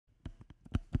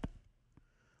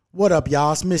What up,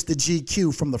 y'all? It's Mr.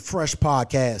 GQ from the Fresh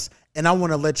Podcast, and I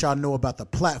want to let y'all know about the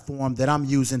platform that I'm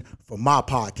using for my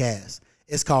podcast.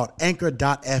 It's called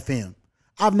Anchor.fm.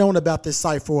 I've known about this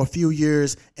site for a few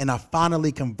years, and I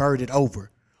finally converted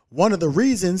over. One of the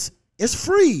reasons is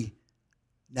free.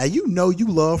 Now, you know you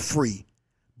love free,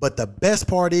 but the best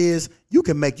part is you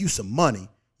can make you some money.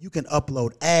 You can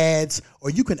upload ads, or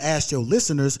you can ask your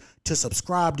listeners to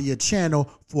subscribe to your channel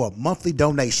for a monthly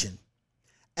donation.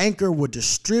 Anchor will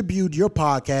distribute your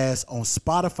podcast on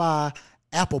Spotify,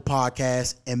 Apple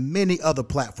Podcasts, and many other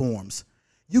platforms.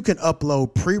 You can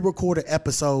upload pre-recorded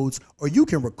episodes, or you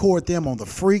can record them on the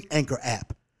free Anchor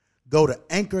app. Go to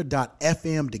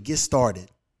anchor.fm to get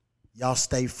started. Y'all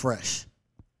stay fresh.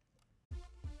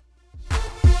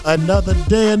 Another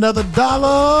day, another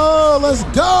dollar. Let's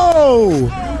go.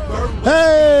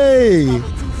 Hey.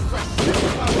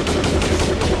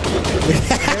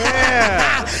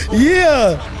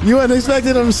 Yeah. You weren't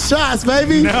expecting them shots,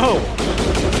 baby. No,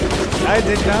 I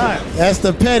did not. That's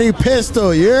the petty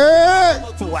pistol. Yeah.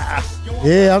 Wow.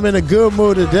 Yeah, I'm in a good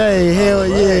mood today. Hell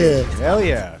yeah. Hell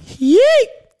yeah. Yeet.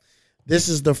 This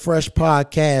is the Fresh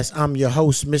Podcast. I'm your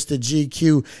host, Mr.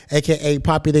 GQ, a.k.a.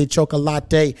 Papi de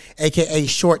Chocolate, a.k.a.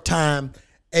 Short Time,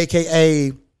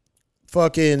 a.k.a.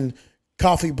 fucking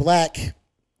Coffee Black.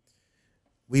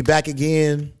 We back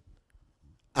again.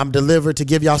 I'm delivered to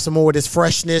give y'all some more of this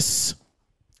freshness.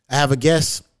 I have a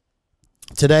guest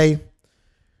today.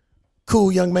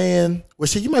 Cool young man. Well,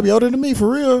 shit, you might be older than me,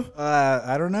 for real.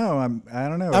 I don't know. I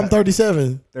don't know. I'm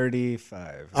 37.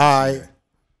 35. All right.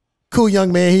 Cool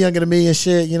young man. He younger than me and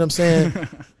shit. You know what I'm saying?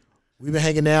 We've been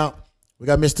hanging out. We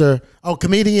got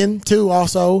comedian too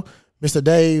also, Mr.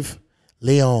 Dave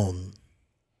Leon.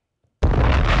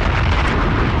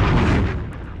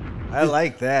 I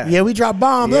like that. Yeah, we dropped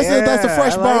bomb. That's the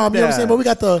fresh I like bomb. You know what I'm that. saying? But we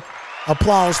got the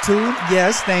applause too.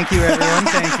 Yes, thank you, everyone.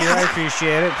 Thank you. I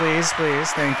appreciate it. Please,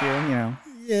 thank you. You know.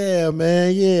 Yeah,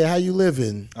 man. Yeah, how you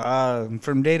living?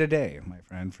 From day to day, my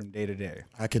friend. From day to day.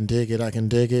 I can dig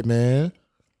it, man.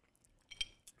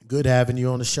 Good having you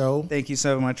on the show. Thank you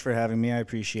so much for having me. I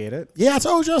appreciate it. Yeah, I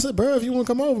told you. I said, bro, if you want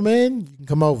to come over, man, you can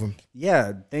come over.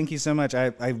 Yeah, thank you so much.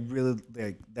 I really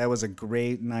that was a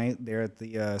great night there at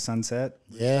the Sunset.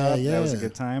 Yeah. That was a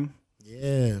good time.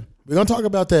 Yeah, we're gonna talk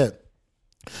about that.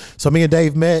 So me and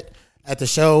Dave met at the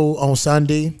show on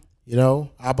Sunday. You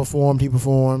know, I performed, he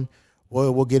performed.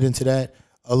 We'll get into that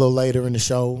a little later in the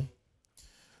show.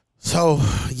 So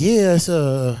yeah,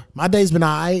 my day's been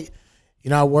all right.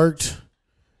 You know, I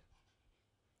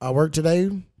worked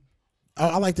today.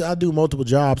 I do multiple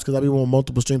jobs because I be on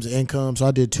multiple streams of income. So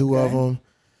I did two of them.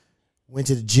 Went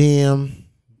to the gym,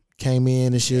 came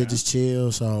in and shit, just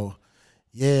chill. So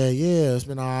yeah, it's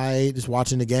been all right. Just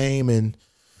watching the game and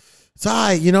it's all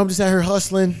right. You know, I'm just out here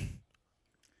hustling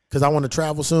because I want to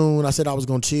travel soon. I said I was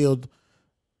gonna chill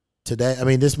today. I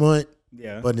mean this month.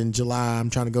 Yeah. But in July,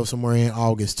 I'm trying to go somewhere in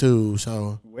August too.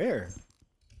 So where?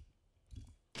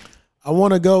 I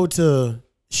want to go to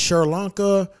Sri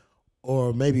Lanka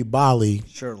or maybe Bali.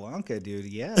 Sri Lanka, dude.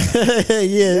 Yeah.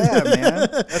 Yeah, man.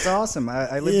 That's awesome.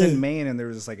 I lived in Maine and there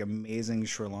was this like amazing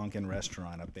Sri Lankan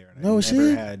restaurant up there. And I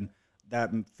never had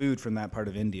that food from that part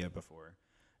of India before.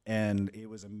 And it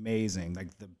was amazing.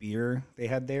 Like the beer they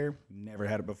had there, never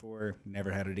had it before,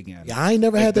 never had it again. Yeah, I ain't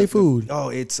never had their food. Oh,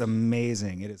 it's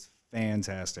amazing. It is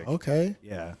fantastic. Okay.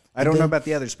 Yeah. I don't know about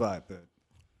the other spot, but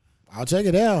I'll check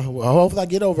it out. Well, hopefully I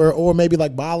get over it, or maybe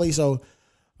like Bali. So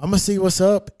I'm going to see what's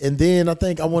up. And then I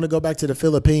think I want to go back to the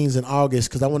Philippines in August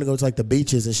because I want to go to like the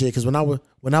beaches and shit. Because when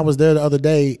I was there the other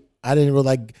day, I didn't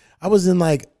really I was in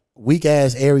like weak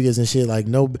ass areas and shit. Like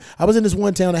I was in this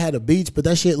one town that had a beach, but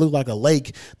that shit looked like a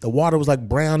lake. The water was like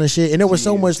brown and shit. And there was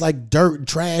so much like dirt and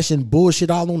trash and bullshit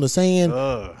all on the sand.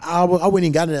 I wouldn't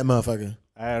even got in that motherfucker.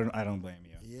 I don't blame you.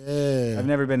 Yeah. I've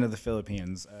never been to the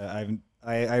Philippines.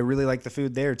 I really like the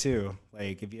food there too.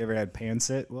 Like, have you ever had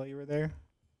pancit while you were there?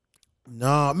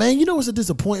 Nah, man, you know what's a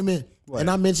disappointment? What? And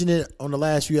I mentioned it on the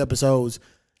last few episodes.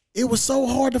 It was so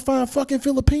hard to find fucking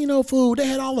Filipino food. They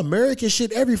had all American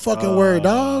shit every fucking word,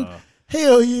 dog.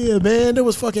 Hell yeah, man. There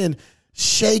was fucking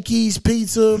Shakey's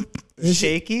pizza.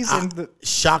 Shakey's?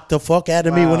 Shocked the fuck out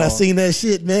of me when I seen that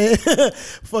shit, man.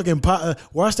 Fucking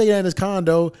where I stayed at in this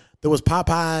condo, there was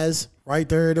Popeyes right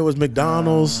there. There was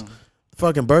McDonald's.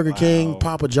 Fucking Burger King,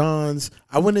 Papa John's.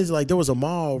 I went into there was a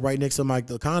mall right next to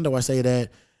the condo I stayed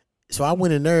at. So I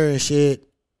went in there and shit.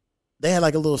 They had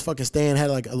like a little fucking stand, had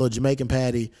like a little Jamaican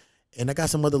patty, and I got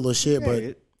some other little shit.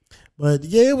 But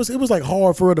yeah, it was like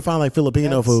hard for her to find like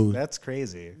Filipino food. That's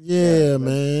crazy. Yeah,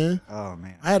 man. Oh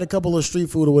man. I had a couple of street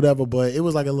food or whatever, but it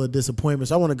was like a little disappointment.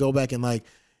 So I want to go back and like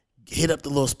hit up the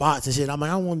little spots and shit. I'm like,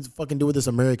 I don't want to fucking do with this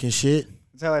American shit.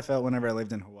 That's how I felt whenever I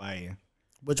lived in Hawaii.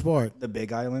 Which part? The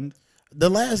Big Island. The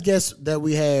last guest that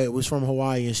we had was from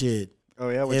Hawaii and shit. Oh,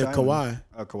 yeah? Which island? Kauai.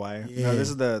 Oh, Kauai. Yeah. No, this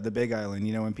is the Big Island.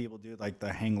 You know, when people do, like,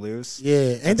 the hang loose?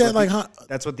 Yeah. Ain't that like...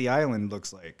 That's what the island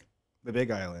looks like. The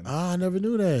Big Island. I never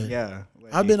knew that. Yeah.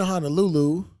 Like, I've been to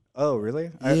Honolulu. Oh,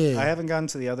 really? Yeah. I haven't gotten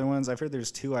to the other ones. I've heard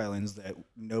there's 2 islands that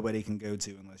nobody can go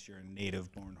to unless you're a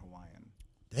native-born Hawaiian.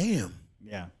 Damn.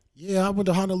 Yeah. Yeah, I went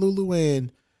to Honolulu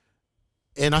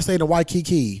and I stayed in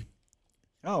Waikiki.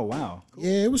 Oh, wow. Cool.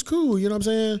 Yeah, it was cool. You know what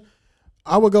I'm saying?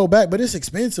 I would go back, but it's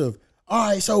expensive. All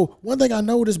right, so one thing I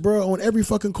noticed, bro, on every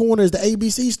fucking corner is the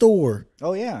ABC store.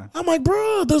 Oh, yeah. I'm like,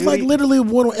 bro, there's like literally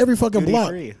one on every fucking block.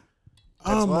 Free.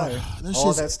 That's why.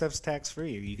 All that stuff's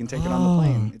tax-free. You can take it on the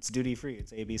plane. It's duty-free.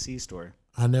 It's ABC store.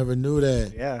 I never knew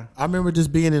that. Yeah. I remember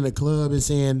just being in a club and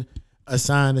seeing a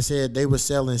sign that said they were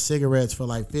selling cigarettes for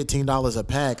like $15 a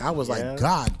pack. I was like,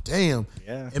 God damn.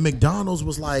 Yeah. And McDonald's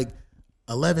was like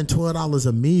 $11, $12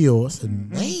 a meal. I said,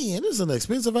 man, this is an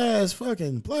expensive ass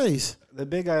fucking place. The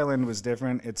Big Island was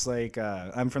different. It's like,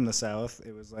 I'm from the South.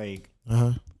 It was like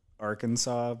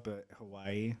Arkansas, but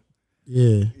Hawaii.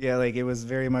 Yeah. Yeah, like it was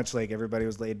very much like everybody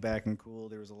was laid back and cool.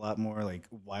 There was a lot more like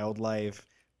wildlife,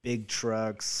 big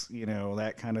trucks, you know,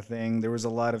 that kind of thing. There was a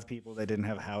lot of people that didn't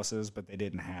have houses, but they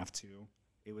didn't have to.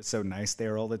 It was so nice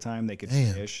there all the time. They could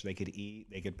fish, they could eat,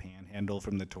 they could panhandle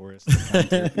from the tourists.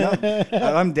 No,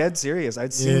 I'm dead serious.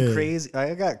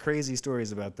 I got crazy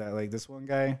stories about that. Like this one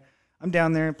guy, I'm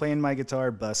down there playing my guitar,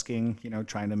 busking, you know,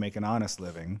 trying to make an honest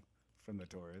living from the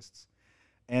tourists.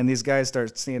 And these guys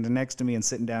start standing next to me and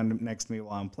sitting down next to me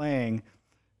while I'm playing.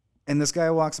 And this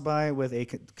guy walks by with a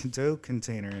to-go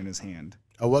container in his hand.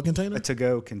 A what container? A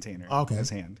to-go container in his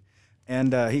hand.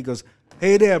 And he goes,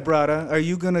 "Hey there, brother, are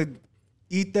you going to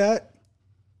eat that?"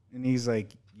 And he's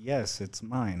like, "Yes, it's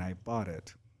mine. I bought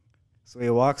it." So he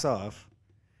walks off.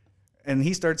 And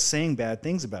he starts saying bad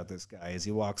things about this guy as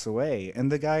he walks away. And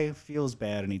the guy feels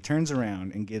bad, and he turns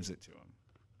around and gives it to him.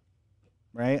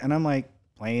 Right? And I'm like,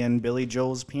 playing Billy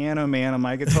Joel's Piano Man on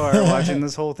my guitar, watching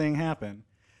this whole thing happen.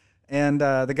 And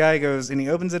the guy goes, and he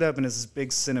opens it up, and it's this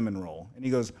big cinnamon roll. And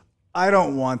he goes, "I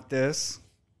don't want this.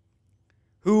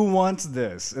 Who wants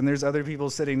this?" And there's other people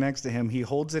sitting next to him. He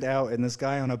holds it out, and this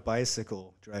guy on a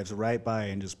bicycle drives right by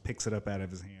and just picks it up out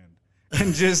of his hand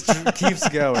and just keeps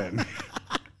going.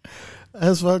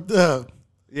 That's fucked up.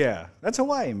 Yeah, that's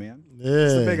Hawaii, man. Yeah.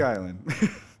 It's the Big Island.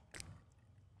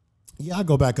 Yeah, I'll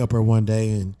go back up there one day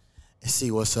and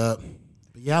see what's up.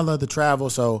 But yeah, I love to travel,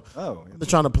 so I'm just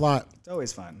trying to plot. It's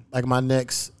always fun. Like my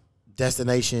next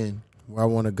destination where I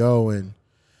want to go and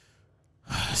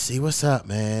see what's up,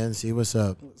 man. See what's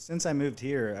up. Since I moved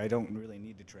here, I don't really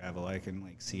need to travel. I can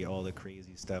like see all the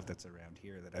crazy stuff that's around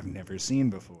here that I've never seen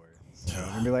before. So I'm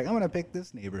gonna be like, I'm gonna pick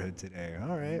this neighborhood today.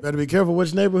 All right. Better be careful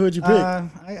which neighborhood you pick.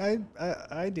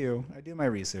 I do my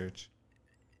research.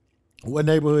 What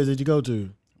neighborhoods did you go to?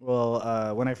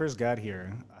 Well, when I first got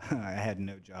here, I had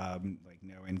no job, like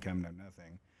no income, no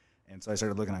nothing. And so I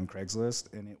started looking on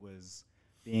Craigslist, and it was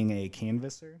being a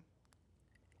canvasser.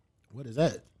 What is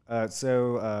that? What's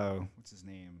his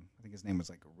name? I think his name was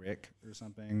like Rick or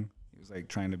something. He was like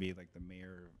trying to be like the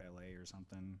mayor of LA or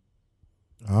something.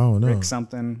 Oh, no. Rick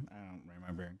something. I don't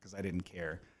remember because I didn't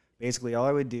care. Basically, all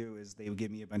I would do is they would give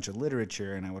me a bunch of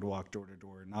literature, and I would walk door to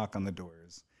door, knock on the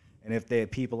doors. And if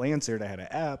people answered, I had an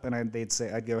app, and I'd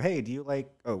go, "Hey, do you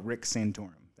like?" Oh, Rick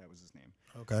Santorum, that was his name.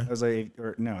 Okay. I was like,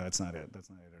 no, that's not it.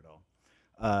 That's not it at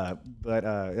all. But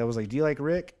I was like, "Do you like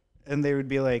Rick?" And they would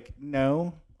be like,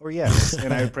 "No," or "Yes,"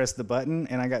 and I would press the button,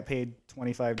 and I got paid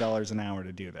 $25 an hour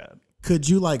to do that. Could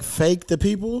you like fake the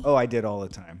people? Oh, I did all the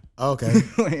time. Okay.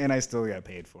 And I still got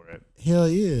paid for it. Hell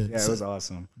yeah. Yeah, it was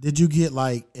awesome. Did you get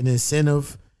like an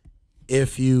incentive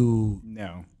if you?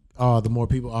 No. Oh, the more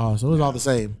people. Oh, so it was all the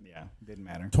same. Yeah, didn't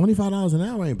matter. $25 an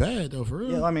hour ain't bad though, for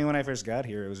real. Yeah, I mean, when I first got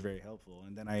here, it was very helpful,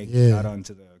 and then I got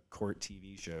onto the court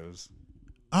TV shows.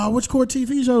 Which court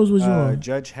TV shows was you on?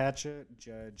 Judge Hatchett,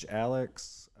 Judge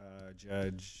Alex,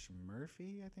 Judge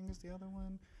Murphy, I think is the other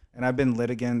one. And I've been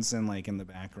litigants and like in the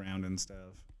background and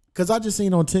stuff. Because I just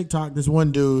seen on TikTok this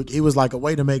one dude, he was like a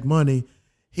way to make money.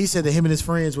 He said that him and his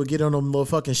friends would get on them little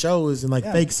fucking shows and like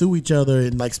fake sue each other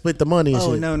and like split the money and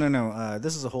shit. Oh, no.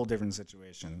 This is a whole different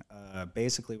situation.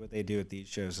 Basically what they do at these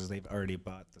shows is they've already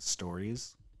bought the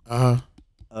stories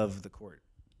of the court.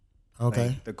 Okay.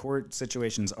 Like, the court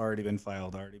situation's already been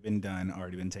filed, already been done,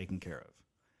 already been taken care of.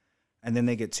 And then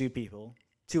they get two people,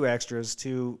 two extras,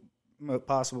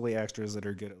 possibly extras that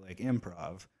are good at like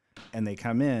improv, and they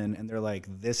come in and they're like,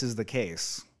 "This is the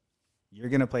case. you're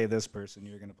going to play this person,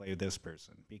 you're going to play this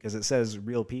person, because it says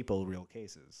real people, real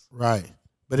cases. Right.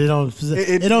 But it don't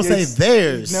say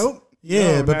theirs. Nope.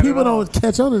 Yeah, no, but people don't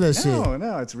catch on to that shit.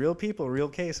 No, it's real people, real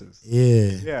cases.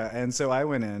 Yeah. Yeah, and so I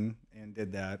went in and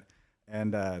did that.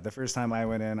 And the first time I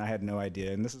went in, I had no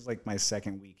idea. And this was like my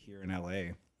second week here in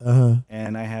LA. Uh-huh.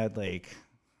 And I had like,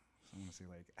 I'm going to say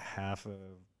like half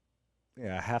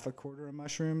a quarter of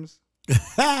mushrooms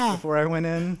before I went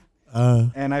in.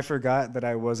 And I forgot that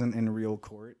I wasn't in real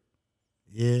court.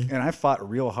 Yeah. And I fought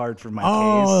real hard for my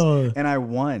case, and I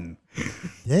won.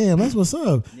 Damn, that's what's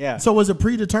up. Yeah. So was it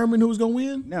predetermined who was going to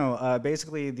win? No,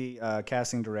 basically the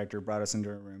casting director brought us into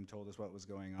a room, told us what was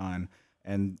going on,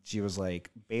 and she was like,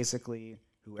 basically,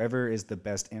 whoever is the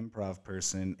best improv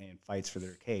person and fights for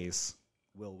their case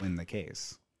will win the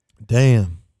case.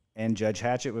 Damn. And Judge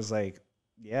Hatchett was like,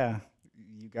 yeah,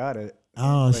 you got it.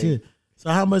 Oh, like, shit. So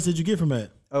how much did you get from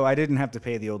that? Oh, I didn't have to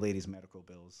pay the old lady's medical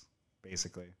bills,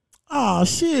 basically. Oh,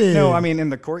 shit. No, I mean, in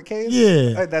the court case,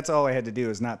 yeah, that's all I had to do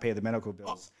is not pay the medical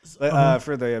bills. But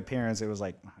for the appearance, it was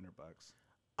like $100.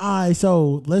 All right,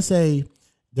 so let's say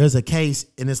there's a case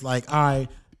and it's like, all right,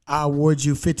 I award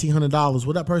you $1,500.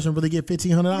 Would that person really get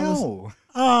 $1,500?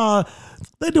 No.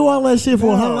 They do all that shit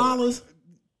for $100?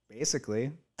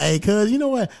 Basically. Hey, cuz, you know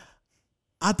what?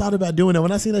 I thought about doing that.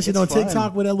 When I seen that shit on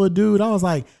TikTok with that little dude, I was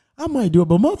like, I might do it,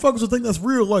 but motherfuckers would think that's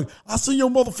real. Like, I see your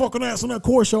motherfucking ass on that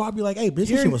court show. I'd be like, hey, bitch,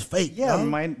 this shit was fake. Yeah,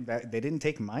 they didn't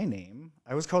take my name.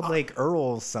 I was called like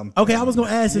Earl something. Okay, I was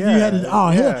gonna ask if you had it. Oh,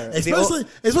 yeah. Especially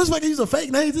like use a fake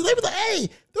name. They be like, hey,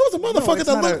 there was a motherfucker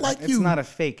that looked like you. It's not a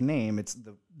fake name. It's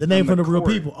the name from the real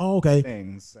people. Oh, okay.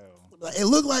 Thing, so. It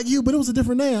looked like you, but it was a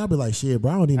different name. I'd be like, shit,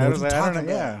 bro, I don't even know what you're talking about.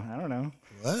 Yeah, I don't know.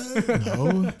 What?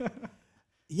 No.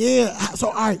 Yeah. So,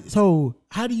 all right. So,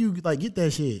 how do you like get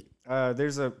that shit?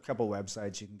 There's a couple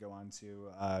websites you can go on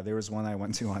to. There was one I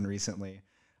went to on recently,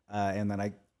 and then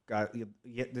I got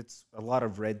it's a lot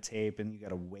of red tape, and you got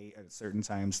to wait at certain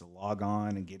times to log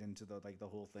on and get into the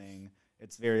whole thing.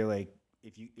 It's very like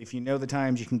if you know the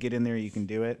times you can get in there, you can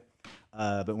do it.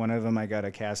 But one of them I got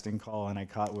a casting call, and I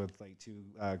caught with like two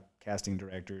casting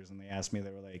directors, and they asked me,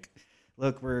 they were like,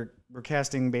 "Look, we're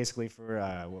casting basically for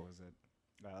what was it,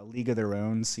 League of Their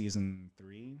Own season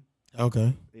 3."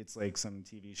 Okay. It's like some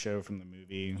TV show from the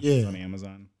movie on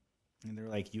Amazon. And they're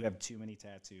like, you have too many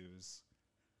tattoos.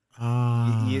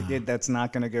 That's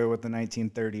not going to go with the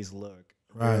 1930s look.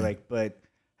 Right. They're like, but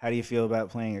how do you feel about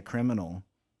playing a criminal?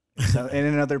 So, in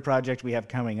another project we have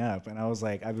coming up. And I was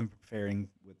like, I've been preparing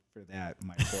for that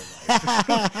my whole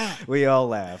life. We all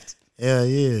laughed.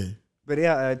 Yeah. But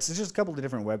yeah, it's just a couple of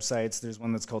different websites. There's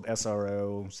one that's called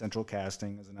SRO, Central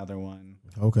Casting is another one.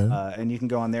 Okay. And you can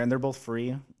go on there, and they're both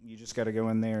free. You just got to go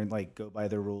in there and like go by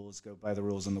the rules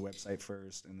on the website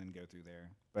first, and then go through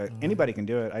there. But anybody can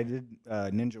do it. I did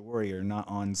Ninja Warrior, not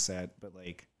on set, but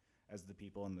like as the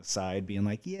people on the side being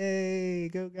like, yay,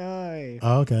 go guy.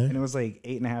 Oh, okay. And it was like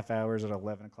 8.5 hours at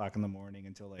 11 o'clock in the morning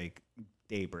until like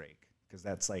daybreak, because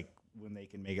that's like when they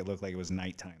can make it look like it was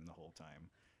nighttime the whole time.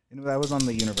 And that was on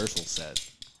the Universal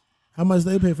set. How much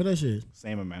they pay for that shit?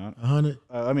 Same amount. 100.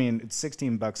 I mean, it's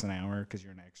 $16 an hour because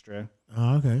you're an extra.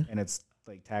 Oh, okay. And it's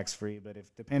like tax free. But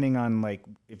depending on like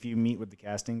if you meet with the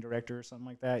casting director or something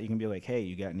like that, you can be like, hey,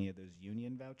 you got any of those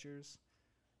union vouchers?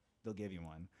 They'll give you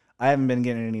one. I haven't been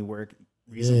getting any work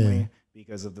recently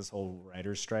because of this whole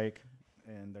writer's strike,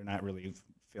 and they're not really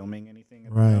filming anything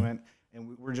at the moment.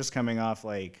 And we're just coming off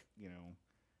like, you know,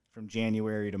 from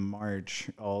January to March,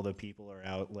 all the people are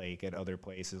out like at other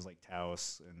places like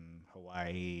Taos and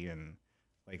Hawaii, and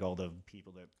like all the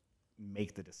people that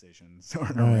make the decisions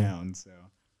aren't around. So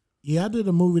yeah, I did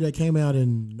a movie that came out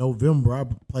in November. I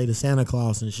played a Santa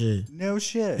Claus and shit. No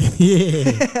shit.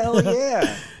 Yeah. Hell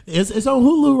yeah. It's on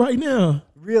Hulu right now.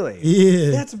 Really?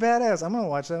 Yeah. That's badass. I'm gonna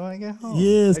watch that when I get home.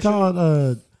 Yeah, it's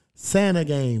called Santa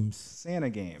Games. Santa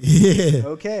Games. Yeah.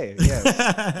 Okay.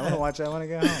 Yes. I'm gonna watch that when I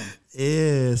get home.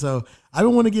 Yeah. So I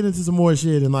don't want to get into some more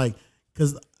shit, and like,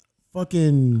 cause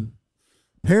fucking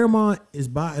Paramount is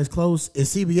close, and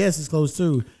CBS is close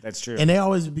too. That's true. And they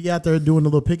always be out there doing the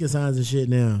little picket signs and shit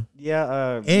now.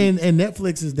 Yeah. And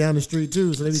Netflix is down the street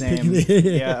too, so they be picking it.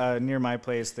 Yeah. Near my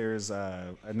place, there's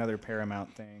another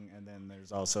Paramount thing, and then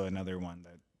there's also another one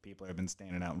that people have been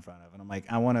standing out in front of, and I'm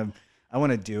like, I want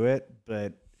to do it,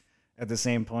 but at the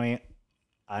same point,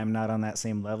 I'm not on that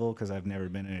same level because I've never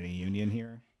been in a union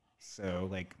here. So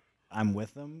like, I'm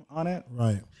with them on it,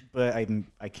 right? But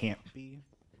I can't be,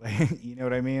 like, you know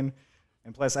what I mean?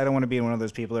 And plus, I don't want to be one of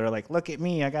those people that are like, look at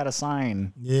me, I got a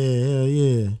sign.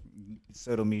 Yeah.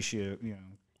 Sotomisha, you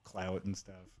know, clout and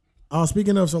stuff. Oh,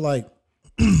 speaking of, so like,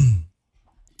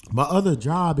 my other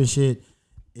job and shit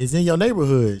is in your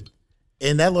neighborhood.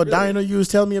 And that little diner you was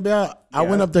telling me about, I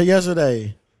went up there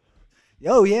yesterday.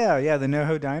 Oh, yeah, the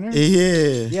NoHo Diner?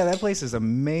 Yeah. Yeah, that place is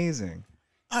amazing.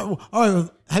 All right,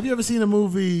 have you ever seen the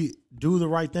movie Do the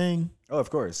Right Thing? Oh, of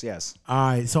course, yes.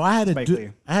 All right, so I had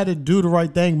to do the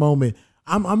right thing moment.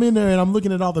 I'm in there and I'm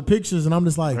looking at all the pictures and I'm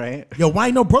just like, yo, why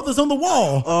ain't no brothers on the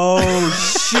wall? Oh,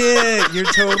 shit. You're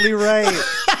totally right.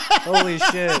 Holy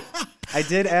shit. I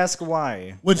did ask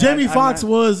why. Well, Jamie Foxx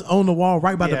was on the wall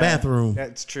right by the bathroom.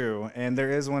 That's true. And there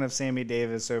is one of Sammy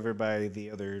Davis over by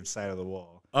the other side of the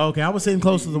wall. Okay, I was sitting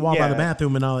close to the wall by the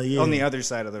bathroom and all that. Yeah. On the other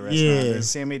side of the restaurant. There's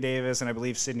Sammy Davis and I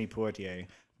believe Sidney Poitier.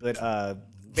 But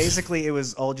basically it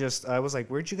was all just, I was like,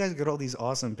 where'd you guys get all these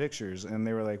awesome pictures? And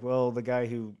they were like, well, the guy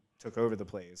who took over the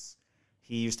place,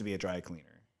 he used to be a dry cleaner.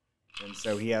 And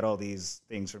so he had all these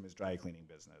things from his dry cleaning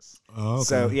business. Oh, okay.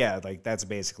 So yeah, like that's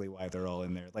basically why they're all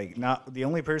in there. Like not the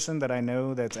only person that I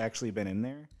know that's actually been in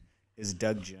there is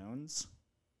Doug Jones.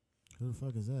 Who the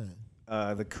fuck is that?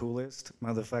 The coolest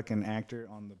motherfucking actor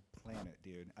on the planet,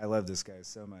 dude. I love this guy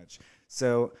so much.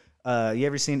 So have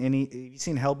you seen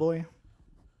Hellboy?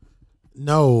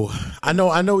 No. I know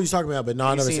what you're talking about, but no,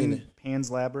 I've never seen it.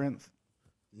 Pan's Labyrinth?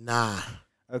 Nah.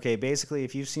 Okay, basically,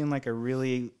 if you've seen like a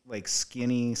really like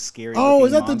skinny, scary. Oh,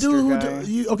 is that the dude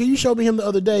who? You showed me him the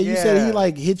other day. You said he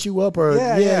like hit you up or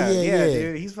yeah,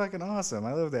 dude. He's fucking awesome.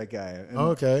 I love that guy. And,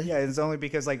 okay. Yeah, it's only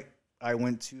because like I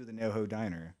went to the NoHo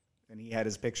Diner and he had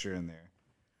his picture in there.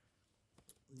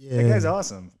 Yeah, that guy's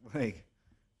awesome. Like,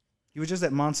 he was just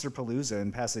at Monster Palooza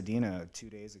in Pasadena 2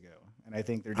 days ago, and I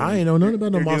think they're. I ain't know nothing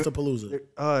about no Monster Palooza.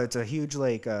 It's a huge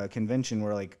like convention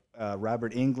where like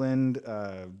Robert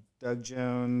Englund. Doug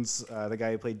Jones, the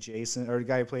guy who played Jason, or the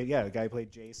guy who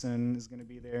played Jason is going to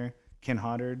be there. Ken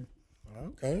Hoddard.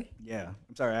 Okay. Yeah,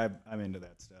 I'm sorry, I'm into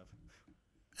that stuff.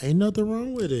 Ain't nothing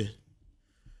wrong with it.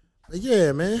 But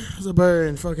yeah, man, it's a bird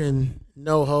and fucking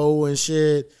NoHo and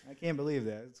shit. I can't believe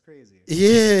that. It's crazy.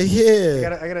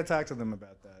 Yeah. I gotta talk to them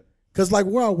about that. Cause like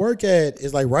where I work at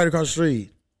is like right across the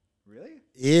street. Really?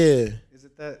 Yeah. Is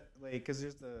it that like? Cause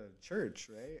there's the church,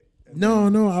 right?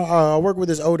 No. I work with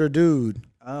this older dude.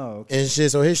 Oh, okay. And shit.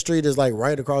 So his street is like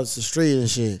right across the street and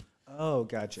shit. Oh,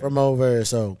 gotcha. From over there.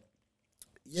 So,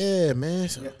 yeah, man.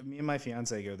 So. Yeah, me and my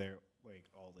fiance go there like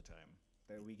all the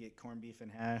time. We get corned beef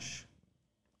and hash,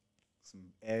 some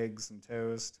eggs, some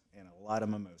toast, and a lot of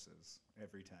mimosas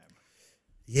every time.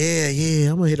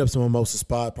 Yeah. I'm gonna hit up some mimosa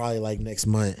spot probably like next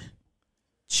month.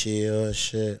 Chill,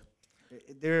 shit.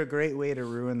 They're a great way to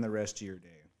ruin the rest of your day.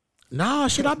 Nah,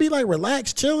 should I be like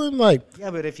relaxed, chilling? Like,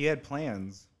 yeah, but if you had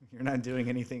plans. You're not doing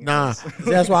anything else.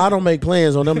 That's why I don't make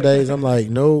plans on them days. I'm like,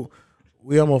 no,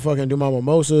 I'm gonna fucking do my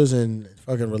mimosas and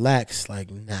fucking relax.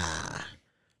 Like, nah,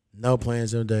 no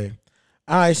plans on the day.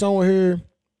 All right, so over here,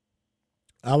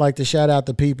 I like to shout out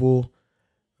the people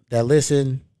that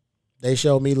listen. They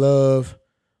show me love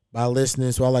by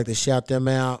listening, so I like to shout them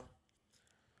out.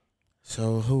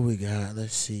 So who we got?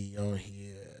 Let's see on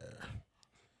here.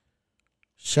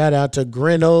 Shout out to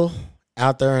Grinnell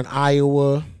out there in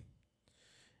Iowa.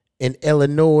 In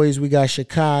Illinois, we got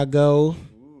Chicago.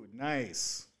 Ooh,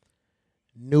 nice.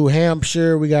 New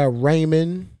Hampshire, we got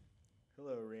Raymond.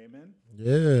 Hello, Raymond.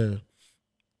 Yeah.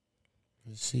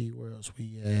 Let's see where else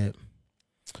we at.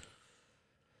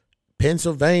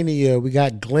 Pennsylvania, we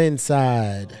got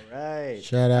Glenside. All right.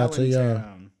 Shout out to y'all.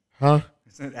 Huh?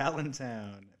 It's in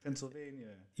Allentown, Pennsylvania.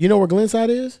 You know where Glenside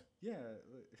is? Yeah.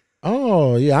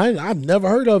 Oh, yeah. I've never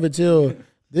heard of it till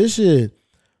this shit.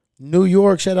 New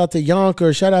York, shout out to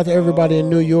Yonkers. Shout out to everybody in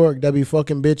New York that be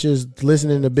fucking bitches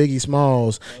listening to Biggie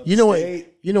Smalls. You know what?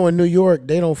 In New York,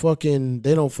 they don't fuck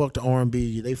the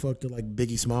R&B. They fuck to like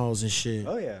Biggie Smalls and shit.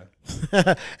 Oh yeah.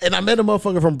 And I met a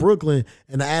motherfucker from Brooklyn,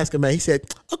 and I asked him, man. He said,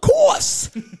 "Of course,"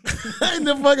 in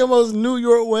the fucking most New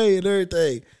York way and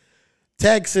everything.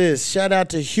 Texas, shout out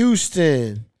to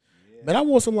Houston. Yeah. Man, I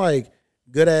want some like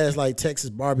good ass like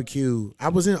Texas barbecue. I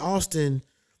was in Austin.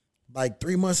 Like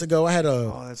 3 months ago, I had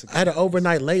an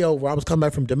overnight layover. I was coming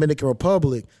back from Dominican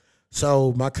Republic.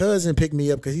 So my cousin picked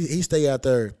me up because he stayed out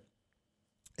there.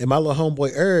 And my little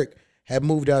homeboy Eric had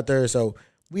moved out there. So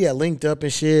we had linked up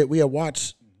and shit. We had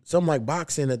watched something like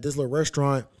boxing at this little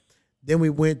restaurant. Then we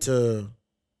went to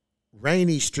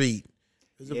Rainy Street.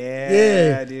 Dude.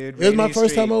 It was my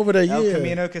first time over there. El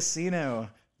Camino Casino.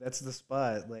 That's the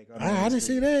spot. Like I didn't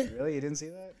see that. Really, you didn't see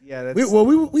that? Yeah.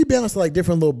 We bounced to like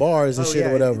different little bars and shit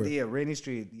or whatever. Yeah, Rainy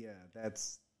Street. Yeah,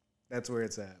 that's where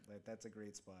it's at. Like that's a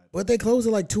great spot. But they close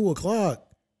at like 2:00.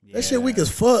 Yeah. That shit weak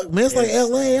as fuck, man. It's like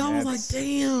LA. I was like,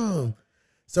 damn.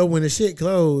 So when the shit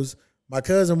closed, my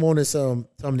cousin wanted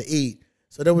something to eat.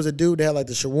 So there was a dude that had like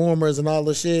the shawarmas and all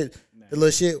the shit. Nice. The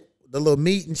little shit little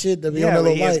meat and shit that be yeah, on the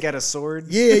little he has light. got a sword.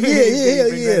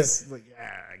 Yeah. Like,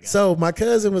 So my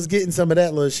cousin was getting some of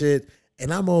that little shit,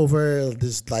 and I'm over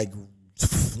just like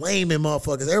flaming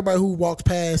motherfuckers. Everybody who walks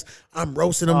past, I'm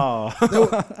roasting them. Oh.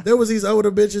 There was these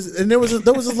older bitches, and there was this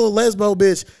little lesbo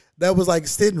bitch that was like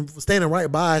standing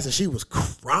right by us, and she was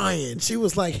crying. She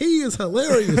was like, "He is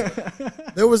hilarious."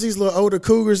 There was these little older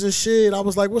cougars and shit. I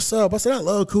was like, "What's up?" I said, "I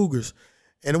love cougars."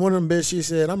 And one of them bitch, she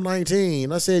said, "I'm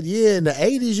 19." I said, "Yeah, in the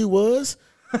 80s you was."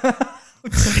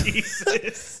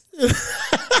 Jesus.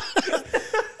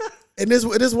 And this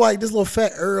little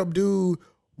fat Arab dude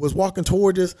was walking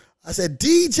toward us. I said,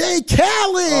 "DJ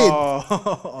Khaled."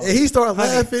 Oh. And he started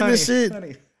laughing and shit.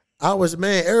 Honey. I was,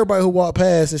 man, everybody who walked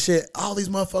past and shit, all these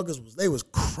motherfuckers, they was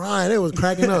crying. They was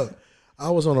cracking up.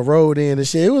 I was on the road in and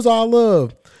shit. It was all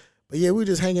love. But yeah, we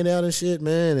just hanging out and shit,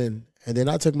 man. And then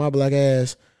I took my black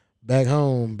ass back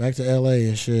home, back to LA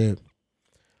and shit.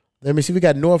 Let me see. We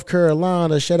got North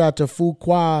Carolina. Shout out to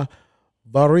Fuqua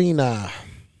Varina.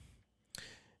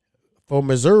 For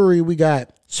Missouri, we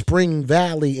got Spring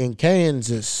Valley in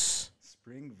Kansas.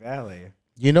 Spring Valley.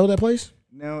 You know that place?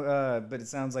 No, but it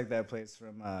sounds like that place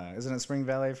from, isn't it Spring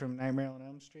Valley from Nightmare on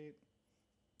Elm Street?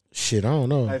 Shit, I don't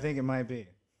know. I think it might be.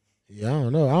 Yeah, I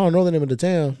don't know. I don't know the name of the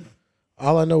town.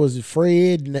 All I know is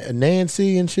Fred,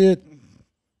 Nancy, and shit.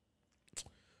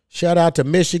 Shout out to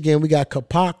Michigan. We got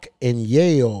Kapok and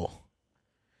Yale.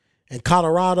 In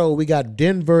Colorado, we got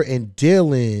Denver and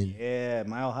Dillon. Yeah,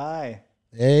 Mile High.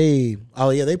 Hey. Oh,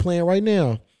 yeah, they playing right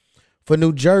now. For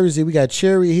New Jersey, we got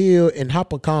Cherry Hill and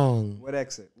Hopatcong. What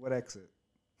exit?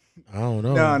 I don't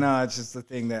know. No, it's just the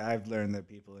thing that I've learned that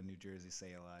people in New Jersey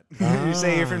say a lot. You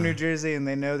say you're from New Jersey and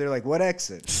they know, they're like, what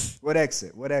exit? What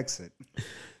exit? What exit?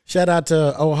 Shout out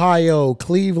to Ohio,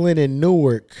 Cleveland, and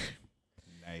Newark.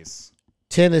 Nice.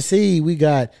 Tennessee, we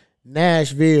got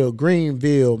Nashville,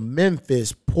 Greenville,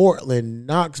 Memphis, Portland,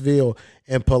 Knoxville,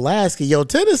 and Pulaski. Yo,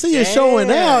 Tennessee is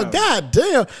showing out. God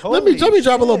damn. Let me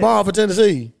drop a little ball for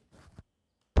Tennessee.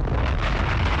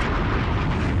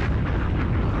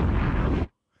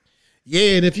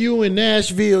 Yeah, and if you in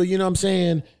Nashville, you know what I'm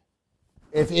saying,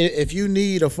 if you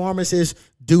need a pharmacist,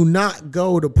 do not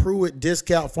go to Pruitt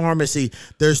Discount Pharmacy.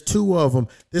 There's two of them.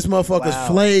 This motherfucker's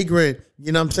flagrant.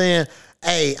 You know what I'm saying?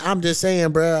 Hey, I'm just saying,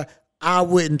 bruh, I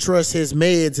wouldn't trust his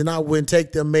meds, and I wouldn't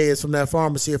take them meds from that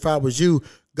pharmacy if I was you.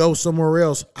 Go somewhere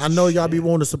else. I know y'all be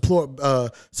wanting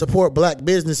to support black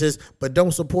businesses, but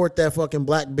don't support that fucking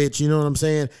black bitch. You know what I'm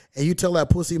saying? And you tell that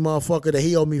pussy motherfucker that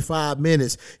he owe me 5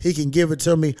 minutes. He can give it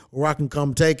to me or I can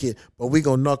come take it. But we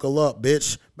gonna knuckle up,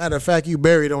 bitch. Matter of fact, you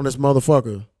buried on this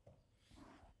motherfucker.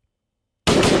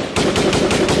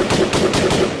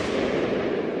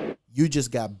 You just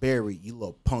got buried, you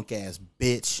little punk ass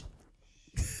bitch.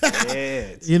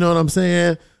 You know what I'm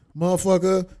saying?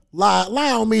 Motherfucker.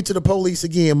 Lie on me to the police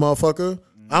again, motherfucker.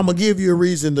 I'm going to give you a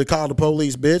reason to call the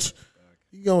police, bitch.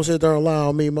 You going to sit there and lie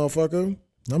on me, motherfucker. I'm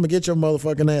going to get your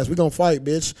motherfucking ass. We going to fight,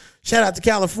 bitch. Shout out to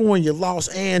California, Los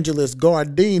Angeles,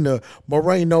 Gardena,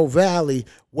 Moreno Valley,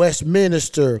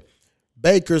 Westminster,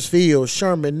 Bakersfield,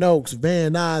 Sherman Oaks,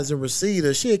 Van Nuys, and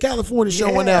Reseda. Shit, California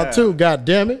showing out too, God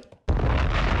damn it.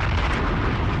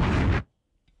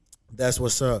 That's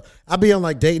what's up. I be on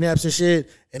like dating apps and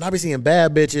shit, and I be seeing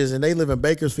bad bitches, and they live in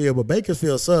Bakersfield, but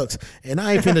Bakersfield sucks. And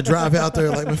I ain't finna drive out there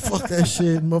like, man, fuck that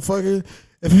shit, motherfucker.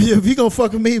 If you gonna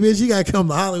fuck with me, bitch, you gotta come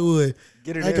to Hollywood.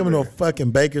 I ain't coming to fucking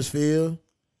Bakersfield.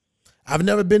 I've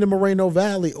never been to Moreno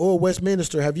Valley or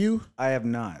Westminster. Have you? I have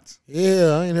not.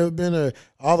 Yeah, I ain't never been to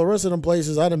all the rest of them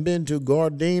places. I done been to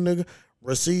Gardena,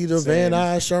 Reseda, Van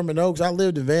Nuys, Sherman Oaks. I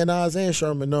lived in Van Nuys and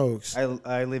Sherman Oaks.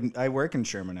 I work in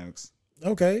Sherman Oaks.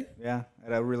 Okay. Yeah,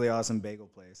 at a really awesome bagel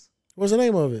place. What's the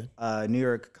name of it? New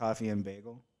York Coffee and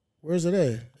Bagel. Where's it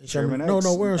at? In Sherman Oaks.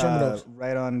 No, where in Sherman Oaks?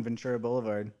 Right on Ventura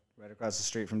Boulevard, right across the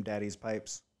street from Daddy's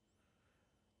Pipes.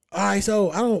 All right,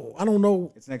 so I don't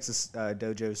know. It's next to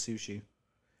Dojo Sushi.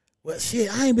 Well,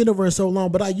 shit, I ain't been over in so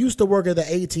long, but I used to work at the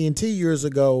AT&T years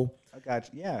ago. I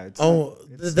got you. Yeah.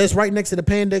 That's right next to the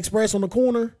Panda Express on the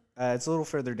corner? It's a little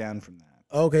further down from that.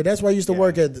 Okay, that's where I used to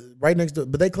work at, right next to,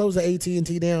 but they closed the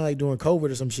AT&T down like during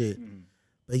COVID or some shit.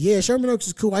 But yeah, Sherman Oaks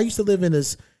is cool. I used to live in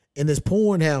this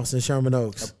porn house in Sherman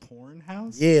Oaks. A porn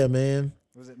house? Yeah, man.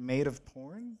 Was it made of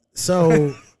porn?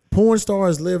 So porn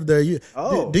stars lived there.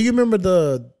 Do you remember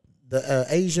the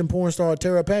Asian porn star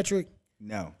Tara Patrick?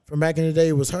 No. From back in the day,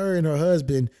 it was her and her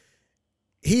husband.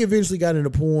 He eventually got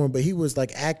into porn, but he was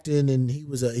like acting, and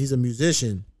he's a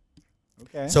musician.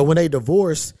 Okay. So when they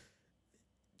divorced,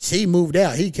 she moved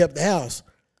out. He kept the house.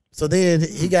 So then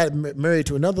he got married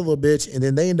to another little bitch, and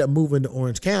then they ended up moving to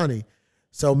Orange County.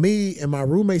 So me and my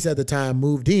roommates at the time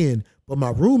moved in, but my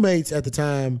roommates at the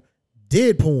time,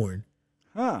 did porn.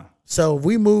 Huh. So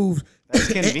we moved.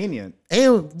 That's convenient.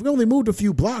 And we only moved a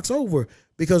few blocks over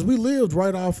because we lived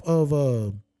right off of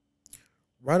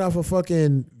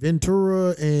fucking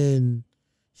Ventura and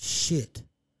shit.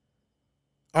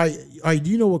 All right, do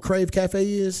you know what Crave Cafe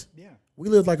is? Yeah. We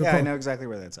lived like I know exactly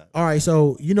where that's at. All right,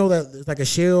 so you know that it's like a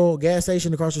Shell gas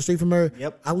station across the street from there?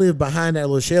 Yep. I lived behind that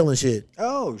little Shell and shit.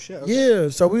 Oh, shit. Okay. Yeah,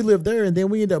 so we lived there, and then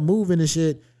we ended up moving and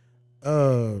shit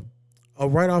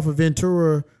right off of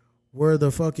Ventura where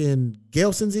the fucking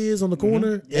Gelson's is on the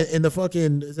corner, and the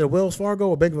fucking, is it Wells Fargo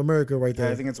or Bank of America right there?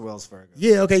 Yeah, I think it's Wells Fargo.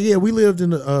 Yeah, okay, yeah, we lived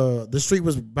in the street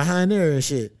was behind there and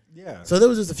shit. Yeah. So there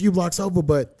was just a few blocks over,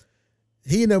 but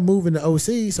he ended up moving to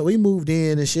OC, so he moved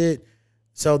in and shit.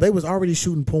 So they was already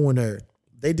shooting porn there.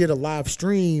 They did a live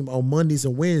stream on Mondays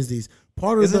and Wednesdays.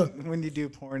 When you do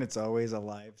porn, it's always a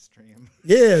live stream.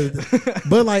 Yeah,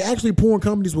 but like actually porn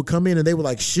companies would come in and they would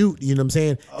like shoot, you know what I'm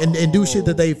saying? And do shit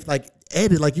that they like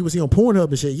edit, like you would see on Pornhub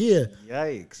and shit, yeah.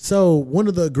 Yikes. So one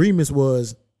of the agreements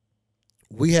was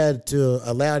we had to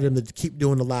allow them to keep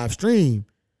doing the live stream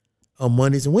on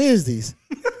Mondays and Wednesdays.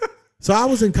 So I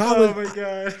was in college. Oh my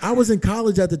God. I was in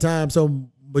college at the time, so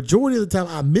majority of the time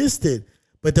I missed it.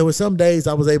 But there were some days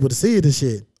I was able to see it and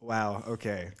shit. Wow,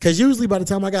 okay. Because usually by the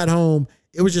time I got home,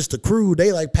 it was just the crew.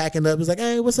 They like packing up. It's like,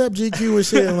 hey, what's up, GQ and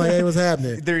shit. I'm like, hey, what's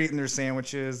happening? They're eating their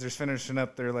sandwiches. They're finishing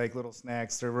up their like little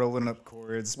snacks. They're rolling up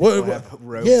cords. People have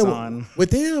robes on. With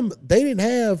them, they didn't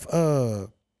have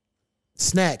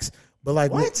snacks. But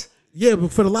like, what? Yeah,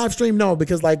 but for the live stream, no,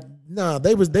 because like, nah,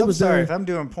 they was sorry, there. if I'm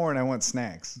doing porn, I want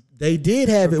snacks. They did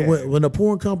have it when a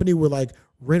porn company would like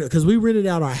rent it, because we rented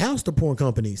out our house to porn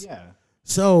companies. Yeah.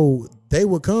 So they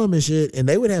would come and shit, and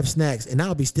they would have snacks, and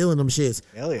I'll be stealing them shits.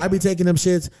 Hell yeah. I'd be taking them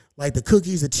shits, like the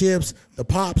cookies, the chips, the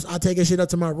pops. I'll take that shit up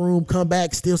to my room, come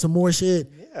back, steal some more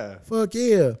shit. Yeah. Fuck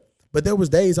yeah. But there was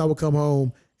days I would come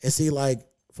home and see like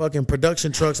fucking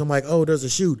production trucks. I'm like, oh, there's a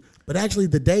shoot. But actually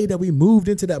the day that we moved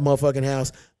into that motherfucking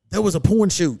house, there was a porn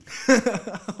shoot.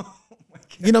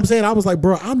 You know what I'm saying? I was like,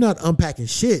 bro, I'm not unpacking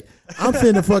shit. I'm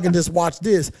finna fucking just watch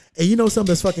this. And you know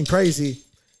something that's fucking crazy?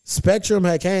 Spectrum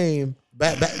had came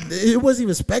back. It wasn't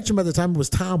even Spectrum at the time. It was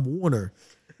Time Warner.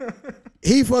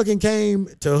 He fucking came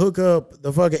to hook up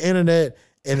the fucking internet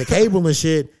and the cable and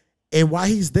shit. And while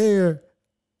he's there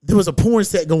was a porn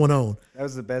set going on. That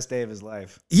was the best day of his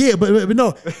life. Yeah, but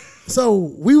no.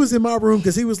 So we was in my room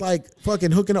because he was like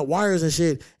fucking hooking up wires and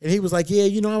shit. And he was like, yeah,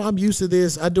 you know, I'm used to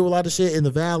this. I do a lot of shit in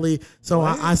the valley. So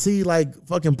I see like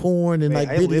fucking porn and like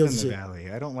videos. I live in the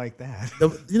valley. I don't like that.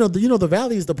 You know the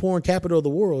valley is the porn capital of the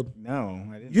world. No,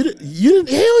 I didn't. You didn't?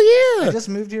 Hell yeah. I just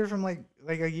moved here from like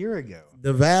a year ago.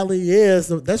 The valley, yeah.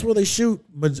 So that's where they shoot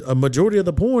a majority of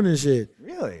the porn and shit.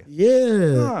 Really?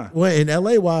 Yeah. Huh. Well, in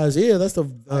LA wise, yeah, that's the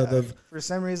for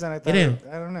some reason I thought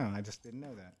I don't know. I just didn't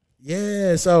know that.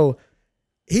 Yeah, so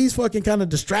he's fucking kind of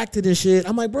distracted and shit.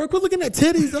 I'm like, bro, quit looking at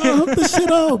titties. Oh, hook the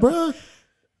shit up, bro.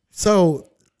 So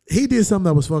he did something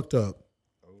that was fucked up.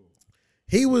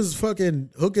 He was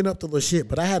fucking hooking up the little shit,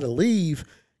 but I had to leave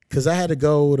because I had to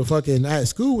go to I had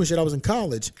school and shit. I was in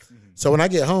college. So when I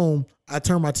get home, I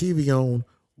turn my TV on.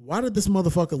 Why did this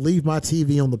motherfucker leave my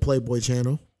TV on the Playboy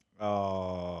channel?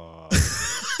 Oh.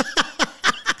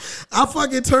 I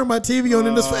fucking turned my TV on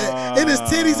in his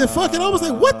titties and fucking, I was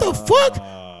like, what the fuck?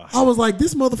 I was like,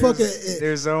 this motherfucker.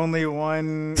 There's only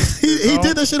one. He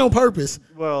did that shit on purpose.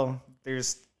 Well,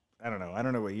 I don't know. I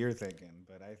don't know what you're thinking,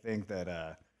 but I think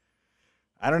that,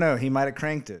 I don't know. He might have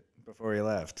cranked it before he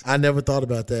left. I never thought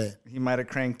about that. He might have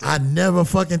cranked it. I never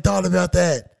fucking thought about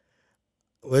that.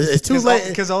 Well, it's too late.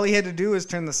 Because all he had to do was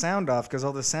turn the sound off because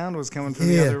all the sound was coming from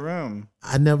the other room.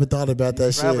 I never thought about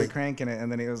that shit. Probably cranking it,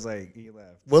 and then he was like, he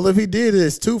left. Well, if he did,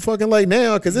 it's too fucking late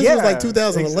now because this was like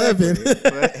 2011.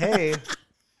 Exactly. But hey,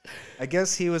 I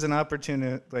guess he was an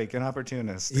opportunist. Yeah.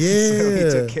 So he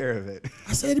took care of it.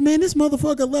 I said, man, this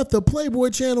motherfucker left the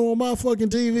Playboy channel on my fucking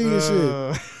TV and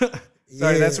shit.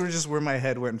 Sorry, that's just where my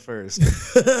head went first.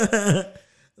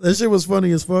 That shit was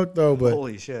funny as fuck though. But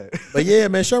holy shit. But yeah,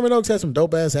 man, Sherman Oaks had some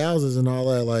dope ass houses and all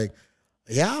that. Like,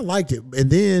 yeah, I liked it.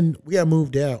 And then we got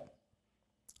moved out.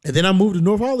 And then I moved to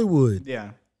North Hollywood.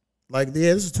 Yeah. Like,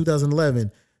 yeah, this is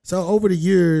 2011. So over the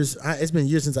years, it's been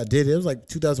years since I did it. It was like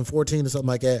 2014 or something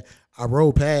like that. I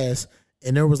rode past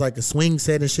and there was like a swing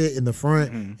set and shit in the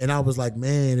front. Mm-hmm. And I was like,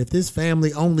 man, if this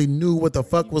family only knew what the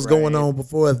fuck was going on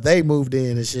before they moved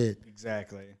in and shit.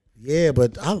 Exactly. Yeah,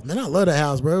 but I love the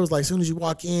house, bro. It was like as soon as you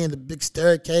walk in, the big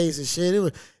staircase and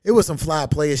shit. It was some fly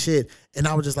player shit. And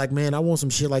I was just like, man, I want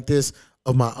some shit like this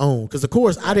of my own. Because, of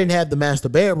course, I didn't have the master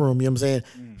bedroom, you know what I'm saying?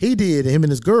 He did, him and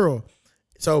his girl.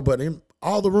 So, but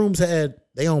all the rooms had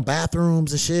their own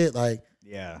bathrooms and shit. Like,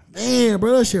 Yeah. Man,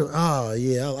 bro, that shit. Oh,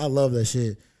 yeah, I love that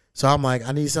shit. So I'm like,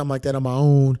 I need something like that on my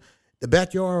own. The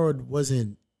backyard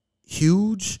wasn't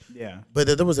huge. Yeah. But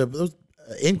there was an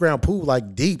in-ground pool,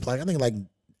 like deep, like I think like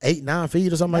 8-9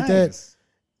 feet or something like that.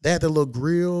 They had the little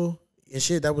grill and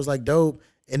shit that was like dope.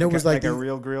 And it was like a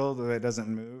real grill that doesn't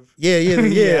move.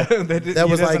 Yeah. that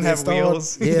was like have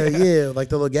wheels. Yeah, like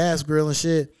the little gas grill and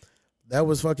shit. That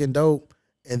was fucking dope.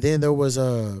 And then there was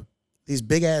these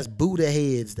big ass Buddha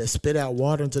heads that spit out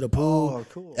water into the pool. Oh,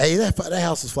 cool. Hey, that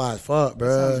house is fly as fuck, bro.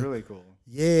 That sounds really cool.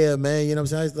 Yeah, man. You know what I'm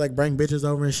saying? I used to like bring bitches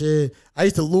over and shit. I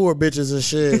used to lure bitches and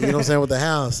shit. You know what I'm saying, with the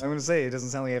house. I'm gonna say, it doesn't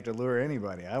sound like you have to lure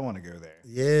anybody. I want to go there.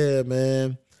 Yeah,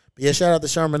 man. But yeah, shout out to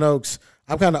Sherman Oaks.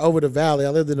 I'm kind of over the valley. I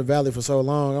lived in the valley for so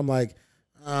long. I'm like,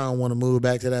 I don't want to move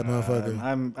back to that motherfucker.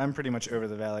 I'm pretty much over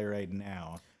the valley right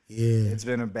now. Yeah, it's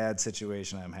been a bad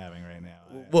situation I'm having right now.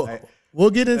 Well,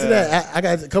 we'll get into that. I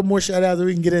got a couple more shout outs that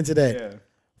we can get into that. Yeah.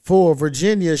 For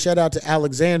Virginia, shout out to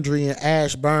Alexandria and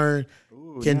Ashburn.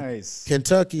 Ooh, nice.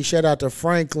 Kentucky, shout out to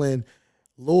Franklin,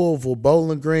 Louisville,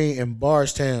 Bowling Green, and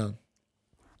Bardstown.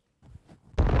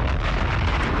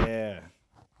 Yeah.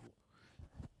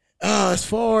 As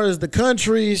far as the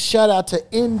countries, shout out to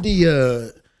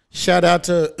India. Shout out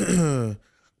to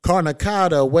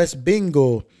Karnataka, West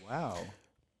Bengal. Wow.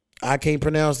 I can't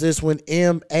pronounce this one.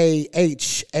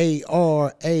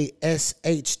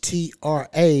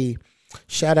 Maharashtra.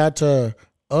 Shout out to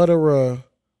Uttara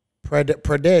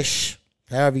Pradesh.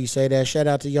 However you say that. Shout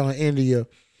out to y'all in India.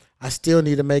 I still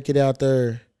need to make it out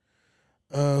there.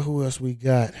 Who else we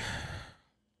got?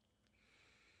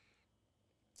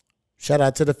 Shout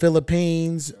out to the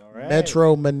Philippines. Right.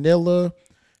 Metro Manila.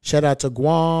 Shout out to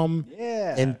Guam.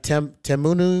 Yeah. And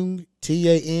Tamuning.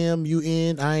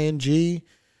 Tamuning.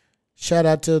 Shout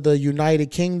out to the United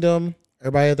Kingdom.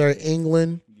 Everybody out there in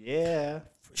England. Yeah.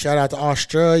 Shout out to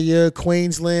Australia,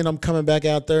 Queensland. I'm coming back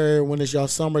out there when it's y'all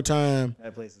summertime.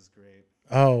 That place is great.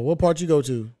 Oh, what part you go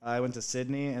to? I went to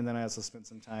Sydney, and then I also spent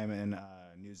some time in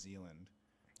New Zealand.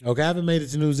 Okay, I haven't made it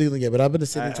to New Zealand yet, but I've been to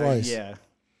Sydney twice. Yeah.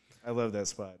 I love that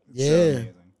spot. It's yeah. So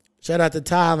amazing. Shout out to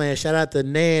Thailand. Shout out to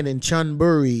Nan and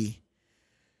Chonburi.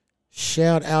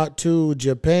 Shout out to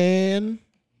Japan.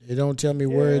 They don't tell me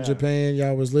where in Japan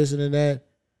y'all was listening at.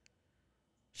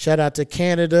 Shout out to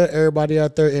Canada, everybody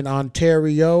out there in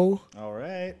Ontario. All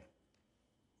right.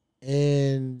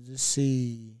 And let's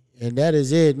see. And that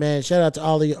is it, man. Shout out to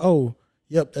all of you. Oh,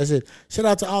 yep, that's it. Shout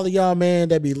out to all of y'all, man,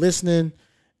 that be listening.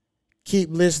 Keep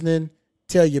listening.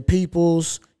 Tell your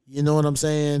peoples. You know what I'm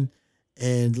saying?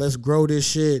 And let's grow this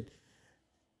shit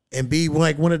and be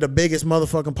like one of the biggest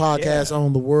motherfucking podcasts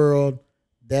on the world.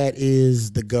 That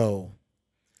is the goal.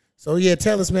 So, yeah,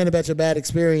 tell us, man, about your bad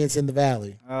experience in the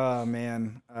Valley. Oh,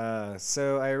 man.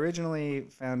 So I originally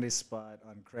found a spot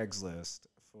on Craigslist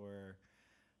for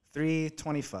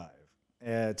 $325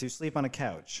 to sleep on a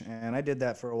couch. And I did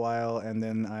that for a while, and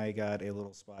then I got a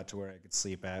little spot to where I could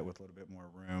sleep at with a little bit more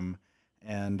room.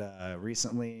 And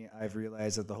recently I've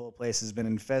realized that the whole place has been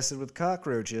infested with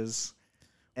cockroaches.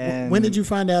 And when did you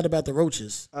find out about the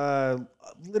roaches?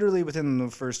 Literally within the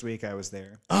first week I was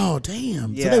there. Oh,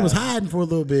 damn. Yeah. So they was hiding for a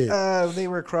little bit. They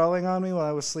were crawling on me while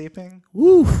I was sleeping.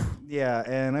 Woo. Yeah,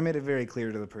 and I made it very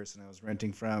clear to the person I was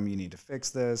renting from, you need to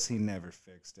fix this. He never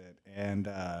fixed it. And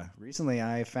recently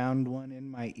I found one in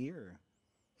my ear.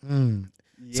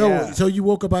 Yeah. So you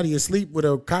woke up out of your sleep with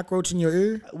a cockroach in your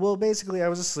ear? Well, basically I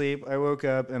was asleep. I woke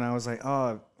up and I was like,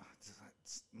 oh,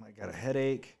 I got a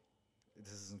headache. This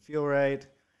doesn't feel right.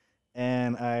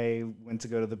 And I went to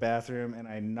go to the bathroom, and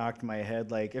I knocked my head.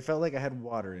 Like, it felt like I had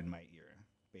water in my ear,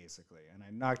 basically. And I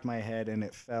knocked my head, and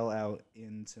it fell out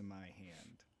into my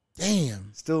hand.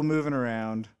 Damn. Still moving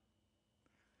around.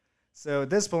 So at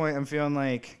this point, I'm feeling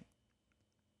like,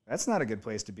 that's not a good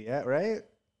place to be at, right?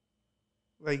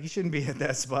 Like, you shouldn't be at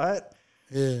that spot.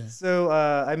 Yeah. So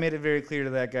I made it very clear to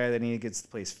that guy that he gets the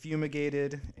place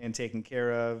fumigated and taken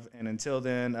care of. And until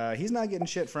then, he's not getting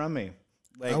shit from me.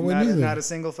 Like, not a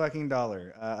single fucking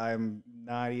dollar. I'm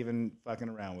not even fucking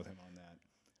around with him on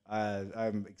that.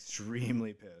 I'm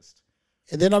extremely pissed.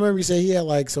 And then I remember you say he had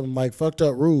like some like fucked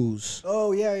up rules.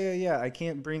 Oh, yeah. I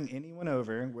can't bring anyone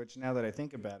over, which now that I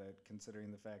think about it,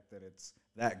 considering the fact that it's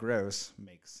that gross,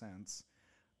 makes sense.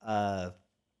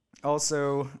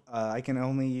 Also, I can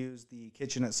only use the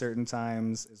kitchen at certain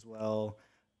times as well.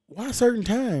 Why certain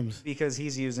times? Because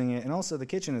he's using it, and also the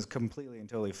kitchen is completely and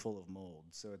totally full of mold.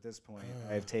 So at this point,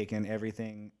 I've taken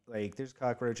everything. Like, there's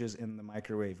cockroaches in the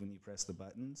microwave when you press the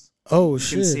buttons. Oh,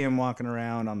 shit. You can see them walking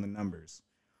around on the numbers.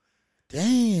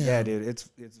 Damn. Yeah, dude, it's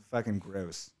fucking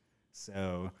gross.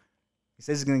 So he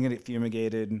says he's going to get it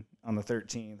fumigated on the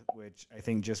 13th, which I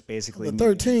think just basically the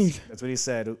 13th? That's what he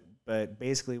said. But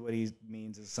basically what he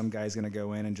means is some guy's going to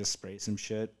go in and just spray some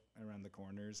shit around the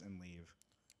corners and leave.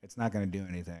 It's not going to do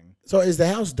anything. So is the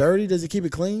house dirty? Does he keep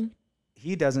it clean?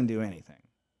 He doesn't do anything.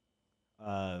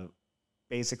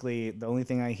 Basically, the only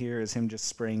thing I hear is him just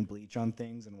spraying bleach on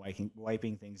things and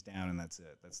wiping things down, and that's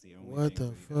it. That's the only what thing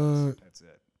the that he fuck? does. That's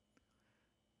it.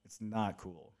 It's not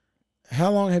cool.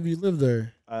 How long have you lived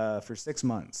there? For 6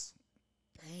 months.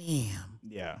 Damn.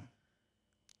 Yeah.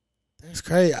 That's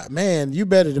crazy. Man, you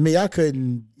better than me. I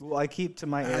couldn't. Well, I keep to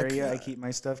my area. I keep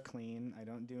my stuff clean. I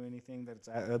don't do anything that's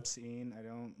obscene. I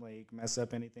don't, like, mess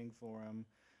up anything for him.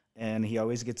 And he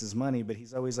always gets his money, but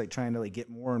he's always, like, trying to, like, get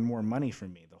more and more money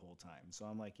from me the whole time. So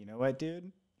I'm like, you know what,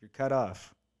 dude? You're cut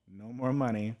off. No more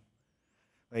money.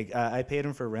 Like, I paid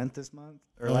him for rent this month,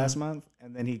 or last month,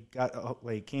 and then he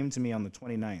came to me on the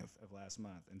 29th of last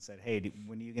month and said, hey,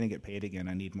 when are you going to get paid again?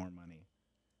 I need more money.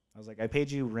 I was like, I paid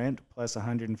you rent plus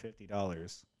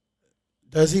 $150.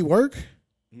 Does he work?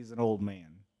 He's an old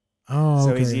man. Oh,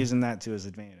 so okay. he's using that to his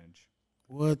advantage.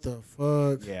 What the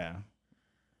fuck? Yeah.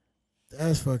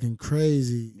 That's fucking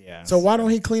crazy. Yeah. So why don't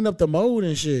he clean up the mold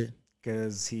and shit?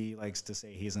 Because he likes to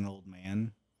say he's an old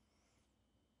man,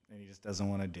 and he just doesn't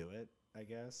want to do it, I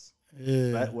guess.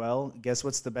 Yeah. But, well, guess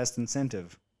what's the best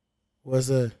incentive? What's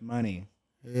that? Money.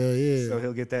 Yeah. So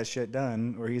he'll get that shit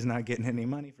done, or he's not getting any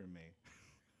money from me.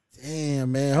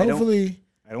 Damn, man. Hopefully.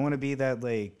 I don't want to be that,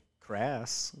 like,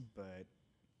 crass, but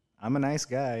I'm a nice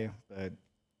guy, but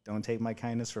don't take my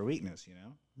kindness for weakness, you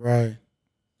know? Right.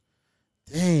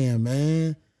 Damn,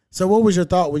 man. So what was your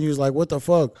thought when you was like, what the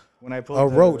fuck? When I pulled a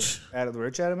roach out of the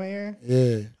roach out of my ear?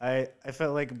 Yeah. I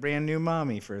felt like a brand new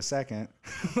mommy for a second.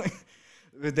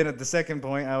 But then at the second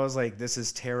point, I was like, this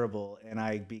is terrible. And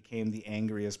I became the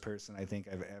angriest person I think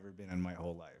I've ever been in my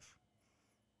whole life.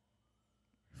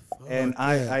 And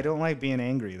I don't like being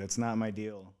angry. That's not my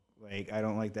deal. Like, I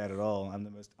don't like that at all. I'm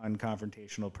the most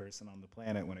unconfrontational person on the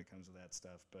planet when it comes to that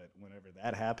stuff. But whenever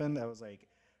that happened, I was like,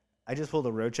 I just pulled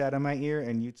a roach out of my ear,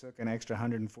 and you took an extra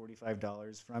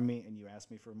 $145 from me, and you asked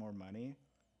me for more money.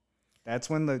 That's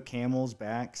when the camel's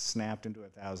back snapped into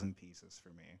 1,000 pieces for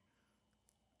me.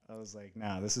 I was like,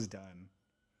 nah, this is done.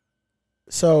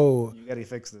 So you got to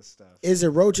fix this stuff. Is it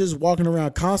roaches walking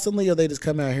around constantly, or they just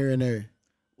come out here and there?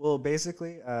 Well,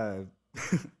 basically,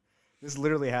 this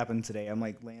literally happened today. I'm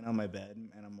like laying on my bed,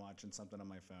 and I'm watching something on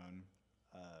my phone,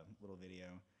 little video.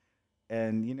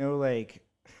 And, you know, like...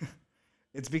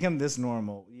 It's become this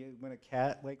normal. When a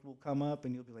cat like will come up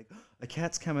and you'll be like, oh, a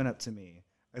cat's coming up to me.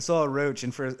 I saw a roach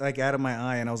and for like out of my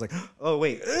eye and I was like, oh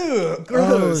wait, ugh,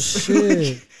 gross. Oh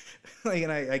shit. Like,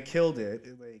 and I killed it.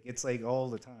 Like, it's like all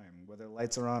the time, whether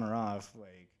lights are on or off.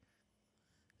 Like,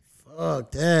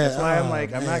 fuck that. That's why I'm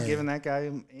like, man. I'm not giving that guy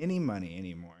any money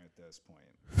anymore at this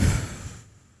point.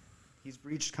 He's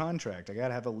breached contract. I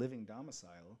gotta have a living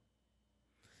domicile.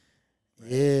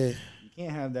 Right? Yeah. You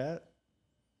can't have that.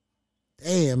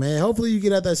 Damn, man. Hopefully you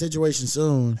get out that situation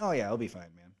soon. Oh, yeah. I'll be fine,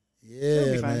 man.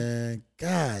 Yeah, man.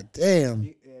 God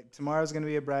damn. Tomorrow's going to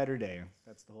be a brighter day.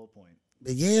 That's the whole point.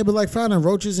 But yeah, but like finding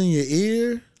roaches in your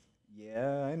ear.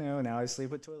 Yeah, I know. Now I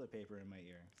sleep with toilet paper in my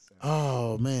ear. So.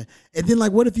 Oh, man. And then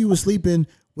like what if you were sleeping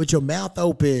with your mouth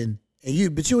open but you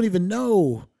don't even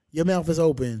know your mouth is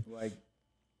open? Like,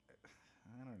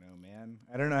 I don't know, man.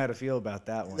 I don't know how to feel about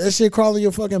that one. That shit crawling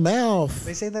your fucking mouth.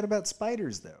 They say that about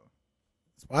spiders, though.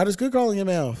 Spiders could crawl in your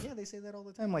mouth. Yeah, they say that all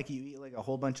the time. Like you eat like a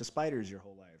whole bunch of spiders your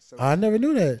whole life. So I never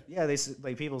knew that. Yeah,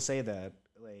 like people say that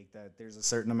that there's a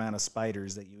certain amount of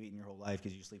spiders that you eat in your whole life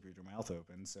because you sleep with your mouth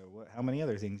open. So how many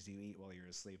other things do you eat while you're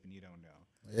asleep and you don't know?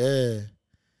 Yeah.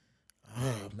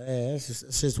 Oh man,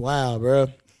 it's just wild, bro.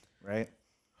 Right.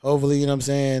 Hopefully, you know what I'm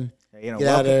saying. Yeah, get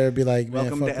out there and be like, man,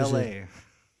 welcome fuck to LA. Shit.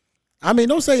 I mean,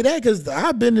 don't say that because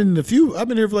I've been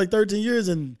here for like 13 years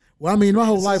and. Well, I mean, my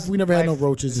whole life, we never had no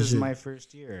roaches and shit. This is my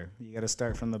first year. You got to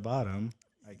start from the bottom,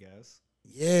 I guess.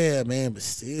 Yeah, man, but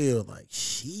still, like,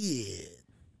 shit.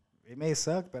 It may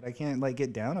suck, but I can't, like,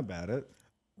 get down about it.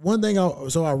 One thing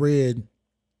I read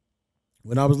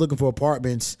when I was looking for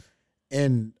apartments,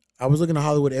 and I was looking at the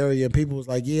Hollywood area, and people was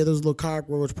like, yeah, there's a little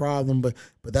cockroach problem, but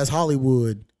that's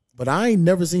Hollywood. But I ain't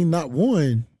never seen not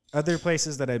one. Other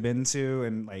places that I've been to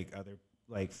and, like, other,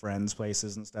 like, friends'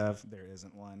 places and stuff, there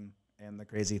isn't one. And the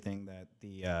crazy thing that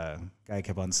the guy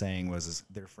kept on saying was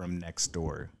they're from next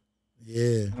door.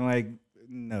 Yeah. I'm like,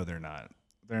 no, they're not.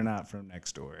 They're not from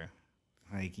next door.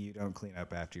 Like, you don't clean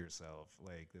up after yourself.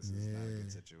 Like, this is not a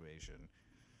good situation.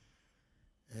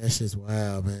 That's just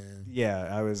wild, man.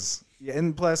 Yeah,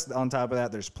 and plus, on top of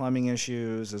that, there's plumbing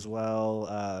issues as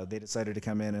well. They decided to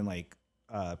come in and, like,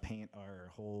 paint our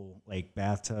whole, like,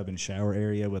 bathtub and shower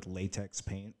area with latex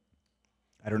paint.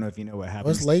 I don't know if you know what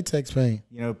happens. What's latex paint?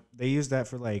 You know, they use that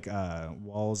for like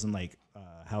walls and like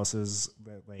houses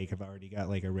that like have already got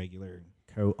like a regular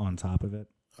coat on top of it.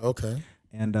 Okay.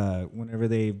 And whenever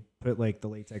they put like the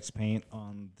latex paint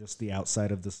on just the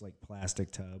outside of this like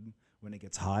plastic tub, when it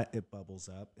gets hot, it bubbles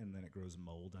up and then it grows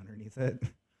mold underneath it.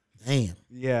 Damn.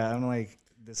 Yeah, I'm like,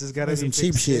 this has got to be some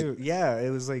cheap shit. Too. Yeah, it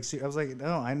was like I was like,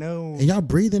 no, I know. And y'all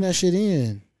breathing that shit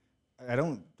in. I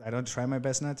don't try my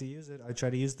best not to use it. I try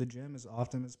to use the gym as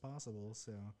often as possible.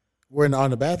 So we're on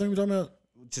the bathroom. You talking about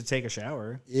to take a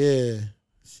shower? Yeah,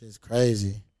 shit's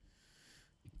crazy.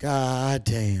 God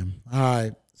damn. All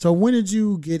right. So when did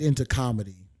you get into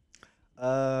comedy?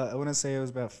 I want to say it was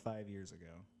about 5 years ago.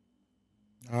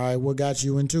 All right. What got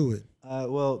you into it?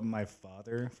 Well, my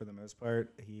father, for the most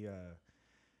part, he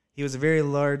was a very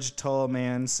large, tall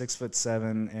man,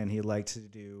 6'7", and he liked to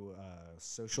do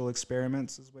social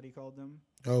experiments, is what he called them.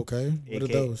 Okay. What are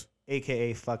those?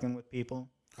 AKA fucking with people.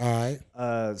 All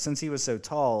right. Since he was so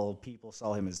tall, people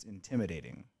saw him as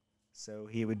intimidating. So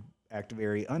he would act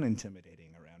very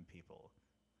unintimidating around people.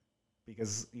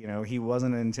 Because, you know, he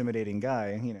wasn't an intimidating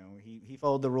guy. You know, he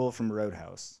followed the rule from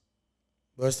Roadhouse.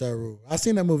 What's that rule? I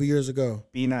seen that movie years ago.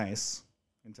 Be nice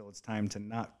until it's time to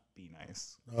not be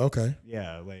nice. Okay.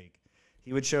 Yeah, like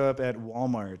he would show up at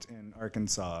Walmart in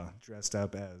Arkansas dressed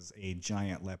up as a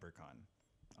giant leprechaun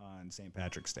on St.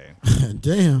 Patrick's Day.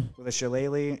 Damn. With a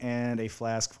shillelagh and a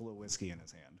flask full of whiskey in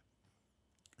his hand.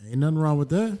 Ain't nothing wrong with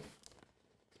that.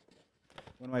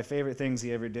 One of my favorite things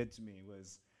he ever did to me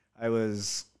was I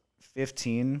was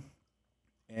 15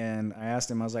 and I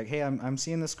asked him, I was like, hey, I'm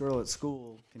seeing this girl at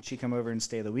school. Can she come over and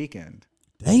stay the weekend?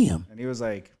 Damn. And he was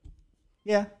like,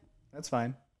 yeah, that's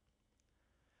fine.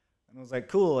 And I was like,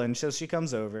 cool. And so she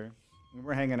comes over and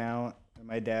we're hanging out and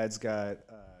my dad's got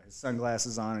his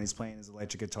sunglasses on and he's playing his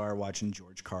electric guitar watching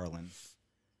George Carlin.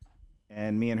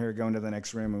 And me and her go into the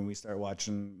next room and we start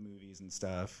watching movies and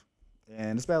stuff.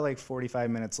 And it's about like 45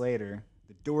 minutes later,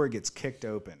 the door gets kicked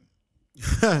open.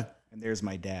 And there's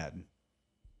my dad.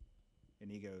 And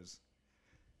he goes,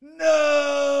 no!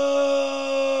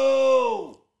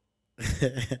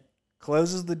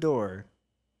 Closes the door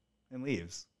and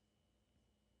leaves.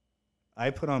 I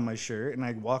put on my shirt and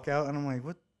I walk out and I'm like,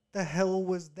 what the hell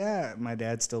was that? My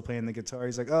dad's still playing the guitar.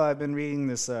 He's like, oh, I've been reading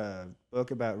this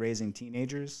book about raising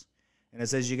teenagers. And it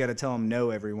says you got to tell them no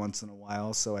every once in a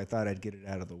while. So I thought I'd get it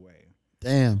out of the way.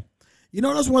 Damn. You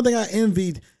know, that's one thing I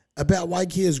envied about white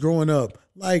kids growing up.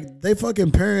 Like, they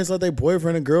fucking parents let their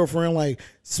boyfriend and girlfriend, like,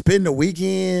 spend the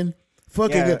weekend,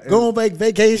 fucking go on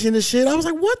vacation and shit. I was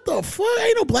like, what the fuck?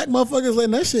 Ain't no black motherfuckers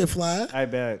letting that shit fly. I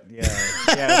bet, yeah.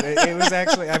 Yeah, it was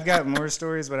actually, I've got more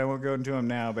stories, but I won't go into them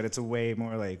now, but it's a way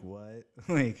more like, what?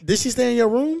 Like, did she stay in your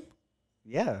room?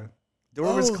 Yeah.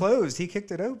 Door was closed. He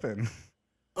kicked it open.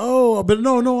 Oh, but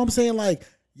no, I'm saying, like,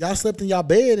 y'all slept in y'all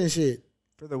bed and shit.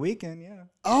 For the weekend, yeah.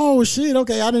 Oh, shit.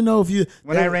 Okay, I didn't know if you...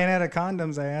 When I ran out of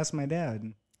condoms, I asked my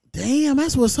dad. Damn,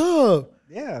 that's what's up.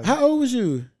 Yeah. How old was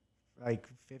you? Like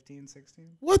 15,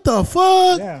 16. What the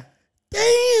fuck? Yeah.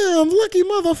 Damn, lucky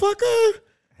motherfucker.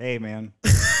 Hey, man.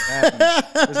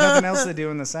 There's nothing else to do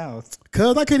in the South.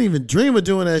 Cuz I couldn't even dream of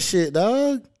doing that shit,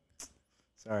 dog.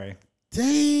 Sorry.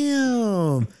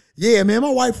 Damn. Yeah, man,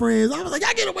 my white friends, I was like,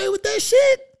 I get away with that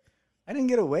shit. I didn't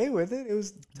get away with it. It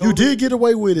was totally, you did get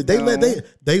away with it. They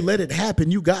let it happen.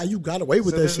 You got away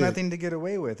with that there's shit. There's nothing to get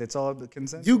away with. It's all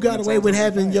consent. You got away with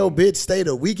having your bitch stay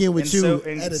the weekend with you.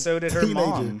 So did her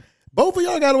mom. Both of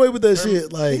y'all got away with that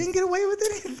shit. Like, they didn't get away with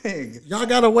anything. Y'all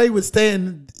got away with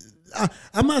staying.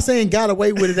 I'm not saying got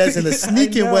away with it as in the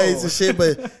sneaking ways and shit,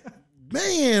 but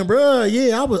man, bro,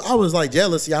 yeah, I was like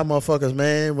jealous of y'all motherfuckers,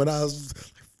 man. When I was like,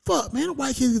 fuck, man,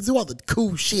 white kids do all the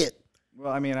cool shit.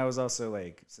 Well, I mean, I was also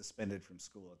like suspended from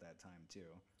school at that time too.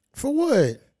 For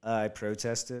what? I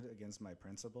protested against my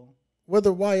principal.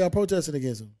 Why y'all protesting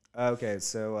against him? Okay,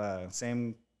 so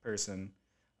same person.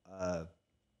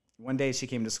 One day she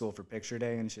came to school for picture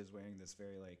day, and she was wearing this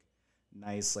very like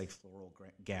nice like floral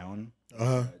gown,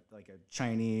 like a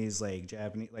Chinese like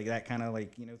Japanese like that kind of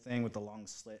like thing with the long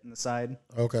slit in the side.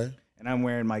 Okay. And I'm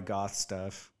wearing my goth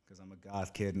stuff because I'm a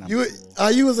goth kid and I'm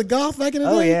cool. You was a goth back in the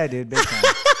day? Oh yeah, dude, big time.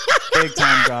 Big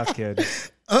time goth kid.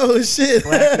 Oh shit.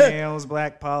 Black nails,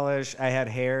 black polish. I had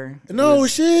hair.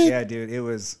 Shit. Yeah, dude. It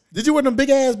was. Did you wear them big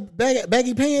ass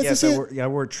baggy pants? Yes, and shit? I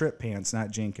wore Trip pants, not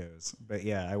Jinkos. But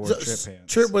yeah, I wore Trip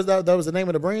pants. Trip was that was the name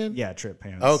of the brand? Yeah, Trip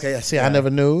pants. Okay, see, yeah. I never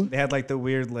knew. They had like the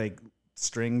weird like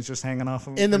strings just hanging off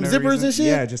of them. And them zippers reason. And shit?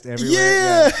 Yeah, just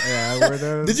everywhere. Yeah, I wore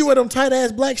those. Did you wear them tight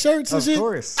ass black shirts and shit? Of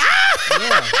course.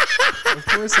 Yeah, of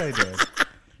course I did.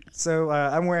 So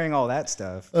I'm wearing all that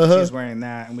stuff. She's wearing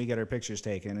that, and we get our pictures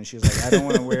taken. And she's like, I don't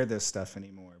want to wear this stuff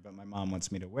anymore. But my mom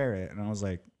wants me to wear it. And I was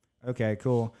like, okay,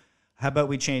 cool. How about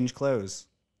we change clothes?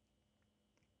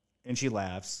 And she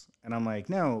laughs. And I'm like,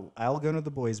 no, I'll go into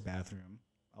the boys' bathroom.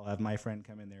 I'll have my friend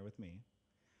come in there with me.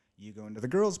 You go into the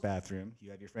girls' bathroom.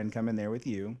 You have your friend come in there with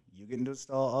you. You get into a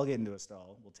stall. I'll get into a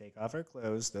stall. We'll take off our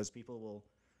clothes. Those people will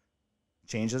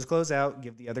change those clothes out,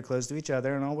 give the other clothes to each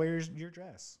other, and I'll wear your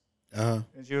dress. And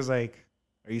she was like,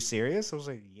 are you serious? I was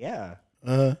like, yeah.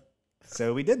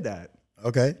 So we did that.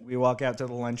 Okay. We walk out to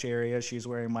the lunch area. She's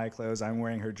wearing my clothes. I'm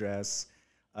wearing her dress.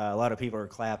 A lot of people are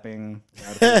clapping. A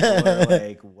lot of people are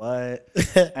like, what?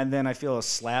 And then I feel a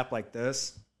slap like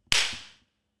this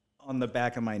on the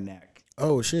back of my neck.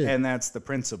 Oh, shit. And that's the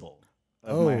principal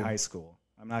of my high school.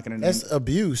 I'm not going to name. That's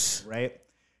abuse. Right?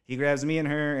 He grabs me and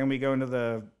her, and we go into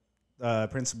the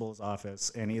principal's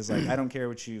office, and he's like, I don't care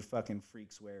what you fucking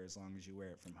freaks wear as long as you wear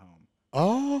it from home.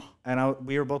 Oh. And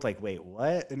we were both like, wait,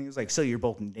 what? And he was like, so you're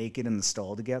both naked in the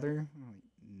stall together? I'm like,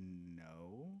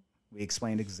 no. We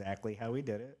explained exactly how we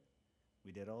did it.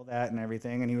 We did all that and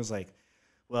everything. And he was like,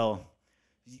 well,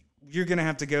 you're going to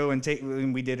have to go and take,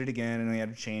 and we did it again, and we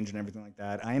had to change and everything like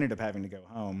that. I ended up having to go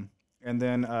home. And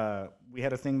then we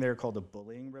had a thing there called a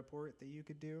bullying report that you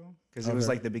could do, because it was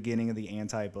like the beginning of the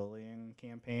anti-bullying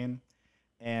campaign.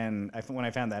 And when I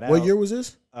found that out. What year was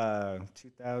this?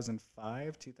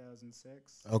 2005,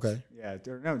 2006. Okay. Yeah,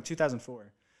 no,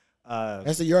 2004.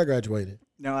 That's the year I graduated.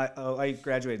 No, I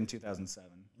graduated in 2007.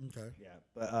 Okay. Yeah,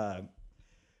 but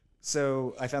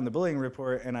so I found the bullying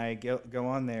report, and I go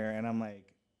on there, and I'm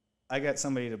like, I got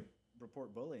somebody to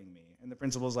report bullying me, and the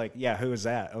principal's like, yeah, who is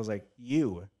that? I was like,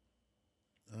 you.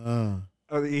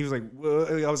 He was like,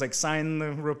 well, I was like, sign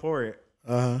the report.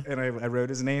 And I wrote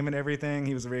his name and everything.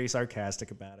 He was very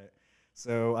sarcastic about it.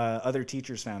 So other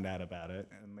teachers found out about it,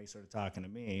 and they started talking to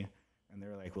me, and they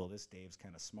were like, well, this Dave's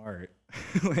kind of smart.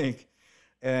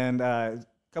 And a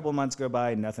couple of months go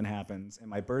by, nothing happens, and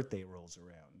my birthday rolls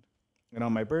around. And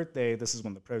on my birthday, this is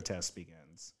when the protest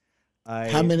begins.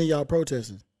 How many of y'all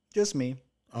protesting? Just me.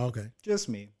 Oh, okay. Just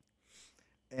me.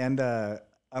 And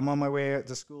I'm on my way out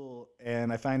to school,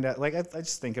 and I find out, like, I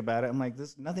just think about it. I'm like,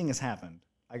 nothing has happened.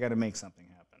 I got to make something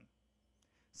happen.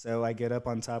 So I get up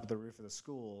on top of the roof of the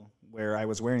school where I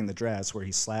was wearing the dress, where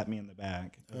he slapped me in the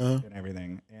back and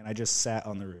everything, and I just sat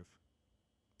on the roof.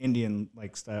 Indian,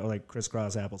 like, style, like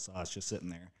crisscross applesauce, just sitting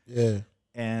there. Yeah.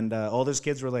 And all those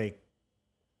kids were like,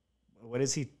 what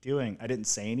is he doing? I didn't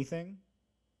say anything.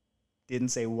 Didn't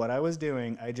say what I was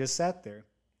doing. I just sat there.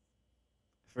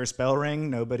 First bell rang,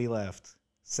 nobody left.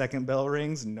 Second bell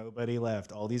rings, nobody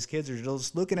left. All these kids are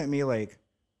just looking at me like,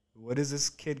 what is this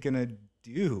kid going to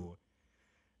do?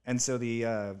 And so the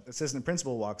assistant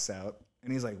principal walks out,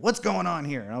 and he's like, what's going on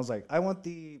here? And I was like, I want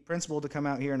the principal to come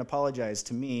out here and apologize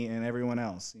to me and everyone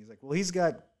else. And he's like, well, he's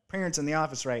got parents in the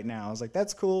office right now. I was like,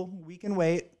 that's cool. We can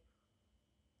wait.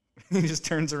 He just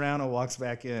turns around and walks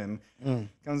back in,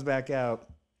 comes back out,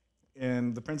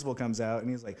 and the principal comes out, and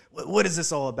he's like, what is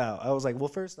this all about? I was like, well,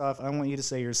 first off, I want you to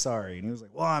say you're sorry. And he was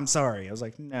like, well, I'm sorry. I was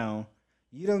like, no.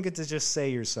 You don't get to just say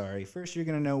you're sorry. First, you're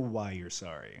going to know why you're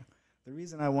sorry. The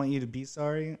reason I want you to be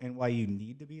sorry and why you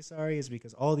need to be sorry is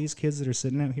because all these kids that are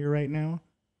sitting out here right now,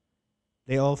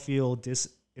 they all feel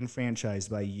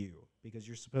disenfranchised by you because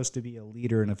you're supposed to be a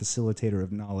leader and a facilitator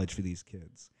of knowledge for these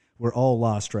kids. We're all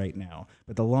lost right now.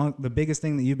 But the biggest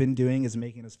thing that you've been doing is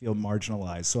making us feel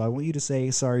marginalized. So I want you to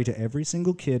say sorry to every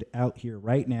single kid out here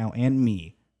right now and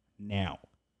me now.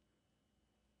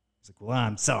 He's like, well,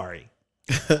 I'm sorry.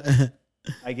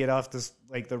 I get off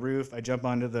the roof. I jump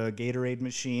onto the Gatorade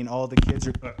machine. All the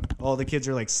kids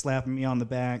are like slapping me on the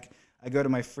back. I go to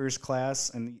my first class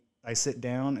and I sit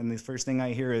down, and the first thing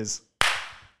I hear is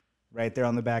right there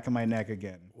on the back of my neck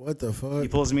again. What the fuck? He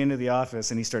pulls me into the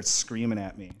office and he starts screaming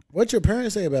at me. What'd your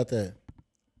parents say about that?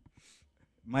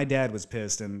 My dad was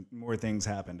pissed, and more things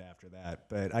happened after that.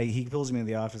 But he pulls me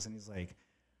into the office and he's like,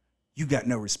 "You got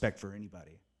no respect for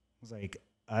anybody." I was like,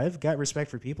 I've got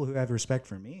respect for people who have respect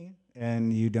for me,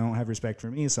 and you don't have respect for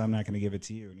me, so I'm not going to give it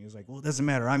to you. And he was like, well, it doesn't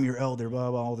matter. I'm your elder,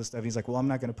 blah, blah, all this stuff. He's like, well, I'm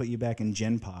not going to put you back in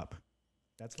Gen Pop.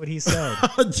 That's what he said.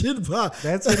 Gen Pop.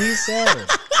 That's what he said.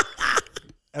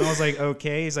 And I was like,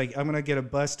 okay. He's like, I'm going to get a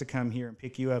bus to come here and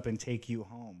pick you up and take you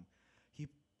home. He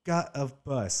got a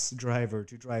bus driver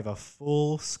to drive a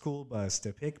full school bus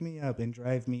to pick me up and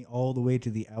drive me all the way to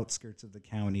the outskirts of the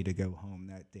county to go home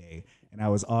that day. And I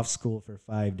was off school for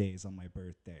 5 days on my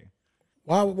birthday.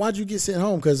 Why'd you get sent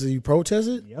home? Because you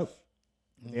protested? Yep.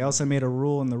 They also made a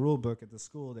rule in the rule book at the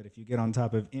school that if you get on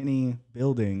top of any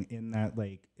building in that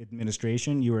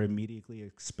administration, you are immediately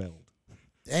expelled.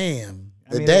 Damn.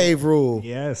 Dave rule.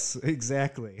 Yes,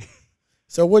 exactly.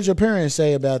 So what'd your parents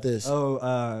say about this?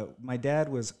 Oh, my dad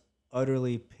was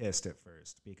utterly pissed at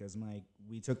first because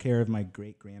we took care of my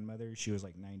great grandmother. She was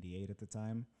like 98 at the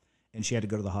time, and she had to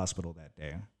go to the hospital that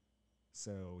day.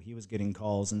 So he was getting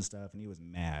calls and stuff, and he was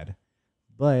mad.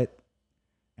 But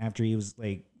after he was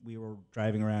like, we were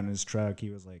driving around in his truck, he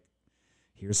was like,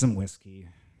 "Here's some whiskey.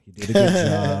 You did a good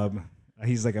job."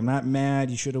 He's like, "I'm not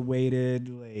mad. You should have waited.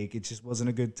 Like, it just wasn't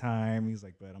a good time." He's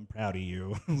like, "But I'm proud of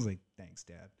you." I was like, "Thanks,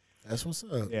 Dad." That's what's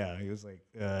up. Yeah, he was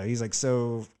like,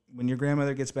 so when your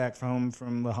grandmother gets back home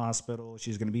from the hospital,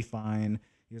 she's gonna be fine.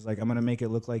 He was like, "I'm gonna make it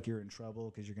look like you're in trouble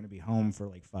because you're gonna be home for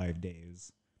like 5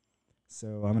 days.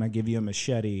 So I'm gonna give you a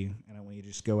machete, and I want you to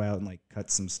just go out and like cut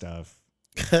some stuff."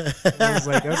 I was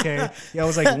like, "Okay." Yeah, I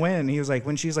was like, "When?" He was like,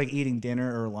 "When she's like eating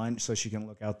dinner or lunch, so she can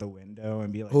look out the window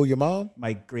and be like." Who, your mom?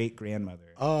 My great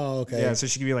grandmother. Oh, okay. Yeah, so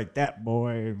she could be like, "That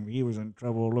boy, he was in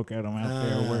trouble. Look at him out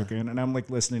there working." And I'm like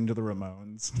listening to the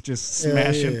Ramones, just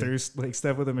smashing through like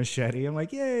stuff with a machete. I'm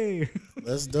like, "Yay!"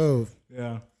 That's dope.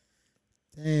 Yeah.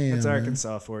 Damn. That's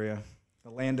Arkansas for you,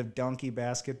 the land of donkey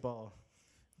basketball.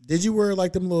 Did you wear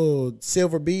like them little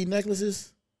silver bead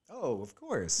necklaces? Oh, of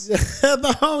course.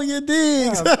 No, you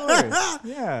did. Yeah, of course.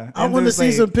 Yeah. I want to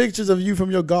see some pictures of you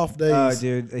from your golf days. Oh,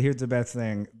 dude, here's the best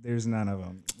thing. There's none of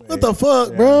them. What the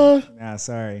fuck, bro? Nah,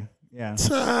 sorry. Yeah.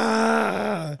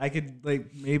 I could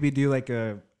like maybe do like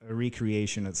a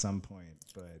recreation at some point,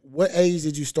 but. What age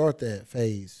did you start that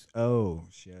phase? Oh,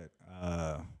 shit.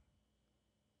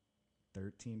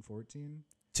 13, 14.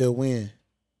 Till when?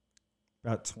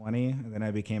 About 20, and then I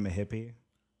became a hippie.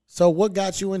 So what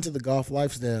got you into the golf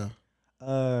lifestyle?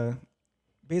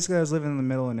 Basically, I was living in the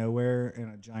middle of nowhere in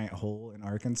a giant hole in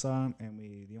Arkansas, and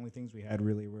the only things we had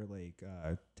really were like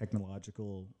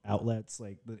technological outlets,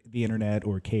 like the internet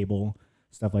or cable,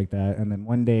 stuff like that. And then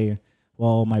one day,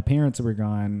 while my parents were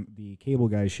gone, the cable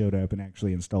guy showed up and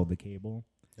actually installed the cable.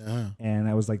 And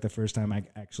that was like the first time I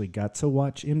actually got to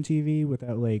watch MTV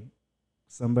without like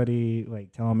somebody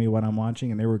like telling me what I'm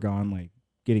watching, and they were gone like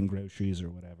getting groceries or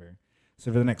whatever.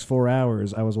 So for the next 4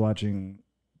 hours, I was watching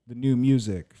the new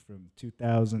music from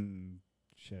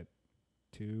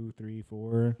 2002, 3,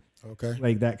 4. Okay.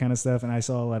 Like that kind of stuff. And I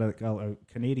saw a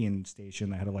Canadian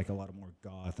station that had like a lot of more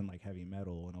goth and like heavy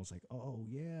metal. And I was like, oh,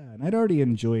 yeah. And I'd already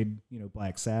enjoyed,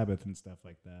 Black Sabbath and stuff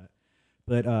like that.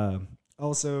 But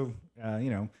also,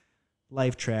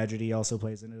 life tragedy also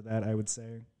plays into that, I would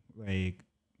say. Like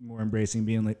more embracing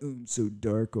being like, I'm so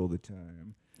dark all the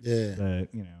time. Yeah. But,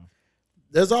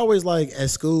 there's always like at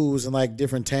schools and like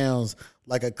different towns,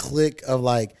 like a clique of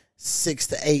like 6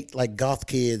 to 8 like goth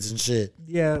kids and shit.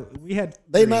 Yeah, we had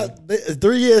they three. not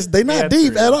 3 years. They not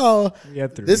deep at all. We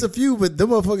had 3. There's a few, but them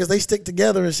motherfuckers they stick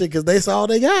together and shit because that's all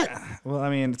they got. Well, I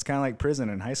mean, it's kind of like prison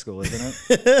in high school, isn't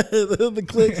it? The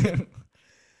clique.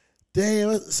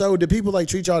 Damn. So did people like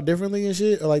treat y'all differently and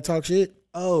shit or like talk shit?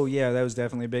 Oh yeah, that was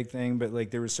definitely a big thing. But like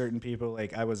there were certain people,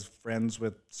 like I was friends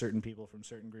with certain people from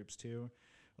certain groups too.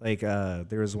 Like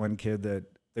there was one kid that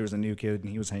there was a new kid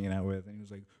and he was hanging out with, and he was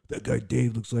like, "That guy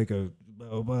Dave looks like a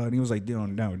blah blah," and he was like,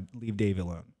 "No, leave Dave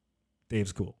alone.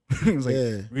 Dave's cool." He was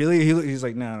like, "Really?" He's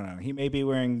like, "No. He may be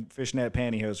wearing fishnet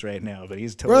pantyhose right now, but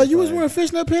he's totally." Bro, you fine. was wearing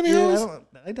fishnet pantyhose?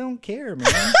 Yeah, I don't care,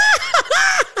 man.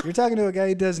 You're talking to a guy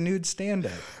who does nude stand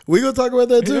up. We gonna talk about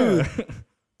that too. Yeah.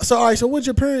 So all right, so what'd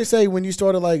your parents say when you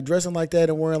started like dressing like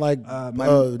that and wearing like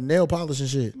nail polish and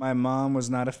shit? My mom was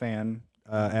not a fan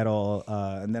at all,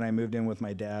 and then I moved in with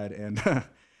my dad, and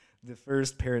the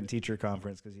first parent-teacher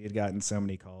conference, because he had gotten so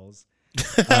many calls,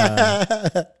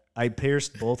 I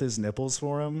pierced both his nipples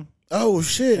for him. Oh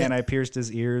shit! And I pierced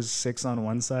his ears, 6 on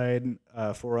one side,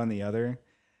 4 on the other,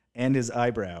 and his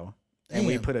eyebrow. Damn. And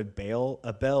we put a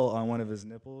bell on one of his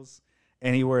nipples,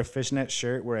 and he wore a fishnet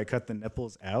shirt where I cut the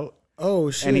nipples out.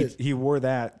 Oh shit! And he wore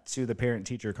that to the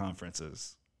parent-teacher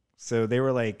conferences. So they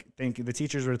were like the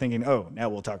teachers were thinking, oh, now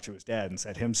we'll talk to his dad and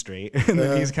set him straight. And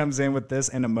then he comes in with this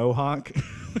and a mohawk.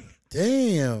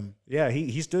 Damn. Yeah,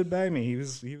 he stood by me. He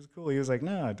was cool. He was like,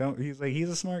 no, don't. He's like, he's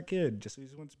a smart kid. Just he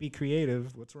just wants to be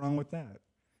creative. What's wrong with that?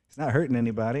 He's not hurting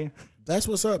anybody. That's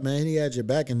what's up, man. He had your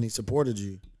back and he supported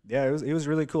you. Yeah, it was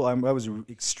really cool. I was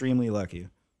extremely lucky.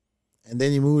 And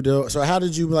then you moved to, so how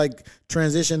did you like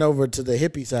transition over to the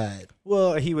hippie side?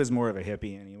 Well, he was more of a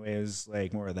hippie anyway. It was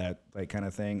like more of that like kind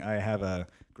of thing. I have a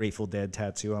Grateful Dead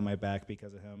tattoo on my back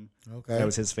because of him. Okay. That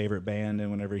was his favorite band,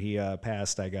 and whenever he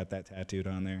passed, I got that tattooed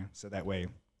on there. So that way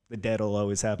the Dead will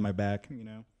always have my back,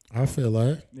 I feel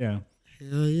like. Yeah.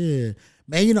 Hell yeah.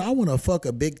 Man, I want to fuck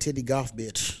a big titty goth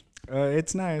bitch.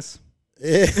 It's nice.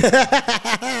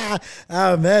 I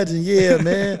imagine, yeah,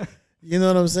 man. You know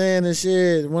what I'm saying? And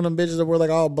shit. One of them bitches that wear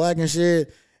like all black and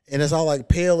shit, and it's all like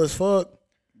pale as fuck.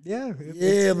 Yeah.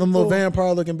 Them little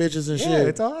vampire looking bitches and shit. Yeah,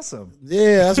 it's awesome.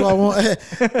 Yeah, that's what I want.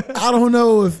 I don't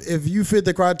know if you fit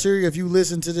the criteria if you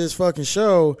listen to this fucking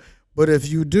show, but if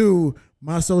you do,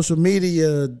 my social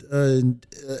media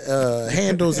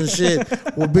handles and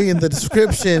shit will be in the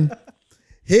description.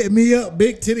 Hit me up,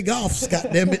 Big Titty Golfs,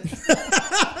 goddammit.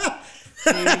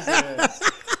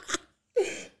 Jesus.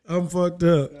 I'm fucked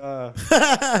up.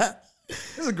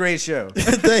 This is a great show.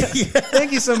 Thank you.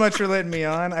 Thank you so much for letting me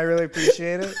on. I really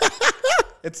appreciate it.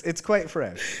 It's quite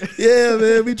fresh. Yeah,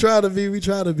 man. We try to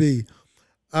be.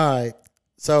 All right.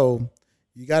 So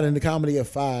you got into comedy at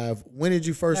 5. When did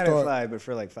you first Not start? At 5, but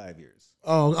for like 5 years.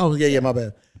 Oh, yeah, my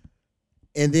bad.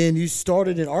 And then you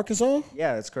started in Arkansas?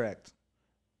 Yeah, that's correct.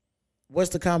 What's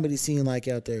the comedy scene like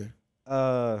out there?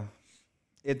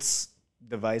 It's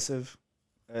divisive.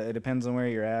 It depends on where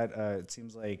you're at. It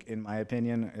seems like, in my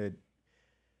opinion,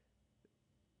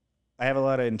 I have a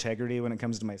lot of integrity when it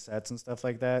comes to my sets and stuff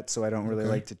like that, so I don't really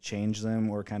like to change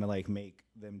them or kind of like make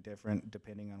them different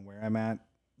depending on where I'm at,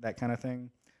 that kind of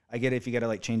thing. I get it if you got to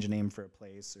like change a name for a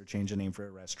place or change a name for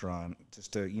a restaurant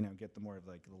just to, get the more of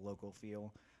like the local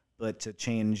feel. But to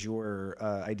change your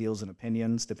ideals and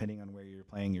opinions depending on where you're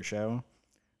playing your show,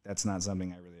 that's not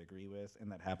something I really agree with,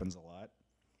 and that happens a lot,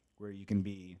 where you can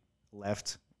be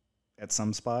left at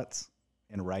some spots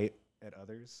and right at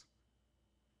others.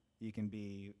 You can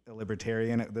be a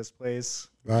libertarian at this place.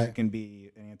 Right. You can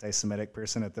be an anti-Semitic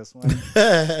person at this one.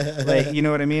 Like, you know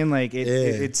what I mean? Like,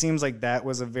 it seems like that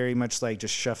was a very much like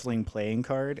just shuffling playing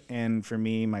card. And for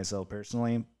me, myself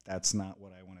personally, that's not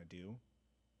what I want to do.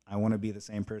 I want to be the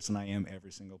same person I am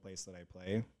every single place that I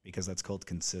play, because that's called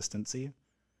consistency.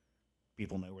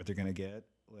 People know what they're going to get.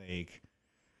 Like,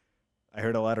 I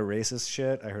heard a lot of racist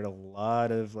shit. I heard a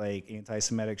lot of like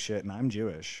anti-Semitic shit, and I'm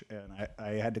Jewish, and I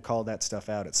had to call that stuff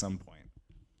out at some point.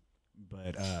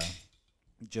 But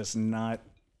just not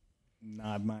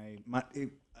my.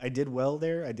 I did well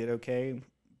there. I did okay,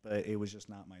 but it was just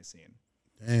not my scene.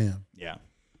 Damn. Yeah.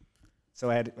 So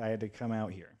I had to come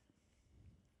out here.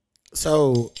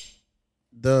 So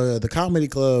the comedy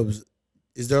clubs,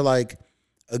 is there like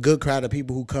a good crowd of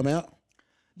people who come out?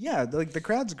 Yeah, like the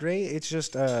crowd's great. It's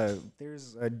just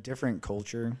there's a different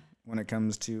culture when it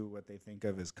comes to what they think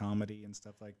of as comedy and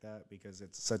stuff like that, because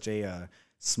it's such a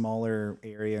smaller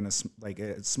area and a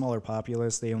smaller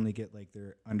populace. They only get like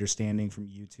their understanding from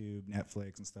YouTube,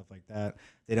 Netflix, and stuff like that.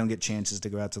 They don't get chances to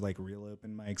go out to like real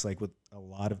open mics like with a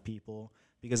lot of people,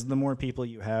 because the more people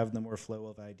you have, the more flow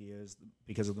of ideas.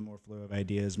 Because of the more flow of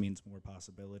ideas means more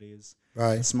possibilities.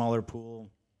 Right. A smaller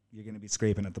pool, you're going to be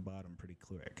scraping at the bottom pretty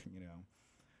quick,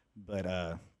 But,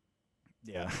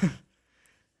 yeah,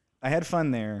 I had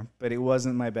fun there, but it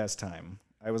wasn't my best time.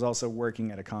 I was also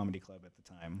working at a comedy club at the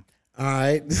time. All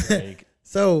right. Like,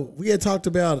 so we had talked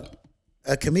about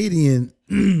a comedian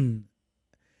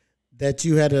that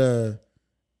you had a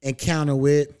encounter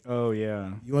with. Oh,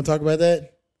 yeah. You want to talk about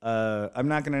that? I'm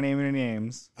not going to name any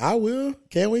names. I will.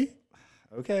 Can we?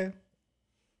 Okay.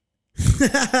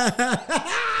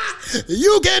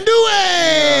 You can do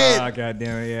it! Oh, God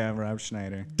damn it. Yeah, I'm Rob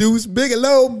Schneider. Deuce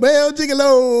Bigelow, Bell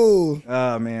Gigolo.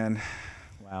 Oh, man.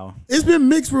 Wow. It's been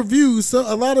mixed reviews. So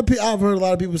I've heard a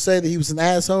lot of people say that he was an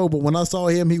asshole, but when I saw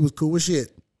him, he was cool as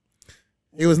shit.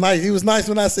 He was nice. He was nice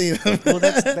when I seen him. Well,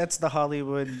 that's the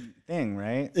Hollywood thing,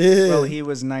 right? Yeah. Well, he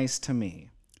was nice to me.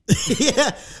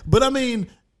 Yeah, but I mean,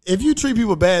 if you treat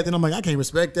people bad, then I'm like, I can't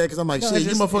respect that, because I'm like, shit,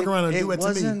 you motherfucker around and do it to me.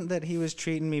 It wasn't that he was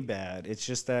treating me bad. It's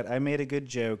just that I made a good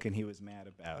joke and he was mad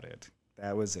about it.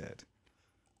 That was it.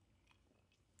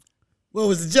 What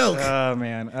was the joke? Oh,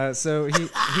 man. So he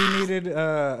needed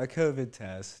a COVID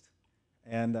test.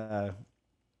 And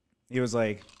he was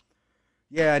like,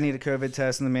 yeah, I need a COVID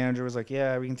test. And the manager was like,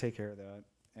 yeah, we can take care of that.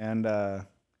 And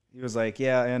he was like,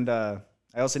 yeah, and I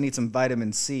also need some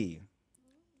vitamin C.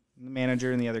 The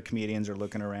manager and the other comedians are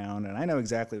looking around, and I know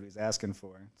exactly what he's asking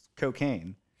for. It's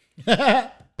cocaine.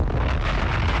 And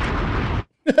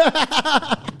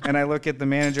I look at the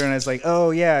manager, and I was like, oh,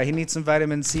 yeah, he needs some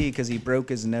vitamin C because he broke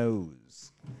his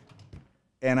nose.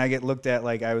 And I get looked at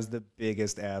like I was the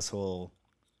biggest asshole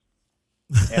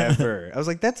ever. I was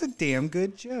like, that's a damn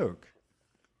good joke.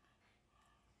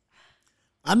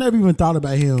 I never even thought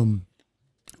about him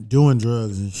doing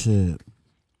drugs and shit.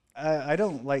 I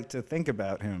don't like to think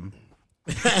about him.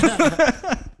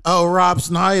 Oh, Rob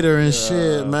Schneider and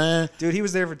shit, man. Dude, he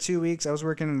was there for 2 weeks. I was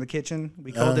working in the kitchen.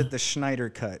 We called it the Schneider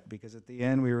cut because at the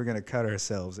end we were going to cut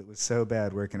ourselves. It was so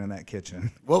bad working in that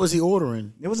kitchen. What was he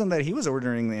ordering? It wasn't that he was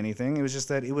ordering anything. It was just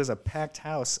that it was a packed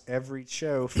house every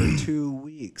show for 2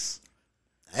 weeks.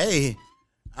 Hey,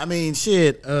 I mean,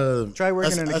 shit. Try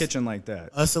working in a kitchen like that.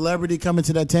 A celebrity coming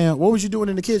to that town. What was you doing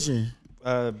in the kitchen?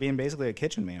 being basically a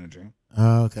kitchen manager.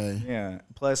 Oh, okay. Yeah.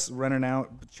 Plus running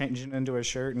out, changing into a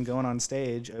shirt, and going on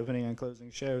stage, opening and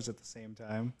closing shows at the same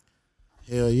time.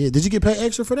 Hell yeah! Did you get paid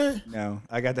extra for that? No,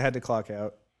 I had to clock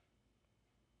out.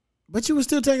 But you were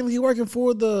still technically working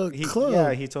for the club.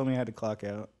 Yeah, he told me I had to clock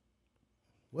out.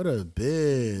 What a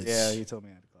bitch. Yeah, he told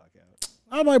me I had to clock out.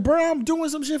 I'm like, bro, I'm doing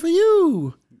some shit for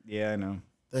you. Yeah, I know.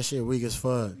 That shit weak as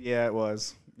fuck. Yeah, it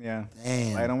was. Yeah.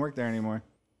 Damn. I don't work there anymore.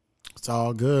 It's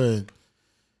all good.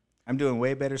 I'm doing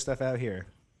way better stuff out here.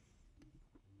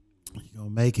 You gonna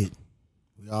make it.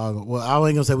 We all gonna, well, I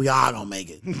ain't gonna say we all gonna make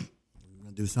it. We're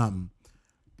gonna do something.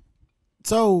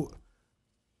 So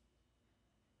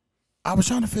I was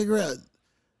trying to figure out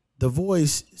the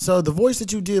voice. So the voice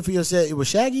that you did for your set, it was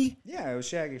Shaggy? Yeah, it was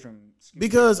Shaggy from Scooby.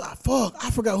 Because I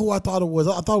forgot who I thought it was.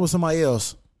 I thought it was somebody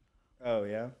else. Oh,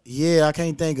 yeah? Yeah, I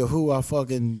can't think of who I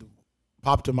fucking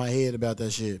popped in my head about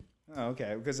that shit. Oh,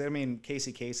 okay. Because, I mean,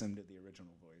 Casey Kasem did the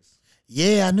original voice.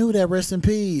 Yeah, I knew that. Rest in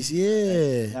peace.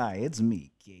 Yeah. Hi, it's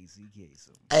me, Casey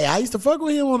Kasem. Hey, I used to fuck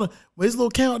with him on with his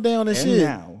little countdown and shit. And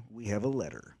now we have a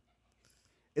letter.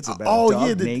 It's about a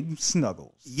dog named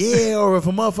Snuggles. Yeah, or if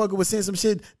a motherfucker would send some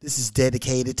shit, this is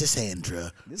dedicated to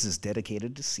Sandra. This is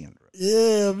dedicated to Sandra.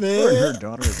 Yeah, man. Her and her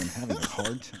daughter have been having a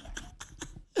hard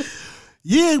time.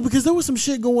 Yeah, because there was some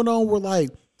shit going on where, like,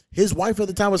 his wife at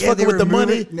the time was fucking with the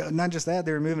money. No, not just that,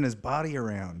 they were moving his body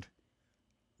around.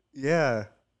 Yeah.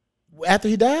 After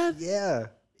he died? Yeah.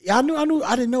 I knew.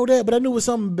 I didn't know that, but I knew it was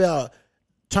something about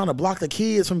trying to block the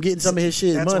kids from getting some of his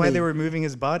shit. That's money. why they were moving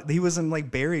his body. He wasn't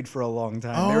like buried for a long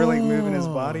time. They were like moving his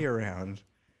body around,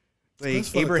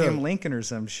 like Abraham Lincoln or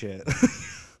some shit.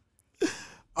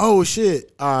 Oh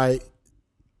shit! All right.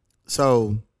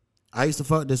 So I used to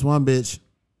fuck this one bitch,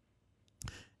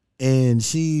 and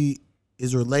she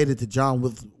is related to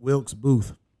John Wilkes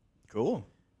Booth. Cool.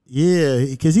 Yeah,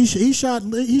 because he shot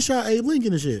Abe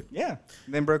Lincoln and shit. Yeah,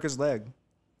 and then broke his leg.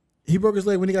 He broke his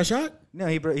leg when he got shot? No,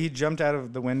 he jumped out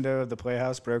of the window of the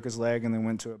Playhouse, broke his leg, and then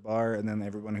went to a bar, and then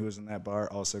everyone who was in that bar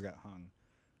also got hung.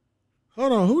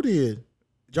 Hold on, who did?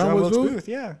 John Wilkes Booth?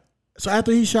 Yeah. So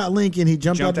after he shot Lincoln, he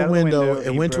jumped out the window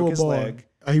and went to a bar. Leg.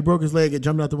 He broke his leg and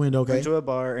jumped out the window, okay. Went to a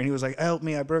bar, and he was like, help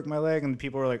me, I broke my leg. And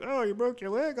people were like, oh, you broke your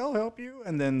leg, I'll help you.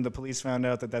 And then the police found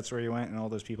out that that's where he went, and all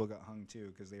those people got hung,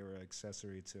 too, because they were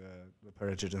accessory to the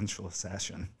presidential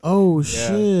assassin. Oh, yeah.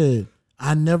 Shit.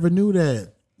 I never knew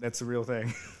that. That's the real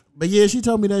thing. But yeah, she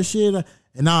told me that shit,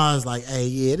 and I was like, hey,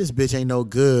 yeah, this bitch ain't no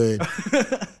good.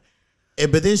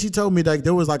 But then she told me like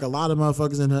there was like a lot of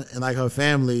motherfuckers in like her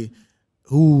family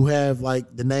who have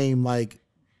like the name like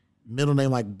middle name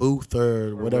like Booth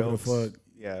or whatever Wilkes. The fuck.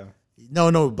 Yeah. No,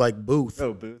 like Booth.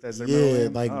 Oh, Booth as their middle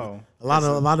name? Like a lot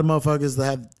of motherfuckers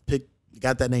that have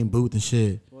got that name Booth and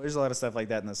shit. Well, there's a lot of stuff like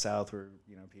that in the South where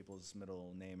people's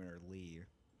middle name are Lee.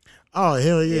 Oh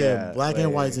hell yeah, black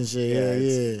and whites and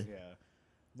shit. Yeah.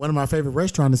 One of my favorite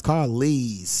restaurants is called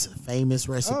Lee's Famous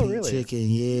Recipe Chicken.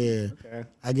 Yeah. Okay.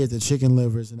 I get the chicken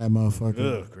livers and that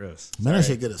motherfucker. Ugh, gross. Man, that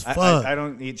shit good as fuck. I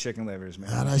don't eat chicken livers, man.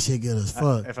 Nah, that shit good as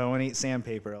fuck. If I want to eat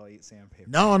sandpaper, I'll eat sandpaper.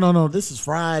 No. This is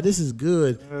fried. This is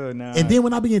good. Oh, no. And then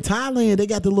when I be in Thailand, they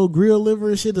got the little grill liver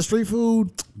and shit, the street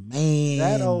food. Man.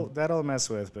 That'll mess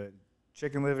with, but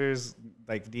chicken livers,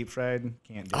 like deep fried,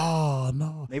 can't do it. Oh,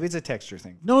 no. Maybe it's a texture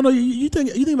thing. No, you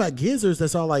think about gizzards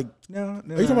that's all like... No. Are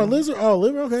you talking about lizard? Oh,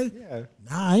 liver? Okay. Yeah.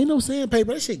 Nah, ain't no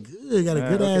sandpaper. That shit good. Got a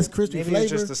good-ass crispy Maybe flavor. Maybe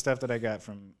it's just the stuff that I got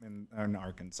from in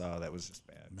Arkansas that was just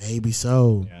bad. Maybe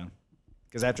so. Yeah.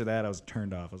 Because after that, I was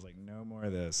turned off. I was like, no more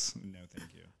of this. No,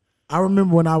 thank you. I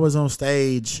remember when I was on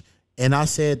stage and I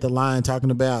said the line talking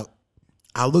about...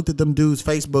 I looked at them dudes'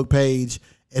 Facebook page...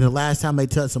 And the last time they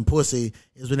touched some pussy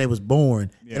is when they was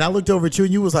born. Yeah. And I looked over at you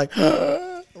and you was like,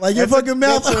 like your fucking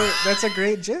mouth. That's a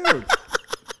great joke.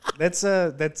 That's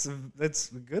a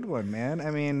good one, man.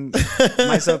 I mean,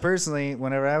 myself personally,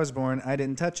 whenever I was born, I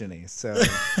didn't touch any. So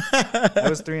I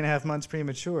was 3.5 months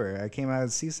premature. I came out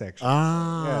of C-section.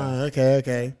 Ah, yeah.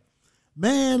 Okay.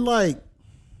 Man, like,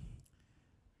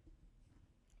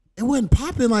 it wasn't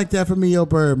popping like that for me, yo,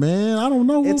 Bird, man. I don't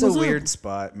know. It's a weird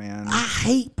spot, man. I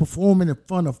hate performing in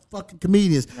front of fucking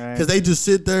comedians because they just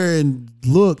sit there and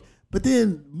look. But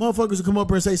then motherfuckers will come up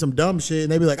here and say some dumb shit,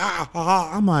 and they be like,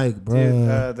 I'm like, bro.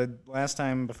 Dude, the last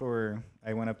time before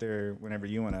I went up there, whenever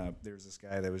you went up, there was this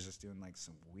guy that was just doing like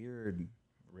some weird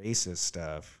racist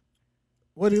stuff.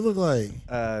 What did he look like?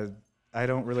 I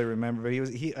don't really remember, but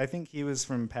I think he was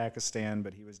from Pakistan,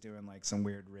 but he was doing like some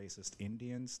weird racist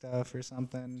Indian stuff or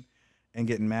something and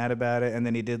getting mad about it. And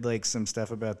then he did like some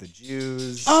stuff about the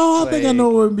Jews. Oh, I think I know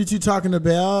what you're talking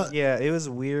about. Yeah, it was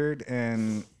weird.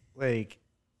 And like,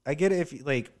 I get it if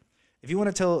like, if you want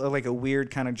to tell like a weird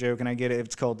kind of joke, and I get it,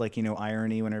 it's called like,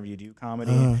 irony whenever you do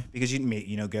comedy, because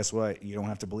guess what? You don't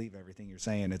have to believe everything you're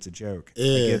saying. It's a joke.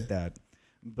 Yeah. I get that.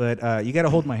 But you got to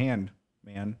hold my hand,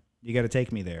 man. You got to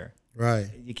take me there. Right.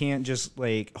 You can't just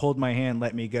like hold my hand,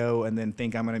 let me go, and then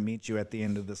think I'm going to meet you at the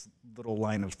end of this little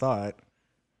line of thought.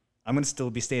 I'm going to still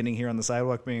be standing here on the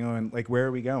sidewalk being on, like, where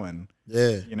are we going?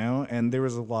 Yeah. And there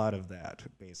was a lot of that,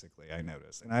 basically, I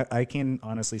noticed. And I can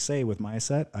honestly say with my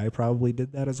set, I probably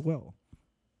did that as well.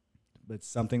 But it's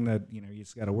something that, you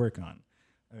just got to work on.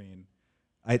 I mean,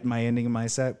 my ending of my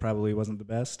set probably wasn't the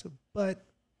best, but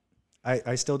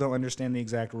I still don't understand the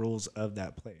exact rules of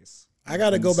that place. I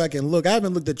got to go back and look. I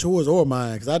haven't looked at yours or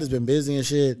mine because I just been busy and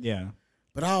shit. Yeah.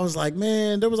 But I was like,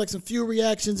 man, there was like some few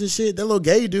reactions and shit. That little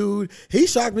gay dude, he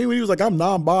shocked me when he was like, I'm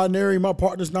non-binary. My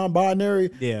partner's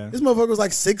non-binary. Yeah. This motherfucker was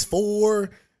like 6'4",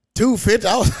 250.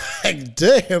 I was like,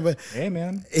 damn. Hey,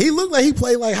 man. He looked like he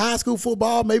played like high school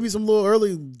football, maybe some little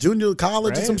early junior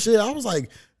college or some shit. I was like,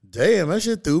 damn, that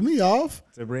shit threw me off.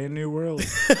 It's a brand new world.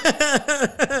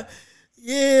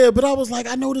 Yeah, but I was like,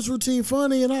 I know this routine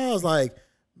funny. And I was like,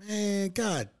 man,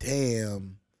 god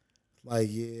damn. Like,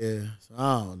 yeah, so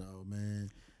I don't know,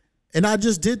 man. And I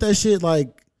just did that shit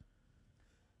like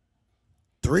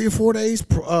 3 or 4 days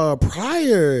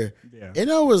prior. Yeah. And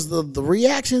it was the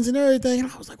reactions and everything.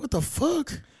 And I was like, what the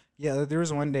fuck? Yeah, there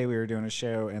was one day we were doing a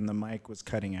show and the mic was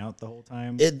cutting out the whole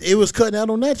time. It was cutting out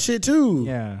on that shit too.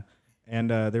 Yeah. And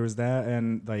there was that.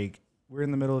 And like, we're in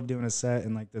the middle of doing a set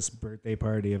and like this birthday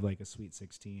party of like a Sweet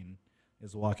 16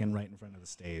 is walking right in front of the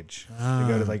stage to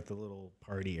go to like the little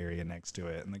party area next to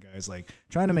it. And the guy's like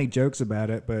trying to make jokes about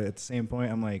it. But at the same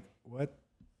point, I'm like, what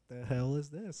the hell is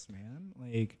this, man?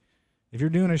 Like, if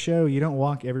you're doing a show, you don't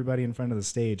walk everybody in front of the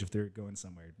stage if they're going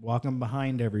somewhere. Walk them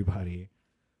behind everybody.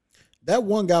 That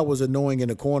one guy was annoying in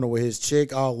the corner with his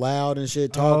chick all loud and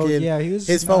shit talking. Oh, yeah, he was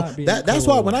his phone. That's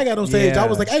why when I got on stage, I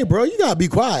was like, hey, bro, you got to be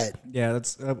quiet. Yeah,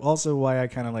 that's also why I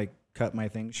kind of like cut my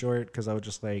thing short, because I was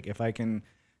just like, if I can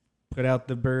put out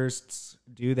the bursts,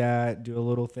 do that, do a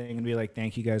little thing, and be like,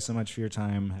 thank you guys so much for your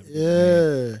time.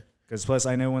 Yeah. Because plus,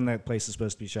 I know when that place is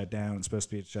supposed to be shut down. It's supposed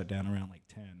to be shut down around like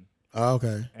 10. Oh,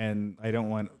 okay. And I don't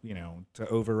want, to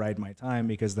override my time,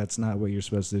 because that's not what you're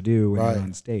supposed to do when you're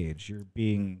on stage. You're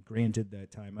being granted that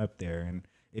time up there. And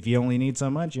if you only need so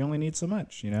much, you only need so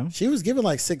much, She was given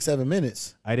like 6-7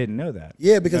 minutes. I didn't know that.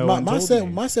 Yeah, because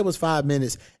my set was 5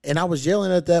 minutes. And I was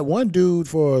yelling at that one dude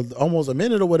for almost a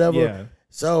minute or whatever. Yeah.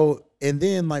 So, and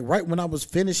then like right when I was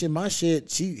finishing my shit,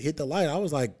 she hit the light. I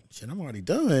was like, shit, I'm already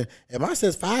done. And my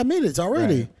set's 5 minutes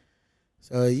already. Right.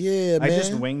 So, yeah, man. I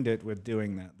just winged it with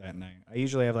doing that night. I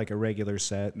usually have like a regular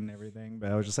set and everything, but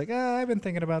I was just like, I've been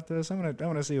thinking about this. I want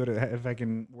to see if I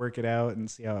can work it out and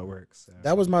see how it works. So.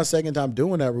 That was my second time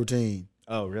doing that routine.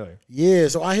 Oh, really? Yeah,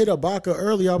 so I hit up Baca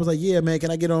earlier. I was like, yeah, man,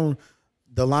 can I get on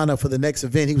the lineup for the next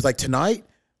event? He was like, tonight?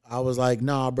 I was like,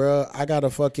 nah, bro, I got a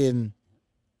podcast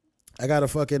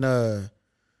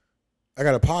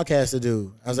to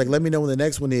do. I was like, let me know when the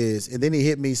next one is. And then he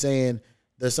hit me saying,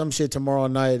 there's some shit tomorrow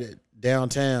night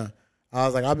downtown. I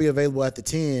was like, I'll be available after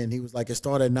 10. He was like, it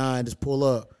start at 9, just pull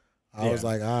up. I was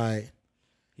like, all right.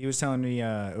 He was telling me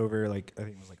over like, I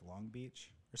think it was like Long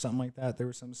Beach or something like that. There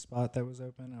was some spot that was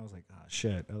open. I was like, oh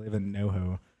shit, I live in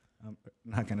NoHo. I'm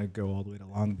not going to go all the way to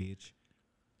Long Beach.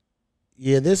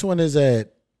 Yeah, this one is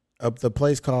at the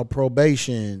place called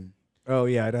Probation. Oh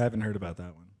yeah, I haven't heard about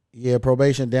that one. Yeah,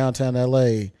 Probation, downtown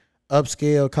LA.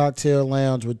 Upscale cocktail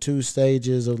lounge with 2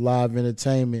 stages of live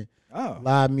entertainment. Oh.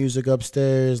 Live music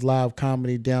upstairs, live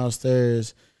comedy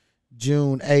downstairs.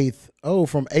 June 8th. Oh,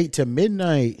 from 8 to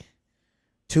midnight.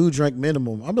 2 drink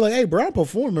minimum. I'll be like, hey, bro, I'm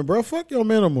performing, bro. Fuck your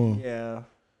minimum. Yeah.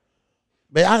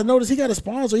 But I noticed he got a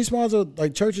sponsor. He sponsored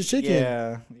like Church's Chicken.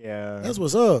 Yeah. That's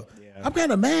what's up. Yeah. I'm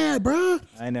kind of mad, bro.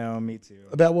 I know, me too.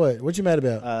 About what? What you mad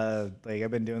about? Like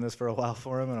I've been doing this for a while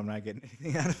for him, and I'm not getting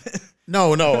anything out of it.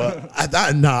 No.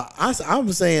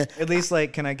 I'm saying at least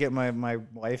like, can I get my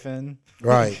wife in?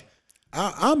 Right.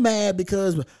 I'm mad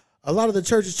because a lot of the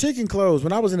Church's Chicken closed.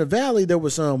 When I was in the Valley, there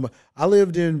was some. I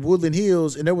lived in Woodland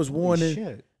Hills, and there was one.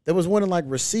 There was one in like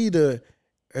Reseda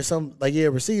or something, like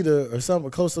Reseda or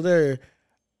something close to there.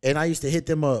 And I used to hit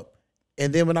them up.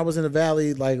 And then when I was in the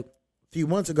Valley, like a few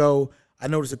months ago, I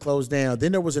noticed it closed down.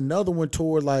 Then there was another one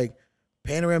toward like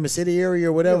Panorama City area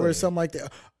or whatever, or something like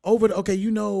that. It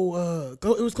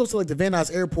was close to like the Van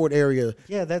Nuys Airport area.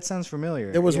 Yeah, that sounds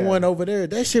familiar. There was one over there.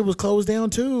 That shit was closed down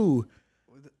too.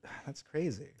 That's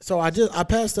crazy. So I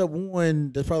passed up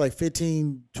one that's probably like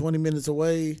 15, 20 minutes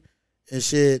away and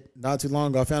shit not too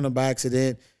long ago. I found them by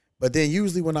accident. But then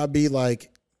usually when I be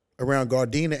like around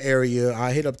Gardena area,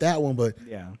 I hit up that one. But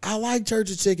yeah, I like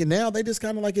Church's Chicken now. They just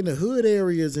kind of like in the hood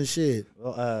areas and shit.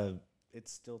 Well,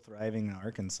 it's still thriving in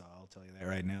Arkansas. I'll tell you that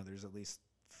right now. There's at least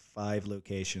 5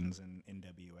 locations in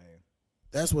NWA.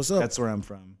 That's what's up. That's where I'm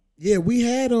from. Yeah, we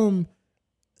had them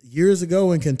years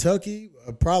ago in Kentucky,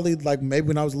 probably like maybe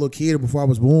when I was a little kid or before I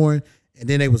was born, and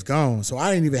then they was gone. So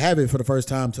I didn't even have it for the first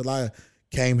time till I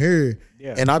came here.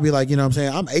 Yeah. And I'd be like, you know what I'm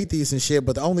saying? I'm atheist and shit,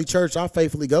 but the only church I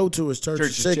faithfully go to is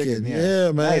Church's Chicken.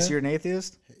 Yeah, man. Nice, you're an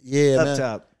atheist? Yeah, Up man.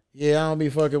 top. Yeah, I don't be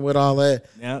fucking with all that.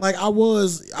 Yeah. Like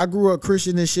I grew up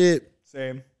Christian and shit.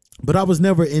 Same. But I was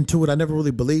never into it. I never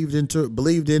really believed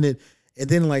in it. And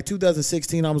then in like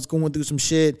 2016, I was going through some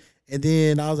shit. And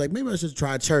then I was like, maybe I should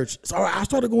try church. So I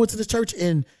started going to this church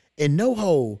in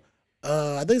NoHo.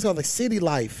 I think it's called like City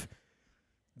Life.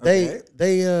 Okay.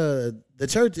 The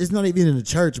church is not even in the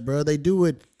church, bro. They do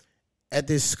it at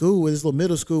this school, this little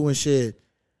middle school and shit.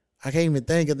 I can't even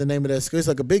think of the name of that school. It's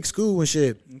like a big school and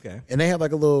shit. Okay. And they have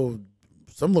like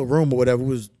some little room or whatever. We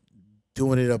was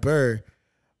doing it up there.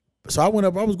 So I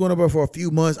was going up there for a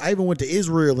few months. I even went to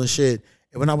Israel and shit.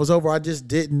 And when I was over, I just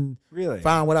didn't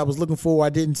find what I was looking for. I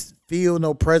didn't feel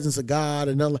no presence of God.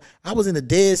 And I was in the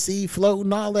Dead Sea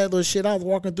floating, all that little shit. I was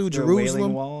walking through Jerusalem.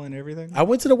 Wailing Wall and everything? I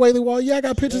went to the Wailing Wall. Yeah, I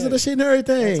got pictures of the shit and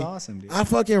everything. That's awesome, dude. I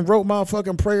fucking wrote my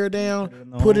fucking prayer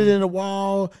down, put it in the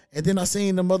wall, and then I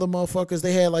seen the other motherfuckers.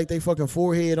 They had like they fucking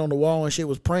forehead on the wall and shit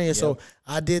was praying. Yep. So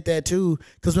I did that too.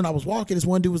 Because when I was walking, this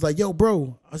one dude was like, yo,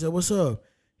 bro. I said, what's up?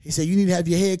 He said, you need to have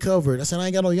your head covered. I said, I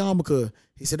ain't got no yarmulke.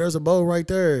 He said, there's a bow right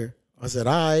there. I said,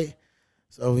 all right.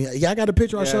 So, yeah, I got a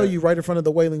picture I'll show you right in front of the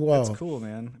Wailing Wall. That's cool,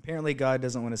 man. Apparently, God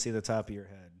doesn't want to see the top of your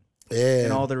head. Yeah.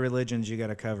 In all the religions, you got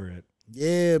to cover it.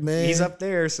 Yeah, man. He's up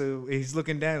there, so he's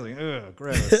looking down. He's like, ugh,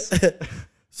 gross.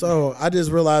 So, I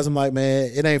just realized, I'm like, man,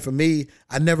 it ain't for me.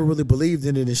 I never really believed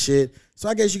in it and shit. So,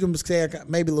 I guess you can say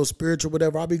maybe a little spiritual,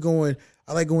 whatever. I like going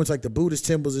to like the Buddhist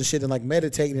temples and shit and like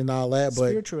meditating and all that. But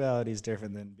spirituality is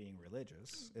different than being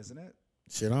religious, isn't it?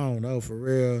 Shit, I don't know, for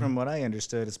real. From what I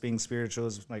understood, it's being spiritual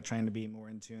is like trying to be more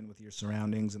in tune with your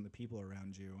surroundings and the people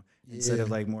around you, instead of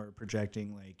like more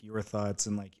projecting like your thoughts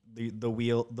and like the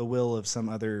will of some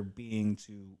other being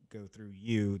to go through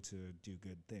you to do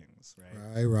good things,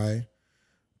 right? Right.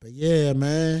 But yeah,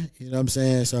 man, you know what I'm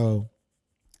saying? So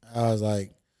I was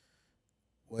like,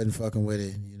 wasn't fucking with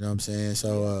it, you know what I'm saying?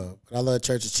 So but I love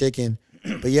Church's Chicken.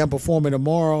 But yeah, I'm performing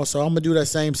tomorrow, so I'm gonna do that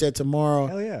same set tomorrow.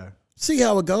 Hell yeah. See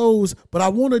how it goes, but I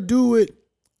want to do it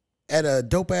at a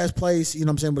dope ass place, you know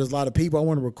what I'm saying, but there's a lot of people. I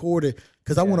want to record it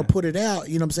because I want to put it out,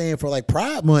 you know what I'm saying, for like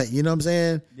Pride Month, you know what I'm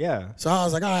saying? Yeah. So I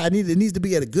was like, all right, it needs to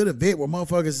be at a good event where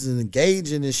motherfuckers is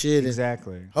engaging and shit.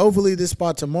 Exactly. And hopefully this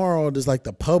spot tomorrow, there's like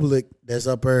the public that's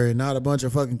up there and not a bunch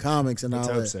of fucking comics and all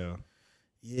that. Let's hope so.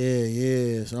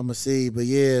 Yeah. So I'm gonna see, but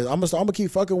yeah, I'm gonna keep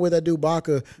fucking with that dude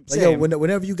Baca. Like, yo,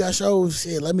 whenever you got shows,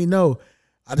 shit, let me know.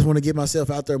 I just want to get myself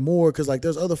out there more because like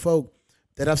there's other folk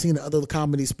that I've seen in other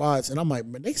comedy spots, and I'm like,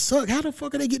 man, they suck. How the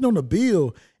fuck are they getting on the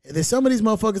bill? And then some of these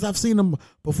motherfuckers, I've seen them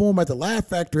perform at the Laugh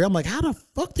Factory. I'm like, how the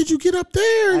fuck did you get up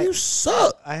there? You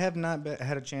suck. I have not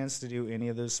had a chance to do any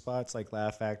of those spots like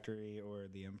Laugh Factory or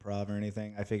the Improv or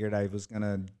anything. I figured I was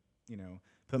gonna,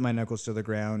 put my knuckles to the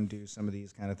ground, do some of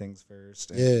these kind of things first,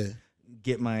 and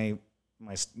get my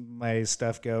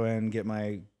stuff going, get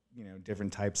my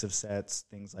different types of sets,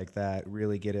 things like that.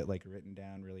 Really get it like written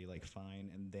down, really like fine,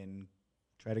 and then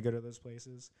try to go to those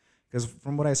places. Because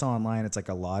from what I saw online, it's like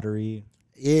a lottery.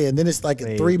 Yeah, and then it's like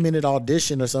a 3-minute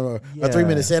audition or something, a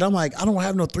 3-minute set. I'm like, I don't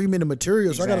have no 3-minute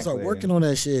material, so I got to start working on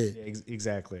that shit. Yeah,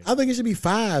 exactly. I think it should be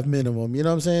 5 minimum, you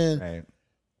know what I'm saying?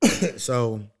 Right.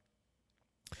 So,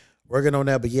 working on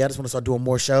that. But yeah, I just want to start doing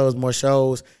more shows,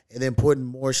 and then putting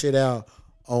more shit out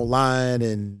online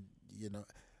and,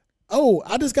 Oh,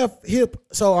 I just got hip.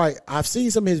 So, all right, I've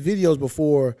seen some of his videos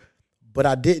before, but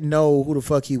I didn't know who the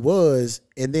fuck he was.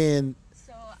 And then,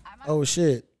 oh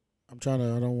shit, I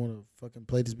don't want to fucking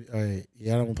play this. All right,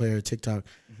 yeah, I don't want to play her TikTok.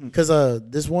 Because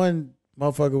this one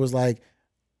motherfucker was like,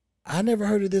 I never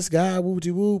heard of this guy,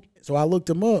 whoop-de-whoop. So I looked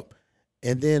him up.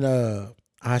 And then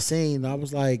I seen him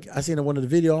in one of the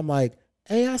video. I'm like,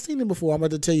 hey, I seen him before. I'm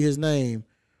about to tell you his name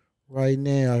right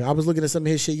now. I was looking at some of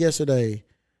his shit yesterday.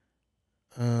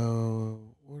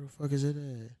 Where the fuck is it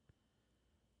at?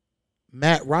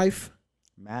 Matt Rife.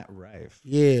 Matt Rife.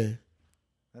 Yeah.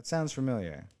 That sounds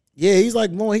familiar. Yeah, he's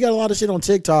like, he got a lot of shit on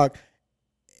TikTok.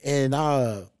 And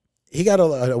he got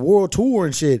a world tour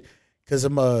and shit. Because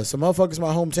some motherfuckers in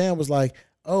my hometown was like,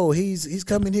 oh, he's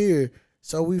coming here.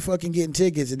 So we fucking getting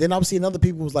tickets. And then I was seeing other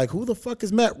people was like, who the fuck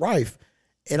is Matt Rife?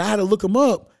 And I had to look him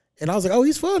up. And I was like, oh,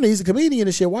 he's funny. He's a comedian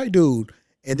and shit, white dude.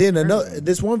 And then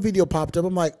this one video popped up.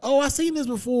 I'm like, oh, I seen this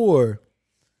before.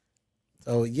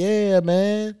 So yeah,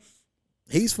 man,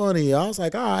 he's funny. I was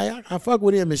like, all right, I fuck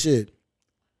with him and shit.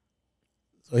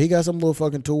 So he got some little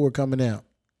fucking tour coming out.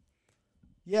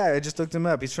 Yeah, I just looked him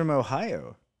up. He's from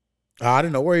Ohio. Oh, I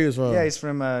didn't know where he was from. Yeah, he's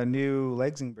from New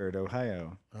Lexingburg,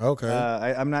 Ohio. Okay.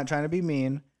 I'm not trying to be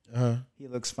mean. Uh-huh. He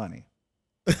looks funny.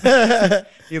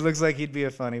 He looks like he'd be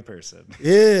a funny person.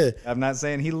 Yeah. I'm not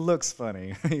saying he looks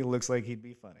funny. He looks like he'd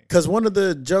be funny. Because one of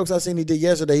the jokes I seen he did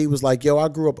yesterday, he was like, yo, I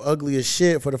grew up ugly as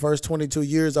shit. For the first 22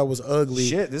 years, I was ugly.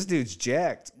 Shit, this dude's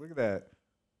jacked. Look at that.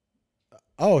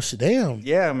 Oh, shit, damn.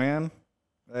 Yeah, man.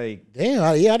 Like, damn,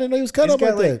 I didn't know he was cut up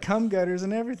like that. He's got cum gutters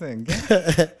and everything.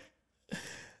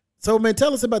 So, man,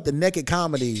 tell us about the naked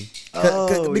comedy.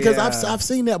 Because I've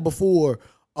seen that before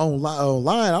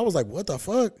online. I was like, what the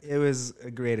fuck? It was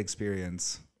a great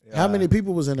experience. How many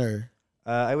people was in there?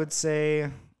 I would say,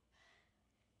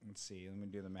 let's see, let me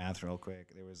do the math real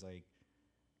quick. There was like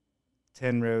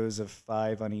 10 rows of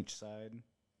 5 on each side.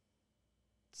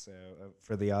 So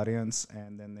for the audience,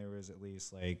 and then there was at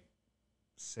least like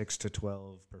 6 to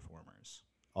 12 performers,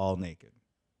 all naked.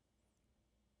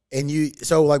 And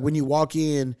so like when you walk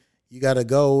in, you gotta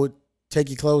go take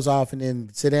your clothes off and then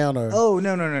sit down, or? Oh,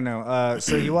 no.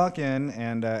 So you walk in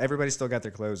and everybody's still got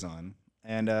their clothes on.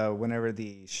 And whenever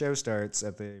the show starts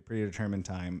at the predetermined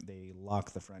time, they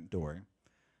lock the front door.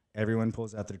 Everyone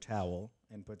pulls out their towel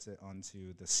and puts it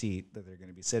onto the seat that they're going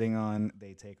to be sitting on.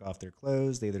 They take off their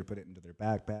clothes. They either put it into their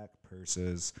backpack,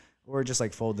 purses, or just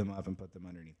like fold them up and put them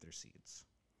underneath their seats.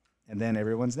 And then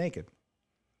everyone's naked.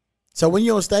 So when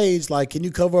you're on stage, like, can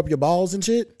you cover up your balls and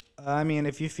shit? I mean,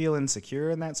 if you feel insecure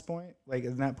in that point,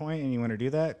 and you want to do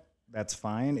that, that's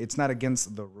fine. It's not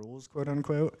against the rules, quote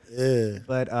unquote. Yeah.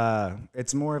 But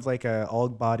it's more of like all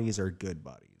bodies are good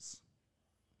bodies.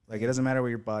 Like, it doesn't matter what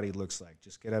your body looks like.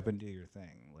 Just get up and do your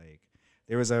thing. Like,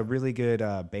 there was a really good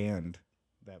band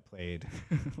that played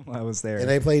while I was there. And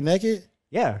they played naked?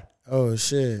 Yeah. Oh,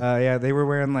 shit. Yeah, they were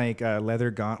wearing like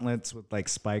leather gauntlets with like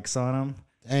spikes on them.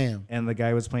 Damn. And the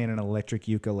guy was playing an electric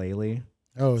ukulele.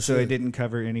 Oh, shit. So it didn't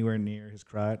cover anywhere near his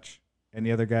crotch. And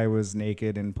the other guy was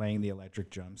naked and playing the electric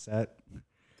drum set.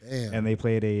 Damn. And they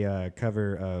played a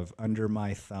cover of Under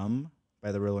My Thumb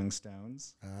by the Rolling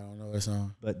Stones. I don't know that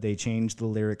song. But they changed the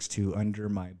lyrics to Under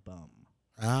My Bum.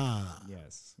 Ah.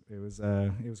 Yes. It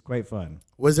was quite fun.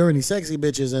 Was there any sexy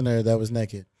bitches in there that was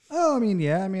naked? Oh, I mean,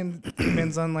 yeah. I mean, it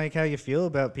depends on like how you feel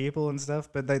about people and stuff.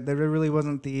 But there really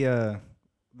wasn't the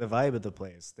vibe of the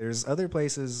place. There's other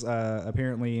places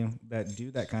apparently that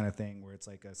do that kind of thing where it's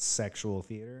like a sexual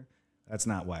theater. That's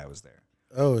not why I was there.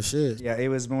 Oh, shit. Yeah, it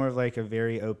was more of like a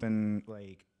very open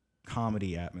like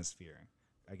comedy atmosphere.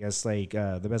 I guess like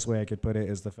the best way I could put it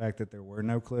is the fact that there were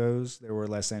no clothes, there were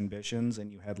less ambitions,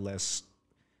 and you had less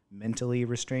mentally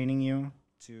restraining you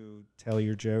to tell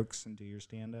your jokes and do your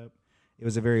stand-up. It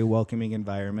was a very welcoming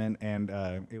environment, and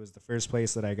it was the first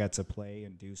place that I got to play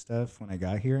and do stuff when I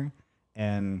got here,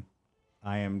 and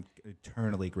I am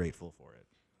eternally grateful for it.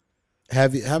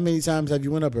 How many times have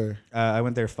you went up there? I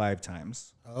went there 5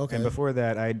 times. Oh, okay. And before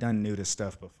that, I had done nudist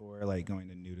stuff before, like going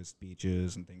to nudist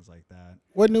beaches and things like that.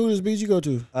 What nudist beach you go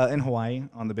to? In Hawaii,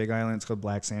 on the Big Island. It's called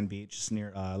Black Sand Beach. It's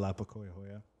near La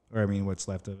Pacoihoya, or I mean, what's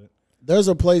left of it. There's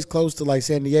a place close to like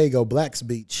San Diego, Black's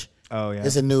Beach. Oh, yeah.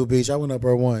 It's a new beach. I went up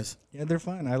there once. Yeah, they're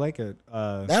fun. I like it.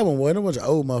 That one wasn't a bunch of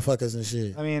old motherfuckers and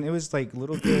shit. I mean, it was like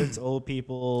little kids, old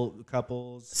people,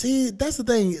 couples. See, that's the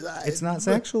thing. It's not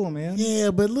sexual, man.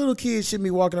 Yeah, but little kids shouldn't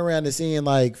be walking around and seeing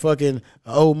like fucking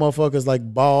old motherfuckers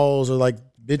like balls or like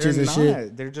bitches and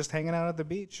shit. They're just hanging out at the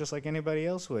beach just like anybody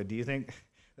else would. Do you think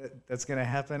that's going to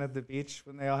happen at the beach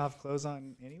when they all have clothes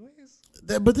on anyways?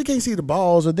 But they can't see the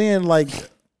balls, or then like...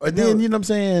 Or then, you know what I'm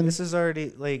saying? This is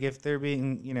already, like, if they're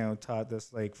being, taught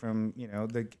this, like, from,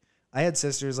 I had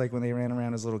sisters, like, when they ran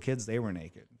around as little kids, they were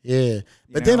naked. Yeah.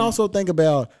 But then also think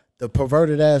about the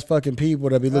perverted-ass fucking people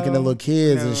that be looking at little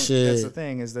kids and shit. That's the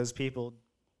thing, is those people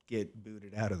get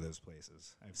booted out of those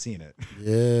places. I've seen it.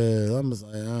 Yeah. I'm just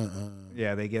like,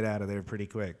 Yeah, they get out of there pretty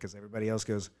quick, because everybody else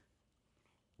goes,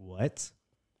 what?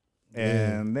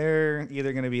 And they're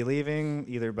either going to be leaving,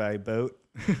 either by boat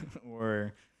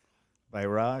or... by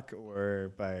rock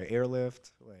or by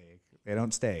airlift. Like, they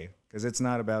don't stay because it's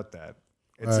not about that.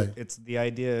 It's the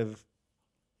idea of,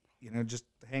 just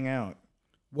hang out.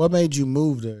 What made you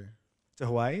move there? To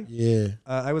Hawaii? Yeah.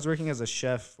 I was working as a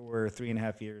chef for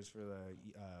 3.5 years for the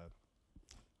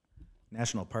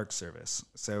National Park Service.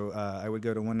 So I would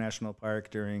go to one national park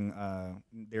during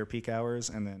their peak hours,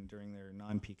 and then during their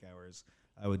non-peak hours,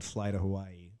 I would fly to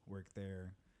Hawaii, work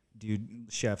there, do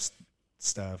chef's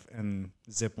stuff and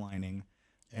zip lining.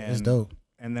 That's dope.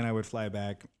 and then I would fly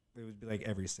back. It would be like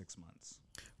every 6 months.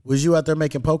 Was you out there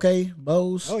making poke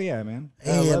bowls? Oh yeah, man.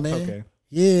 Yeah, I love man. poke.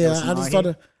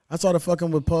 Yeah, I started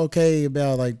fucking with poke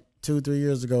about like 2-3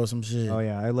 years ago or some shit. Oh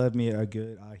yeah, I love me a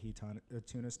good ahi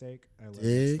tuna steak. I love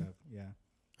that stuff. Yeah.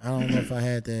 I don't know if I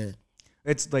had that.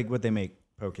 It's like what they make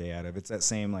poke out of. It's that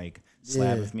same like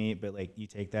slab of meat, but like you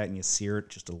take that and you sear it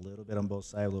just a little bit on both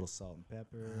sides, a little salt and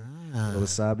pepper, a little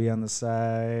wasabi on the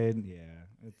side. Yeah.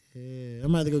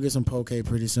 I'm about to go get some poke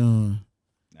pretty soon.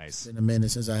 Nice. It's been a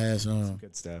minute since I had some.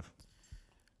 Good stuff.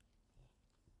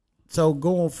 So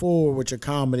going forward with your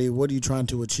comedy, what are you trying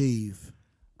to achieve?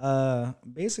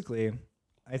 Basically,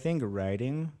 I think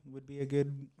writing would be a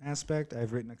good aspect.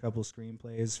 I've written a couple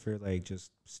screenplays for like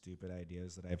just stupid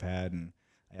ideas that I've had, and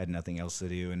I had nothing else to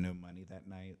do and no money that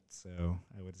night, so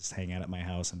I would just hang out at my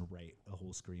house and write a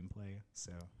whole screenplay.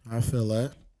 So I feel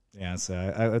that. Yeah, so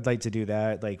I would like to do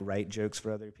that, like write jokes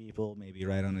for other people, maybe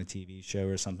write on a TV show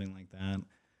or something like that.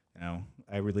 You know,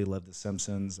 I really love The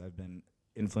Simpsons. I've been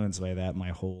influenced by that my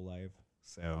whole life,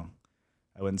 so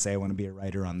I wouldn't say I want to be a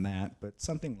writer on that, but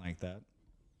something like that.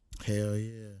 Hell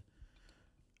yeah.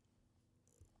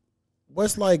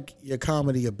 What's like your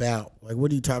comedy about? Like, what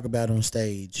do you talk about on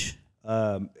stage?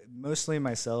 Mostly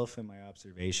myself and my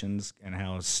observations and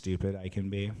how stupid I can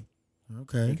be.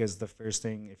 Okay. Because the first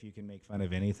thing, if you can make fun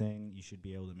of anything, you should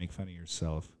be able to make fun of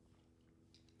yourself.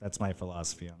 That's my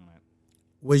philosophy on it.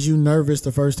 Was you nervous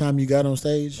the first time you got on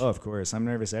stage? Oh, of course. I'm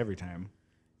nervous every time.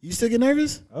 You still get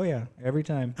nervous? Oh, yeah. Every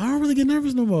time. I don't really get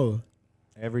nervous no more.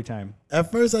 Every time.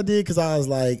 At first I did because I was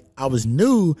like, I was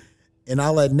new, and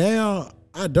now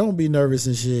I don't be nervous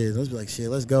and shit. Let's be like, shit,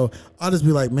 let's go. I'll just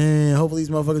be like, man, hopefully these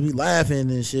motherfuckers be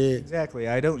laughing and shit. Exactly.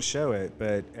 I don't show it,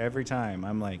 but every time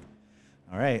I'm like,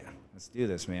 all right, let's do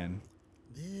this, man.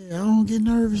 Yeah, I don't get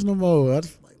nervous no more. I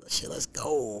just like, shit, let's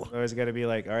go. I always got to be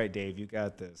like, all right, Dave, you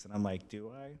got this. And I'm like,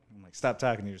 do I? I'm like, stop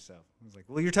talking to yourself. I was like,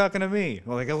 well, you're talking to me.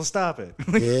 I'm like, I will stop it.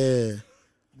 Yeah.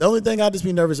 The only thing I just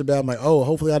be nervous about, I'm like, oh,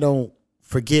 hopefully I don't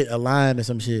forget a line or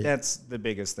some shit. That's the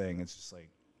biggest thing. It's just like,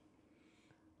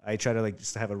 I try to like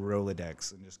just have a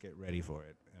Rolodex and just get ready for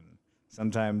it. And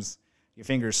sometimes your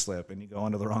fingers slip and you go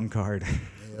onto the wrong card.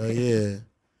 Hell yeah.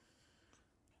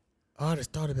 Oh, I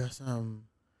just thought about something.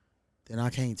 Then I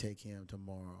can't take him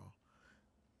tomorrow.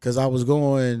 Because I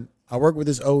work with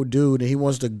this old dude, and he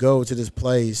wants to go to this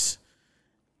place,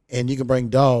 and you can bring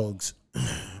dogs.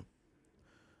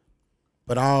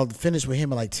 But I'll finish with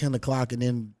him at like 10 o'clock, and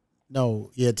then,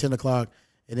 10 o'clock,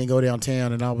 and then go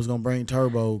downtown, and I was going to bring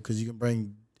Turbo, because you can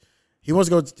bring, he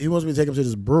wants me to take him to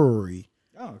this brewery.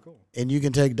 Oh, cool. And you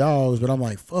can take dogs, but I'm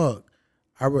like, fuck.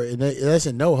 That's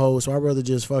in NoHo, so I'd rather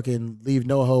just fucking leave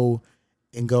NoHo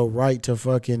and go right to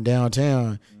fucking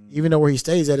downtown. Even though where he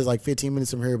stays at is like 15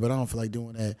 minutes from here, but I don't feel like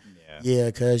doing that. Yeah,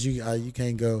 because you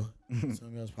can't go.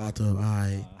 Something else popped up. All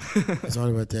right.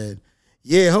 Sorry about that.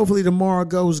 Yeah, hopefully tomorrow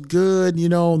goes good. You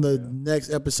know, on the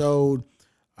next episode,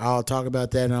 I'll talk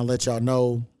about that, and I'll let y'all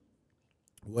know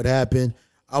what happened.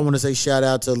 I want to say shout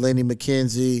out to Lenny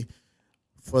McKenzie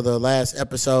for the last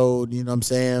episode. You know what I'm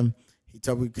saying? He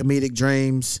talked with comedic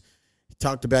dreams. He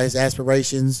talked about his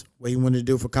aspirations, what he wanted to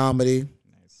do for comedy.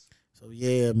 Nice. So,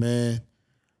 yeah, man.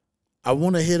 I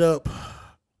want to hit up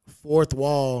Fourth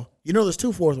Wall. You know, there's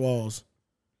 2 Fourth Walls.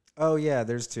 Oh, yeah,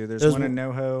 there's 2. There's one in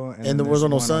NoHo. And there was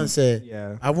one on Sunset.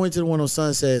 Yeah. I went to the one on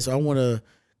Sunset, so I want to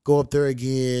go up there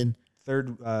again.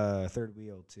 Third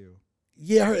wheel, too.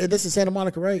 Yeah, that's in Santa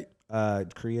Monica, right?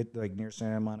 Korea, like near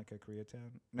Santa Monica,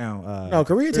 Koreatown. No,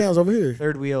 Koreatown's over here.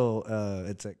 Third wheel,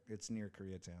 it's near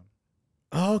Koreatown.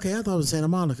 Oh, okay. I thought it was Santa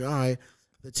Monica. All right,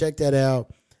 let's check that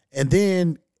out. And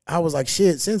then I was like,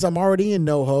 shit. Since I'm already in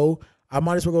NoHo, I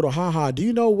might as well go to HaHa. Do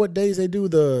you know what days they do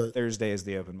the? Thursday is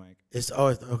the open mic. It's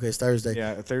Thursday.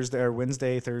 Yeah, Thursday or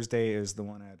Wednesday. Thursday is the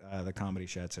one at the Comedy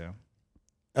Chateau.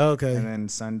 Okay. And then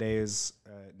Sundays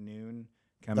at noon.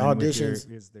 Come the auditions.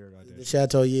 Is their audition. The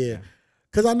Chateau, yeah.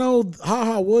 Because I know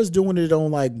HaHa was doing it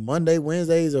on like Monday,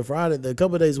 Wednesdays, or Friday, a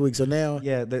couple of days a week. So now.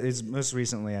 Yeah, it's most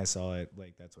recently I saw it.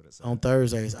 Like, that's what it said. On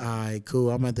Thursdays. All right, cool.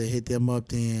 I'm going to hit them up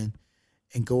then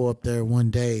and go up there one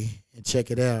day and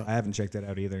check it out. I haven't checked it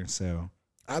out either, so.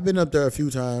 I've been up there a few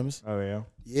times. Oh, yeah?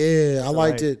 Yeah, I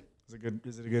liked it.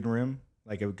 Is it a good room?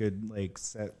 Like a good, like,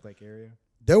 set, like, area?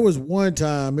 There was one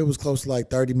time, it was close to like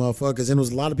 30 motherfuckers, and it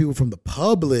was a lot of people from the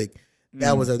public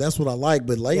that was there. That's what I like.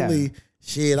 But lately,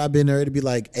 shit, I've been there. It'd be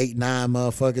like 8, 9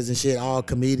 motherfuckers and shit, all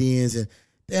comedians, and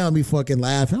they'll be fucking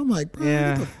laughing. I'm like, bro,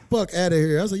 get the fuck out of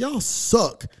here. I was like, y'all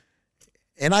suck.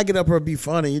 And I get up here and be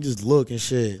funny. You just look and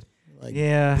shit. Like,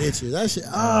 bitches. That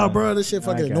shit, bro, this shit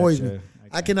fucking annoys me.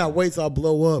 I cannot wait till I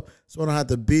blow up so I don't have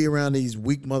to be around these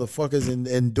weak motherfuckers and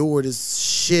endure this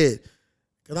shit.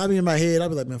 Cause I be in my head, I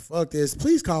be like, man, fuck this.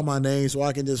 Please call my name so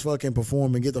I can just fucking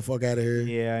perform and get the fuck out of here.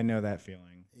 Yeah, I know that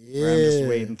feeling. Yeah. Where I'm just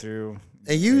waiting through.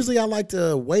 And usually I like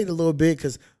to wait a little bit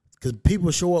because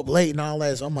people show up late and all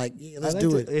that. So I'm like, yeah, let's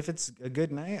do it. If it's a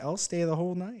good night, I'll stay the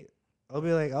whole night. I'll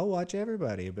be like, I'll watch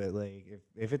everybody. But like,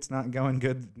 if it's not going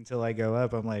good until I go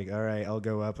up, I'm like, all right, I'll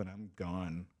go up and I'm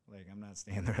gone. Like, I'm not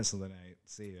staying the rest of the night.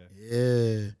 See ya.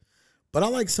 Yeah. But I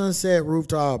like Sunset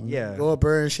Rooftop. Yeah. Go up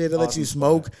there and shit. They let you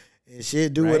smoke and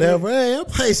shit, do right? whatever. Hey, that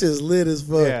place is lit as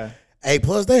fuck. Yeah. Hey,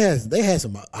 plus they had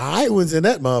some alright ones in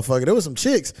that motherfucker. There was some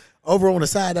chicks over on the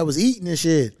side that was eating and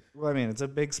shit. Well, I mean, it's a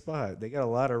big spot. They got a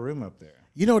lot of room up there.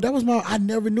 You know, that was I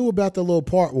never knew about the little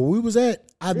part where we was at.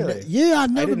 Really?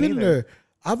 I'd never been there.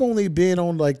 I've only been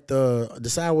on like the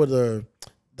side where the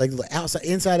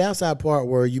outside part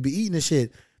where you be eating and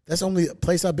shit. That's the only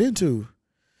place I've been to.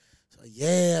 So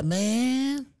yeah,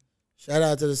 man. Shout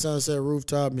out to the Sunset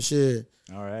Rooftop and shit.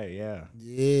 All right, yeah.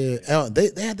 Yeah.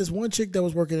 They had this one chick that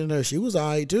was working in there. She was all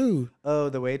right too. Oh,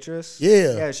 the waitress?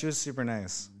 Yeah. Yeah, she was super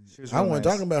nice. She was I wasn't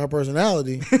talking about her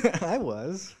personality. I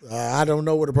was. I don't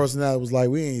know what her personality was like.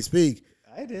 We ain't speak.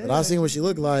 I did. But I seen what she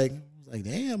looked like. I was like,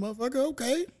 damn, motherfucker,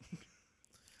 okay.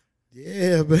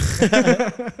 Yeah, but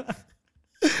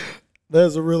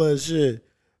that's a real ass shit.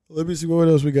 Let me see what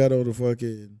else we got on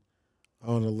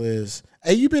the list.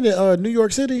 Hey, you been to New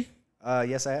York City?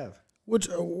 Yes, I have.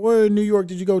 Where in New York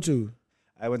did you go to?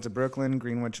 I went to Brooklyn,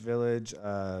 Greenwich Village,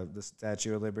 the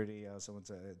Statue of Liberty. I also went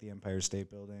to the Empire State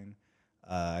Building.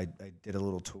 I did a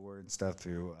little tour and stuff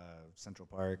through Central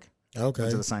Park. Okay.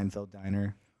 Went to the Seinfeld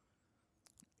Diner.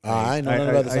 I know nothing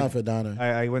about the Seinfeld Diner.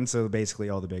 I went to basically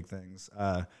all the big things.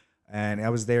 And I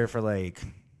was there for like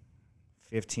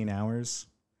 15 hours.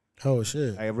 Oh,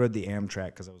 shit. I rode the Amtrak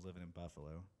because I was living in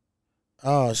Buffalo.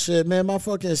 Oh, shit, man. My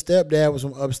fucking stepdad was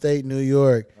from upstate New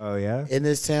York. Oh, yeah? In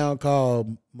this town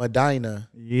called Medina.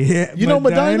 Yeah. You know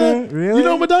Medina? Really? You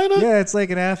know Medina? Yeah, it's like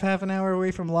half an hour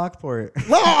away from Lockport.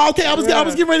 Oh, okay. I was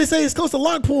getting ready to say it's close to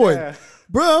Lockport. Yeah.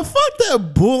 Bro, fuck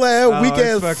that bull-ass,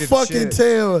 weak-ass fucking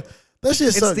town. That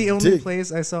shit It's the only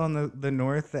place I saw in the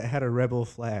north that had a rebel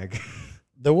flag.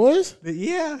 There was?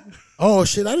 Yeah. Oh,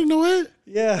 shit. I didn't know it.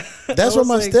 Yeah. That's where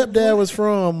my stepdad was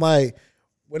from. Like,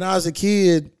 when I was a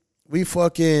kid, we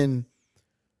fucking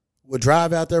would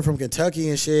drive out there from Kentucky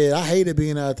and shit. I hated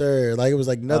being out there. Like, it was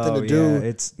like nothing to do. Yeah,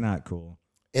 it's not cool.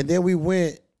 And then we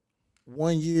went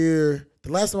one year.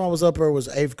 The last time I was up there was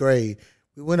 8th grade.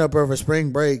 We went up there for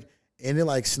spring break, and it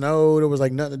like snowed. There was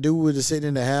like nothing to do. We were just sitting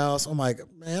in the house. I'm like,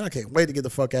 man, I can't wait to get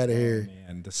the fuck out of here.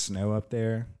 Man, the snow up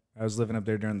there. I was living up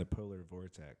there during the polar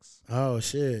vortex. Oh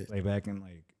shit! Like back in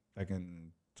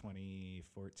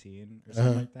 2014 or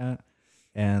something like that,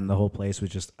 and the whole place was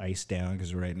just iced down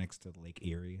because we're right next to Lake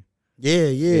Erie. Yeah.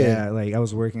 Yeah, like I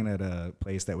was working at a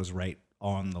place that was right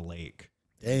on the lake.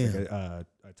 Damn. Like a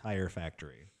tire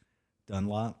factory,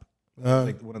 Dunlop,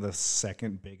 like one of the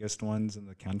second biggest ones in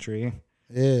the country.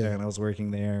 Yeah. And I was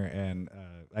working there, and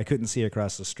I couldn't see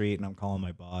across the street, and I'm calling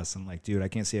my boss. I'm like, dude, I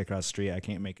can't see across the street. I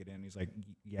can't make it in. He's like,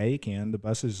 yeah, you can. The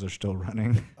buses are still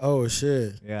running. Oh,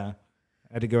 shit. Yeah.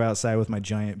 I had to go outside with my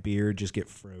giant beard, just get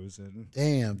frozen.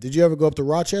 Damn. Did you ever go up to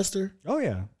Rochester? Oh,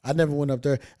 yeah. I never went up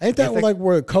there. Ain't that like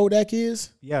where Kodak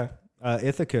is? Yeah.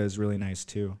 Ithaca is really nice,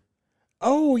 too.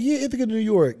 Oh, yeah. Ithaca, New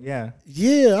York. Yeah.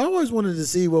 Yeah. I always wanted to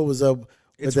see what was up.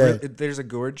 There's a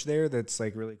gorge there that's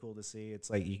like really cool to see. It's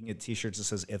like you can get T-shirts that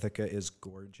says Ithaca is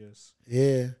gorgeous.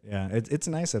 Yeah, yeah, it's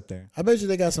nice up there. I bet you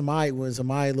they got some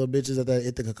little bitches at that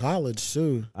Ithaca College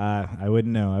too. I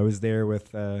wouldn't know. I was there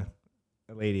with a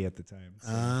lady at the time.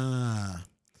 So.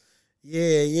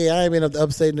 Yeah. I ain't been up to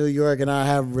upstate New York, and I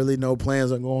have really no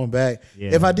plans on going back.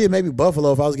 Yeah. If I did, maybe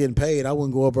Buffalo. If I was getting paid, I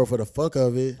wouldn't go up there for the fuck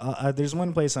of it. There's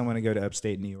one place I want to go to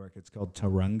upstate New York. It's called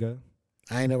Turunga.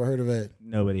 I ain't never heard of it.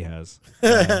 Nobody has.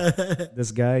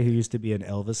 This guy who used to be an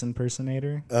Elvis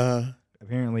impersonator,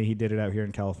 apparently he did it out here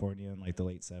in California in like the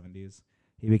late 70s.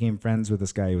 He became friends with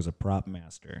this guy who was a prop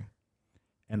master.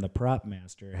 And the prop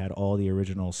master had all the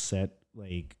original set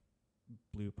like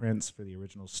blueprints for the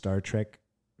original Star Trek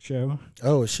show.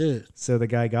 Oh, shit. So the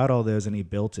guy got all those and he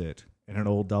built it in an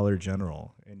old Dollar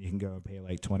General, and you can go and pay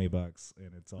like $20,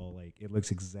 and it's all like, it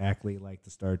looks exactly like the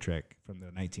Star Trek from the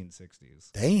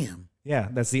 1960s. Damn. Yeah,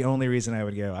 that's the only reason I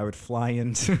would go. I would fly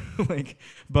into like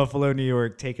Buffalo, New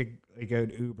York, take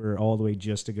an Uber all the way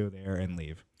just to go there and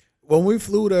leave. When we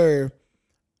flew there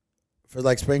for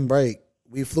like spring break,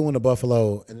 we flew into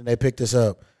Buffalo, and then they picked us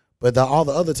up. But all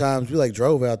the other times, we like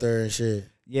drove out there and shit.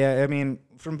 Yeah, I mean,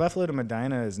 from Buffalo to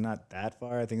Medina is not that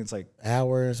far. I think it's like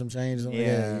hour and some change.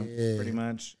 Yeah, pretty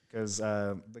much. Because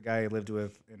the guy I lived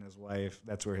with and his wife,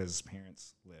 that's where his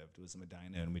parents lived, was in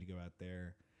Medina, and we'd go out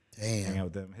there. Damn. hang out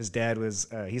with them. His dad was,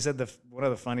 he said one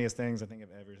of the funniest things I think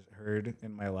I've ever heard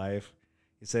in my life.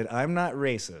 He said, "I'm not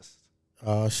racist."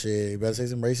 Oh, shit. You better say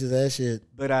some racist ass shit.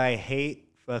 "But I hate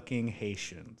fucking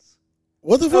Haitians."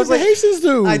 What the fuck do Haitians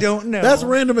do? I don't know. That's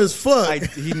random as fuck.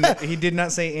 He did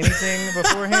not say anything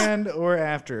beforehand or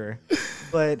after.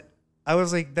 But I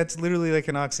was like, that's literally like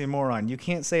an oxymoron. You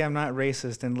can't say I'm not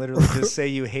racist and literally just say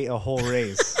you hate a whole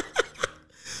race.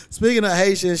 Speaking of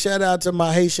Haitian, shout out to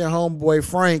my Haitian homeboy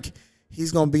Frank.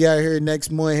 He's gonna be out here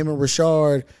next month. Him and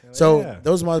Richard.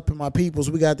 Those are my peoples.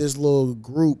 We got this little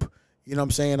group. You know what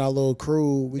I'm saying? Our little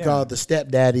crew. We call it the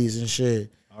Stepdaddies and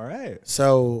shit. All right.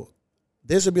 So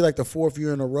this will be like the 4th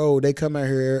year in a row. They come out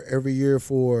here every year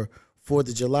for 4th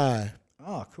of July.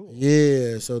 Oh, cool.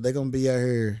 Yeah. So they're gonna be out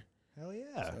here. Hell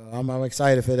yeah. So I'm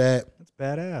excited for that. That's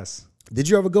badass. Did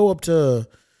you ever go up to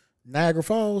Niagara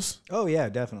Falls? Oh yeah,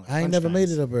 definitely. I ain't never made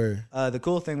it up there. The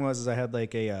cool thing was I had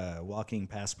like a walking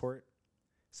passport.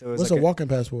 So it was What's like a walking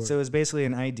passport? So it was basically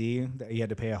an ID that you had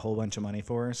to pay a whole bunch of money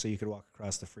for, so you could walk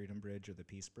across the Freedom Bridge or the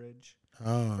Peace Bridge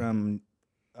from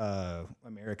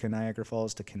American Niagara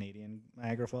Falls to Canadian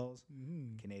Niagara Falls.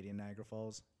 Canadian Niagara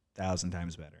Falls, 1,000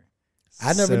 times better.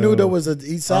 I never knew there was an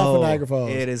east side for Niagara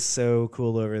Falls. It is so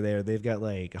cool over there. They've got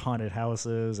like haunted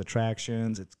houses,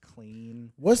 attractions. It's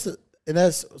clean. What's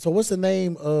the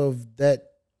name of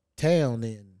that town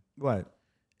then? What?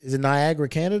 Is it Niagara,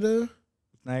 Canada?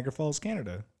 Niagara Falls,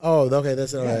 Canada. Oh, okay,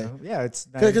 that's all right. Yeah, it's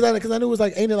because I knew it was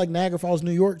like, ain't it like Niagara Falls,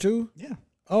 New York too? Yeah.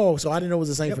 Oh, so I didn't know it was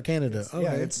the same for Canada. Okay.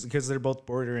 Yeah, it's because they're both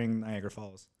bordering Niagara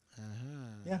Falls.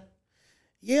 Yeah.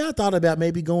 Yeah, I thought about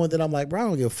maybe going. Then I'm like, bro, I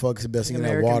don't give a fuck. It's the best thing in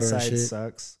that water and shit.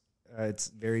 Sucks. It's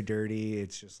very dirty.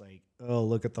 It's just like, oh,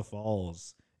 look at the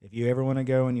falls. If you ever want to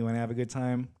go and you want to have a good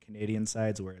time, Canadian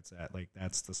side's where it's at. Like,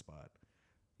 that's the spot.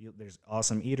 There's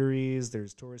awesome eateries.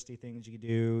 There's touristy things you can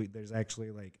do. There's actually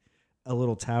like a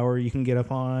little tower you can get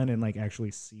up on and like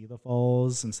actually see the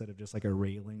falls instead of just like a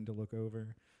railing to look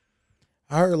over.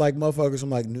 I heard like motherfuckers from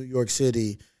like New York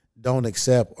City don't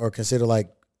accept or consider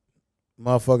like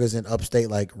motherfuckers in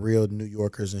upstate like real New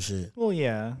Yorkers and shit. Well,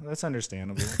 yeah, that's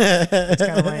understandable. It's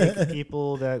kind of like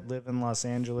people that live in Los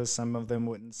Angeles. Some of them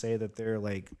wouldn't say that they're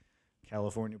like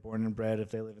California born and bred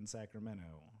if they live in Sacramento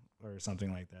or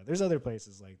something like that. There's other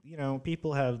places like, you know,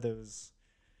 people have those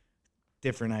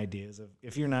different ideas of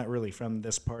if you're not really from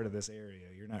this part of this area,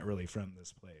 you're not really from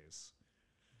this place.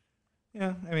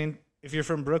 Yeah, I mean, if you're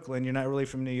from Brooklyn, you're not really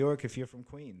from New York if you're from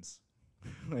Queens.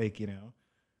 Like, you know,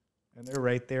 and they're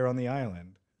right there on the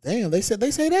island. Damn, they say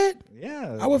that?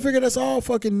 Yeah. I would figure that's all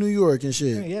fucking New York and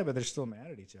shit. Yeah, but they're still mad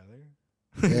at each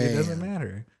other. It doesn't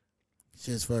matter.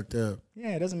 Shit's fucked up.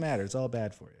 Yeah, it doesn't matter. It's all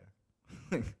bad for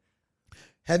you.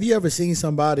 Have you ever seen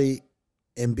somebody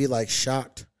and be like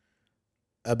shocked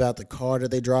about the car that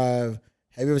they drive?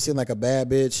 Have you ever seen like a bad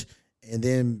bitch and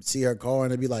then see her car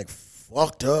and they be like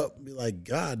fucked up? Be like,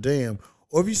 God damn.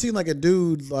 Or if you seen like a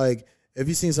dude, like if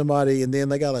you seen somebody and then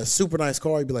they got a super nice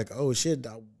car, you'd be like, oh shit,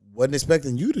 I wasn't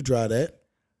expecting you to drive that.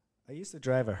 I used to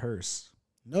drive a hearse.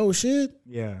 No shit?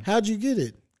 Yeah. How'd you get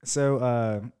it? So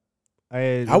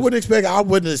I wouldn't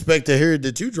expect to hear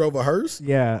that you drove a hearse.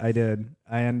 Yeah, I did.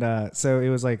 And so it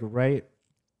was like right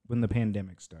when the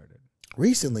pandemic started.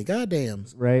 Recently, goddamn.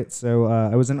 Right. So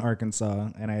I was in Arkansas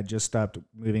and I had just stopped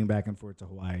moving back and forth to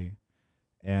Hawaii.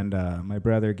 And my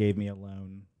brother gave me a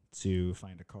loan to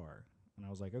find a car. And I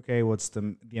was like, okay, what's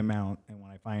the amount? And when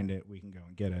I find it, we can go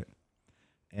and get it.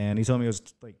 And he told me it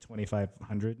was like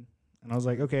 $2,500. And I was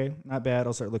like, okay, not bad.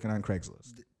 I'll start looking on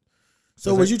Craigslist.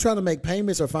 So was you trying to make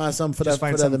payments or find something for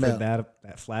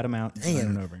that flat amount?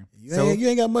 Damn. Over. You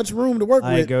ain't got much room to work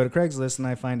with. I go to Craigslist and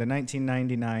I find a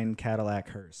 1999 Cadillac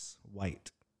hearse,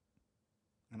 white.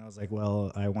 And I was like,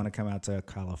 well, I want to come out to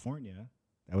California.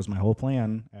 That was my whole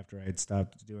plan after I had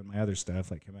stopped doing my other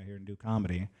stuff, like come out here and do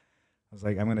comedy. I was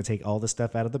like, I'm going to take all the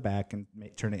stuff out of the back and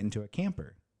turn it into a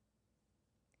camper.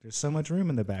 There's so much room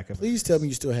in the back of it. Please tell me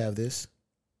you still have this.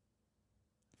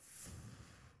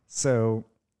 So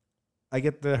I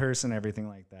get the hearse and everything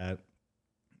like that.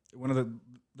 One of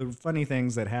the funny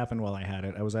things that happened while I had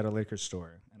it, I was at a liquor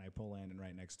store and I pull in and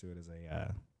right next to it is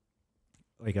a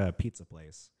pizza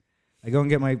place. I go and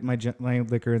get my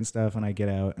liquor and stuff and I get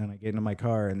out and I get into my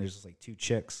car and there's just like two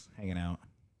chicks hanging out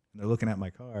and they're looking at my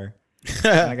car.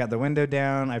 And I got the window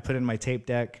down. I put in my tape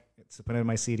deck to put in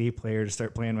my CD player to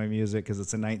start playing my music because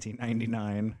it's a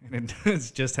 1999 and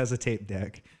it just has a tape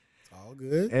deck. It's all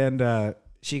good. And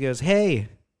she goes, "Hey,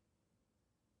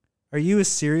 are you a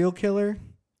serial killer?"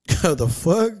 The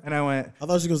fuck? And I went, I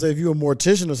thought she was going to say if you were a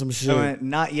mortician or some shit. I went,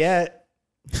 "Not yet."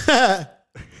 And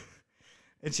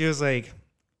she was like,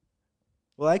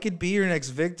 well, I could be your next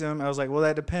victim. I was like, well,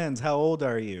 that depends. How old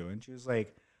are you? And she was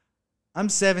like, I'm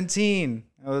 17.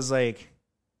 I was like,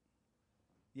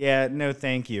 yeah, no,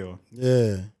 thank you.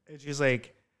 Yeah. And she's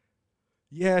like,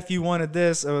 yeah, if you wanted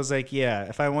this. I was like, yeah,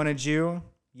 if I wanted you,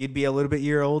 you'd be a little bit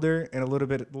year older and a little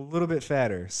bit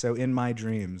fatter. So in my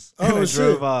dreams. Oh, and I shit.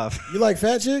 drove off. You like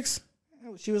fat chicks?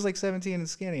 She was like 17 and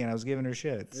skinny, and I was giving her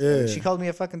shit. So Yeah. she called me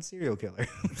a fucking serial killer.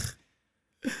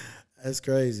 That's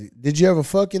crazy. Did you ever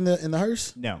fuck in the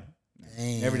hearse? No.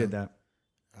 Damn. Never did that.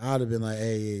 I'd have been like,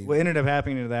 hey. What ended up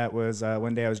happening to that was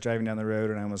one day I was driving down the road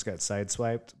and I almost got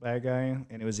sideswiped by a guy,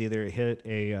 and it was either hit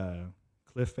a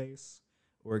cliff face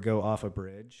or go off a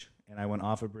bridge. And I went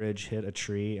off a bridge, hit a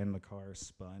tree, and the car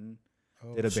spun,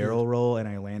 did a barrel roll, and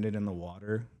I landed in the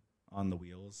water on the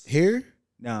wheels. Here?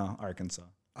 No, Arkansas.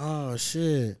 Oh,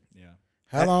 shit. Yeah.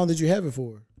 How long did you have it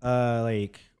for?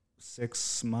 Like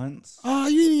 6 months. Oh,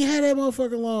 you didn't even have that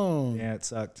motherfucker long. Yeah, it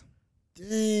sucked.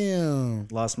 Damn.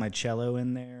 Lost my cello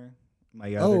in there,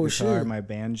 my other guitar, shit. my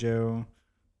banjo,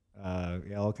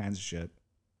 yeah, all kinds of shit.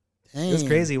 Damn. It was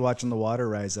crazy watching the water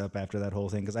rise up after that whole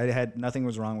thing because I had nothing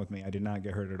was wrong with me. I did not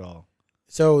get hurt at all.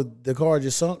 So the car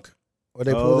just sunk, or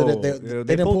they pulled it? They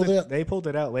didn't pull it out. They pulled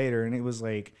it out later, and it was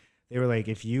like they were like,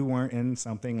 if you weren't in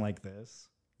something like this,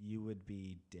 you would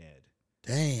be dead.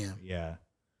 Damn. Yeah,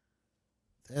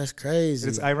 That's crazy.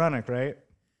 it's ironic, right?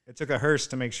 It took a hearse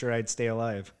to make sure I'd stay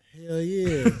alive. Hell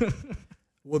yeah.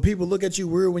 Would people look at you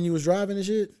weird when you was driving and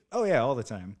shit? Oh yeah, all the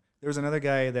time. There was another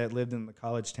guy that lived in the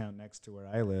college town next to where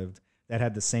I lived that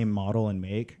had the same model and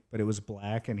make, but it was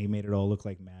black, and he made it all look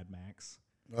like Mad Max.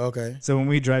 Okay. So when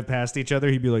we drive past each other,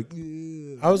 he'd be like,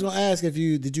 ugh. I was gonna ask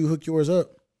did you hook yours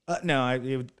up? no,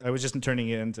 I was just turning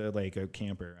it into like a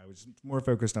camper. I was more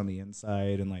focused on the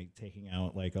inside and like taking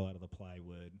out like a lot of the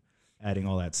plywood, adding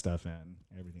all that stuff in,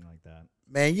 everything like that.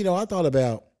 Man, I thought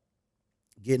about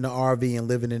getting an RV and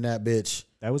living in that bitch.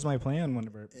 That was my plan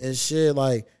whenever. And shit,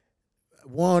 like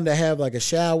one that have like a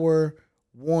shower,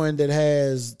 one that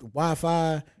has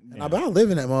Wi-Fi. And I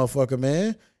live in that motherfucker,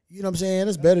 man. You know what I'm saying?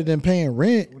 It's better than paying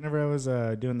rent. Whenever I was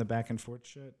doing the back and forth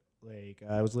shit, like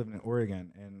I was living in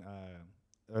Oregon, and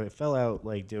I fell out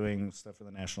like doing stuff for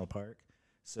the national park.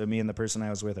 So me and the person I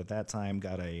was with at that time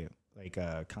got a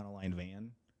Econoline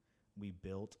van. We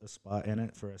built a spot in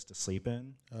it for us to sleep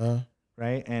in.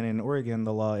 Right? And in Oregon,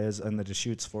 the law is in the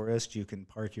Deschutes Forest, you can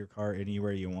park your car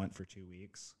anywhere you want for 2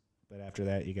 weeks. But after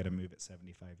that, you got to move it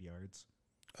 75 yards.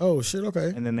 Oh, shit,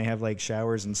 okay. And then they have like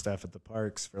showers and stuff at the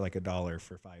parks for like $1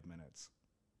 for 5 minutes.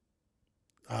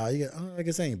 I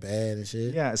guess that ain't bad and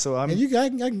shit. Yeah, so I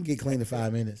can get clean in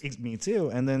 5 minutes. Me too.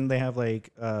 And then they have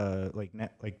like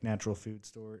natural food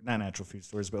store, not natural food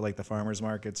stores, but like the farmers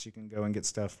markets. You can go and get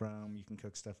stuff from. You can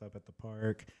cook stuff up at the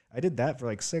park. I did that for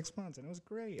like 6 months, and it was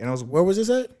great. And Where was this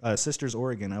at? Sisters,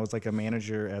 Oregon. I was like a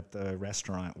manager at the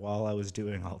restaurant while I was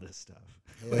doing all this stuff.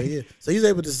 Hell yeah. So you was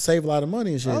able to save a lot of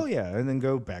money and shit. Oh yeah, and then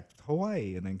go back to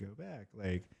Hawaii, and then go back.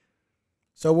 Like,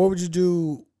 so what would you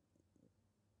do?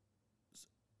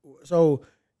 So,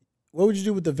 what would you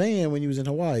do with the van when you was in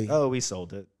Hawaii? Oh, we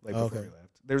sold it before Okay. we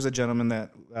left. There was a gentleman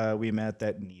that we met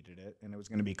that needed it, and it was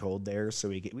going to be cold there, so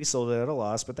we sold it at a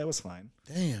loss, but that was fine.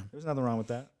 Damn, There's nothing wrong with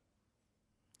that.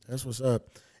 that's what's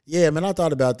up. Yeah, man, I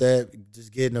thought about that.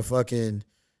 Just getting a fucking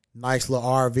nice little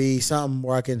RV, something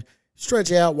where I can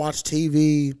stretch out, watch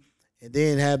TV, and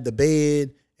then have the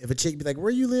bed. If a chick be like,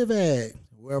 "Where you live at?"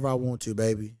 Wherever I want to,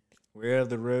 baby. Wherever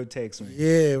the road takes me.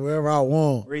 Yeah, wherever I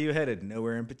want. Where you headed?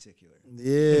 Nowhere in particular.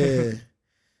 Yeah.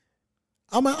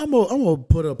 I'm gonna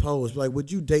put a post like,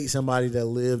 would you date somebody that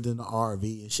lived in the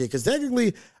RV and shit? Because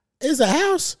technically, it's a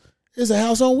house. It's a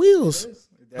house on wheels.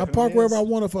 I park wherever I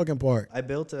want to fucking park. I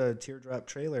built a teardrop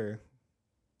trailer,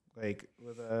 like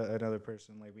with another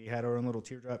person. Like we had our own little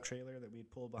teardrop trailer that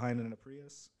we'd pull behind in a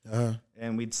Prius,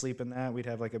 and we'd sleep in that. We'd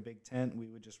have like a big tent. We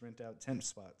would just rent out tent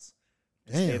spots.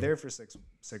 Stay there for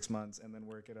six months and then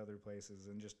work at other places,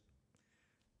 and just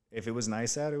if it was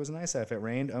nice out, it was nice out. If it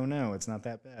rained, oh no, it's not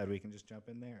that bad. We can just jump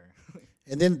in there.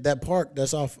 And then that park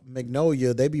that's off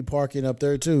Magnolia, they be parking up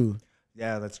there too.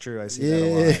 Yeah, that's true. I see that a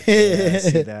lot. Yeah, I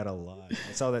see that a lot.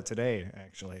 I saw that today,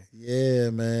 actually. Yeah,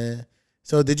 man.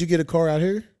 So did you get a car out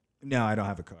here? No, I don't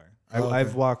have a car. Okay.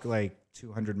 I've walked like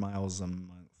 200 miles a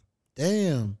month.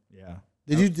 Damn. Yeah.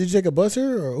 Did you take a bus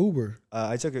here or Uber?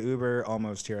 I took an Uber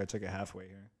almost here. I took it halfway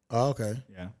here. Oh, okay.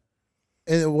 Yeah.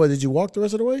 And what, did you walk the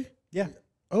rest of the way? Yeah.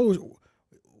 Oh,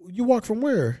 you walk from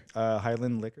where?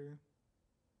 Highland Liquor.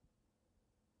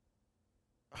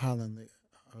 Highland Liquor.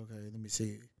 Okay, let me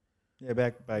see. Yeah,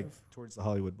 back towards the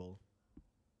Hollywood Bowl.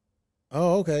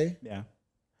 Oh, okay. Yeah.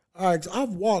 All right, so I've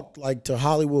walked like to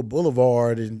Hollywood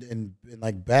Boulevard and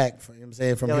like back. You know what I'm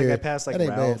saying from here. I passed like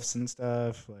Ralph's and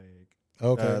stuff, like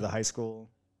the high school.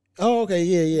 Oh, okay,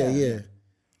 yeah.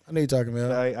 I know you're talking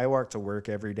about. I walk to work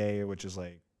every day, which is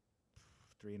like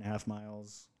 3.5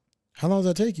 miles. How long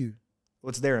does that take you? Well,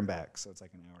 it's there and back, so it's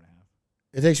like an hour and a half.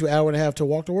 It takes you an hour and a half to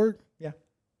walk to work? Yeah.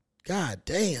 God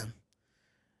damn.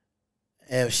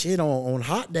 And shit, on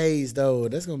hot days, though,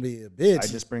 that's going to be a bitch. I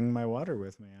just bring my water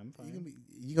with me. I'm fine.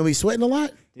 You going to be sweating a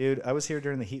lot? Dude, I was here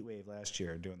during the heat wave last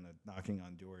year doing the knocking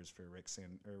on doors for Rick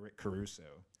Caruso.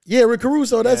 Yeah, Rick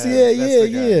Caruso. That's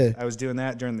yeah. I was doing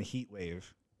that during the heat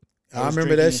wave. I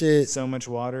remember that shit. So much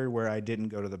water where I didn't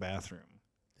go to the bathroom.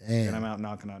 Damn. And I'm out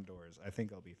knocking on doors. I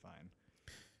think I'll be fine.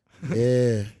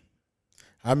 Yeah.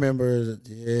 I remember,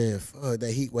 fuck,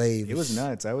 that heat wave. It was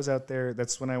nuts. I was out there.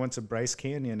 That's when I went to Bryce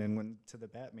Canyon and went to the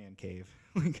Batman cave.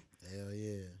 Hell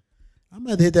yeah. I'm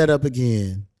going to hit that up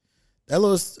again. That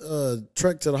little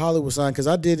trek to the Hollywood sign, because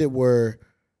I did it where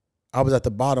I was at the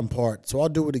bottom part. So I'll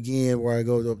do it again where I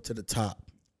go up to the top.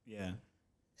 Yeah.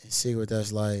 And see what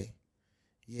that's like.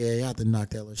 Yeah, you have to knock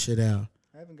that little shit out.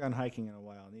 I haven't gone hiking in a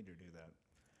while. I need to do that.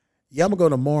 Yeah, I'm going to go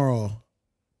tomorrow.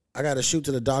 I got to shoot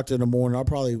to the doctor in the morning. I'll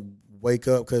probably wake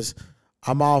up because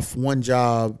I'm off one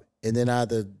job and then I have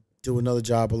to do another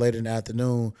job later in the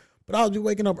afternoon. But I'll be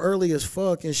waking up early as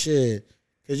fuck and shit.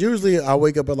 Because usually I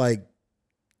wake up at like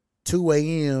 2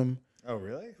 a.m. Oh,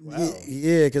 really? Wow.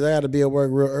 Yeah, because I got to be at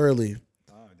work real early.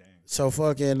 Oh, dang. So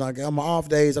fucking, like, on my off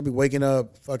days, I'll be waking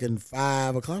up fucking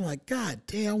 5 o'clock. I'm like, God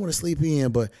damn, I want to sleep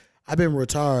in. But I've been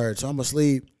retired, so I'm going to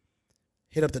sleep,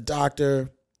 hit up the doctor,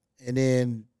 and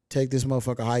then take this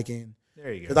motherfucker hiking.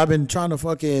 There you go. Because I've been trying to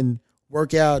fucking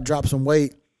work out, drop some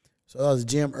weight. So I was at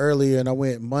the gym earlier, and I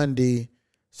went Monday.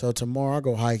 So tomorrow I'll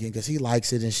go hiking because he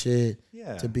likes it and shit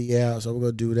to be out. So we're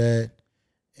going to do that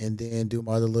and then do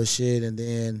my other little shit and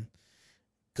then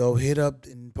go hit up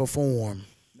and perform.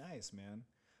 Nice, man.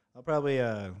 I'll probably,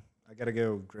 I got to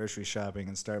go grocery shopping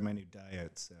and start my new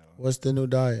diet. So what's the new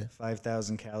diet?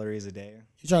 5,000 calories a day.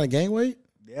 You trying to gain weight?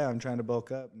 Yeah, I'm trying to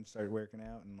bulk up and start working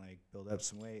out and like build up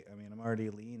some weight. I mean, I'm already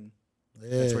lean.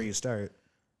 Yeah. That's where you start.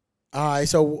 All right,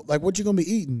 so like what you going to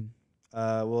be eating?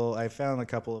 Well, I found a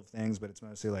couple of things, but it's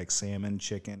mostly like salmon,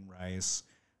 chicken, rice,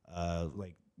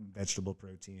 like vegetable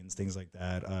proteins, things like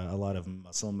that. A lot of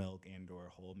muscle milk and or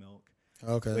whole milk.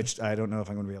 Okay. Which I don't know if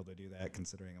I'm going to be able to do that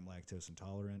considering I'm lactose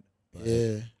intolerant. But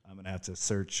yeah. I'm going to have to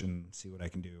search and see what I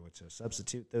can do to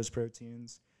substitute those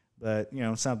proteins. But, you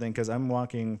know, something, because I'm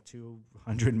walking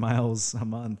 200 miles a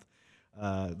month.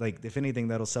 Like, if anything,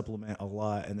 that'll supplement a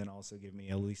lot and then also give me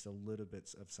at least a little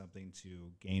bit of something to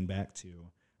gain back to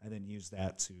and then use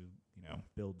that to, you know,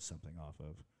 build something off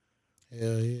of.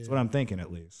 Hell yeah. That's what I'm thinking,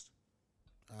 at least.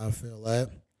 I feel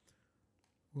that.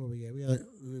 What we got?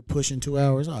 We're pushing 2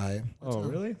 hours. All right. Oh,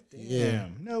 really? Damn. Yeah.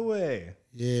 No way.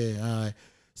 Yeah, all right.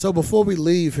 So before we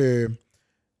leave here,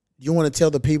 you want to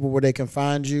tell the people where they can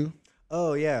find you?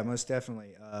 Oh, yeah, most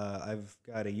definitely. I've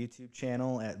got a YouTube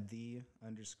channel at _Dave_Leon.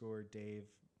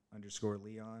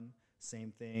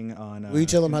 Same thing on Will you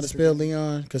tell them how to spell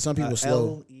Leon? Because some people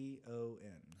slow. Leon.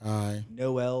 All right.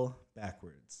 Noel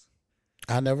backwards.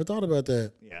 I never thought about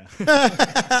that. Yeah.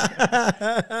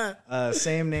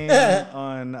 Same name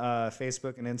on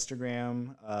Facebook and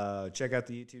Instagram. Check out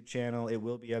the YouTube channel. It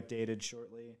will be updated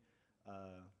shortly.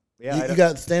 Yeah, you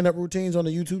got stand-up routines on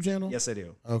the YouTube channel? Yes, I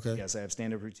do. Okay. Yes, I have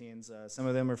stand-up routines. Some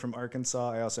of them are from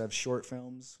Arkansas. I also have short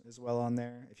films as well on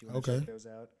there if you want to check those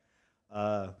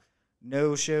out.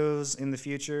 No shows in the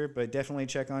future, but definitely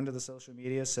check onto the social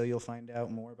media so you'll find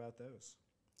out more about those.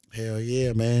 Hell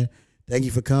yeah, man. Thank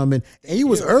you for coming. And you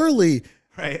was early.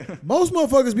 Right. Most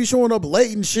motherfuckers be showing up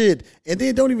late and shit and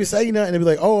then don't even say nothing. They be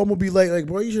like, oh, I'm going to be late. Like,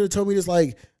 bro, you should have told me this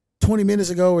like 20 minutes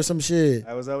ago or some shit.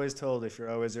 I was always told if you're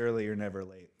always early, you're never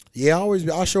late. Yeah,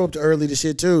 I show up to early to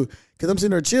shit too. Because I'm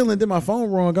sitting there chilling, then my phone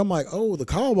rung. I'm like, oh, the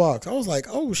call box. I was like,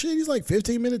 oh, shit, he's like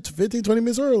 20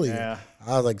 minutes early. Yeah.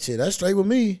 I was like, shit, that's straight with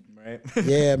me. Right.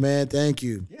 Yeah, man, thank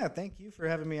you. Yeah, thank you for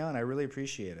having me on. I really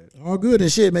appreciate it. All good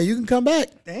and shit, man. You can come back.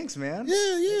 Thanks, man. Yeah.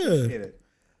 I appreciate it.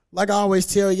 Like I always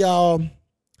tell y'all,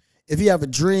 if you have a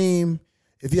dream,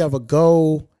 if you have a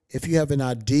goal, if you have an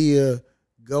idea,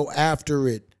 go after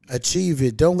it. Achieve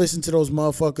it. Don't listen to those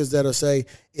motherfuckers that'll say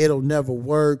it'll never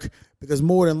work because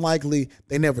more than likely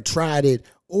they never tried it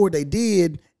or they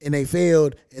did and they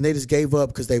failed and they just gave up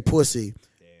because they pussy.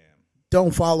 Damn.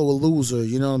 Don't follow a loser.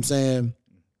 You know what I'm saying?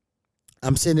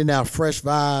 I'm sending out fresh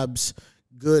vibes,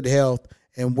 good health,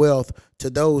 and wealth to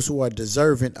those who are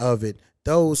deserving of it.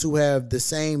 those who have the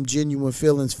same genuine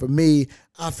feelings for me,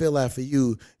 I feel that for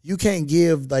you. You can't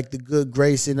give like the good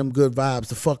grace and them good vibes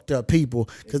to fucked up people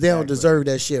because they don't deserve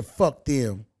that shit. Fuck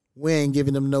them. We ain't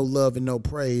giving them no love and no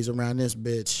praise around this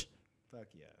bitch. Fuck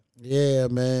yeah. Yeah,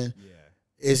 man. Yeah.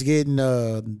 It's getting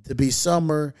to be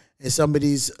summer in some of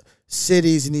these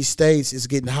cities in these states. It's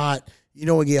getting hot. You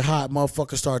know, when it get hot,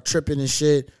 motherfuckers start tripping and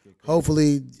shit.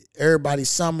 Hopefully, everybody's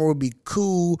summer will be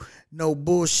cool. No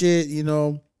bullshit, you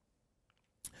know.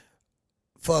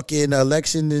 Fucking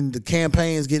election and the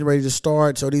campaign's getting ready to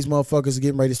start. So these motherfuckers are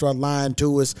getting ready to start lying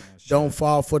to us. Don't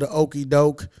fall for the okie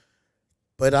doke.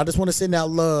 But I just want to send out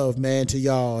love, man, to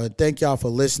y'all. And thank y'all for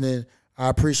listening. I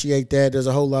appreciate that. There's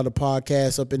a whole lot of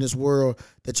podcasts up in this world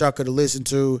that y'all could have listened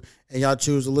to, and y'all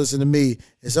choose to listen to me.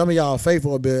 And some of y'all are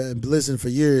faithful and listen for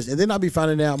years. And then I'll be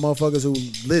finding out motherfuckers who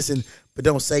listen but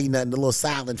don't say nothing, the little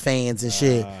silent fans and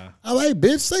shit. I'm like,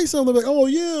 bitch, say something. Like, oh,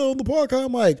 yeah, on the podcast.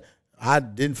 I'm like, I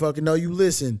didn't fucking know you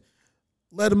listen.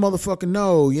 Let a motherfucker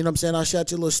know. You know what I'm saying? I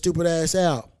shot your little stupid ass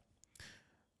out.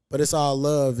 But it's all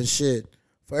love and shit.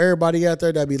 For everybody out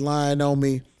there that be lying on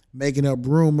me, making up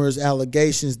rumors,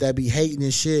 allegations, that be hating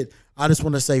and shit, I just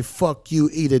want to say, fuck you,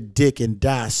 eat a dick and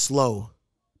die slow.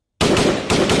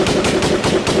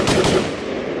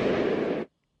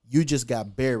 You just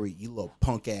got buried, you little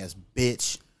punk ass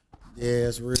bitch. Yeah,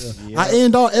 it's real. Yep. I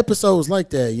end all episodes like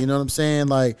that, you know what I'm saying?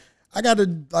 Like, I got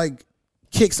to, like,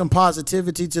 kick some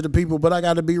positivity to the people, but I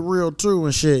got to be real too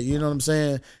and shit, you know what I'm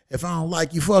saying? If I don't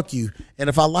like you, fuck you. And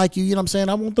if I like you, you know what I'm saying?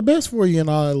 I want the best for you and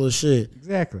all that little shit.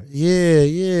 Exactly. Yeah,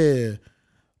 yeah.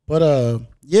 But,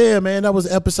 yeah, man, that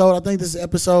was episode, I think this is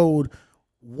episode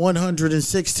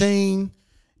 116.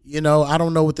 You know, I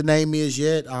don't know what the name is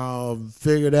yet. I'll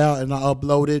figure it out and I'll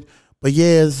upload it. But,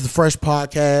 yeah, this is a fresh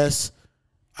podcast.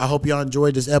 I hope y'all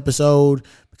enjoyed this episode.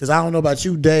 Because I don't know about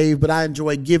you, Dave, but I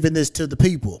enjoy giving this to the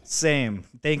people. Same.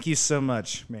 Thank you so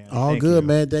much, man. All good,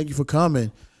 man. Thank you for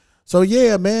coming. So,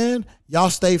 yeah, man, y'all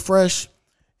stay fresh.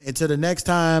 Until the next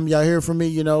time y'all hear from me,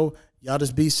 you know, y'all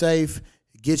just be safe,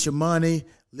 get your money,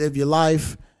 live your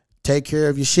life, take care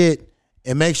of your shit,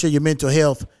 and make sure your mental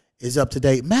health is up to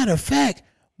date. Matter of fact,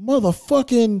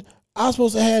 motherfucking, I was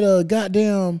supposed to have a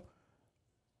goddamn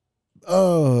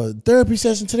therapy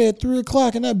session today at 3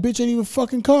 o'clock, and that bitch ain't even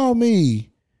fucking called me.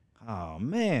 Oh,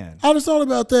 man. I just thought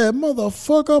about that.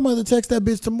 Motherfucker, I'm going to text that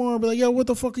bitch tomorrow and be like, yo, what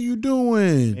the fuck are you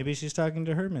doing? Maybe she's talking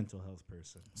to her mental health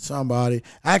person. Somebody.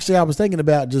 Actually, I was thinking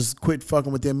about just quit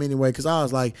fucking with them anyway because I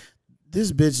was like,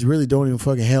 this bitch really don't even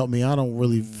fucking help me. I don't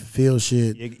really feel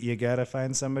shit. You got to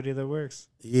find somebody that works.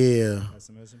 Yeah. That's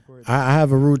the most important. I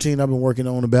have a routine I've been working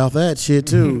on about that shit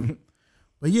too.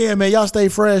 But yeah, man, y'all stay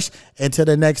fresh. Until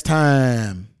the next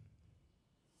time.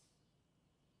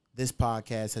 This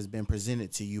podcast has been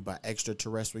presented to you by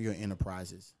Extraterrestrial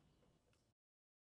Enterprises.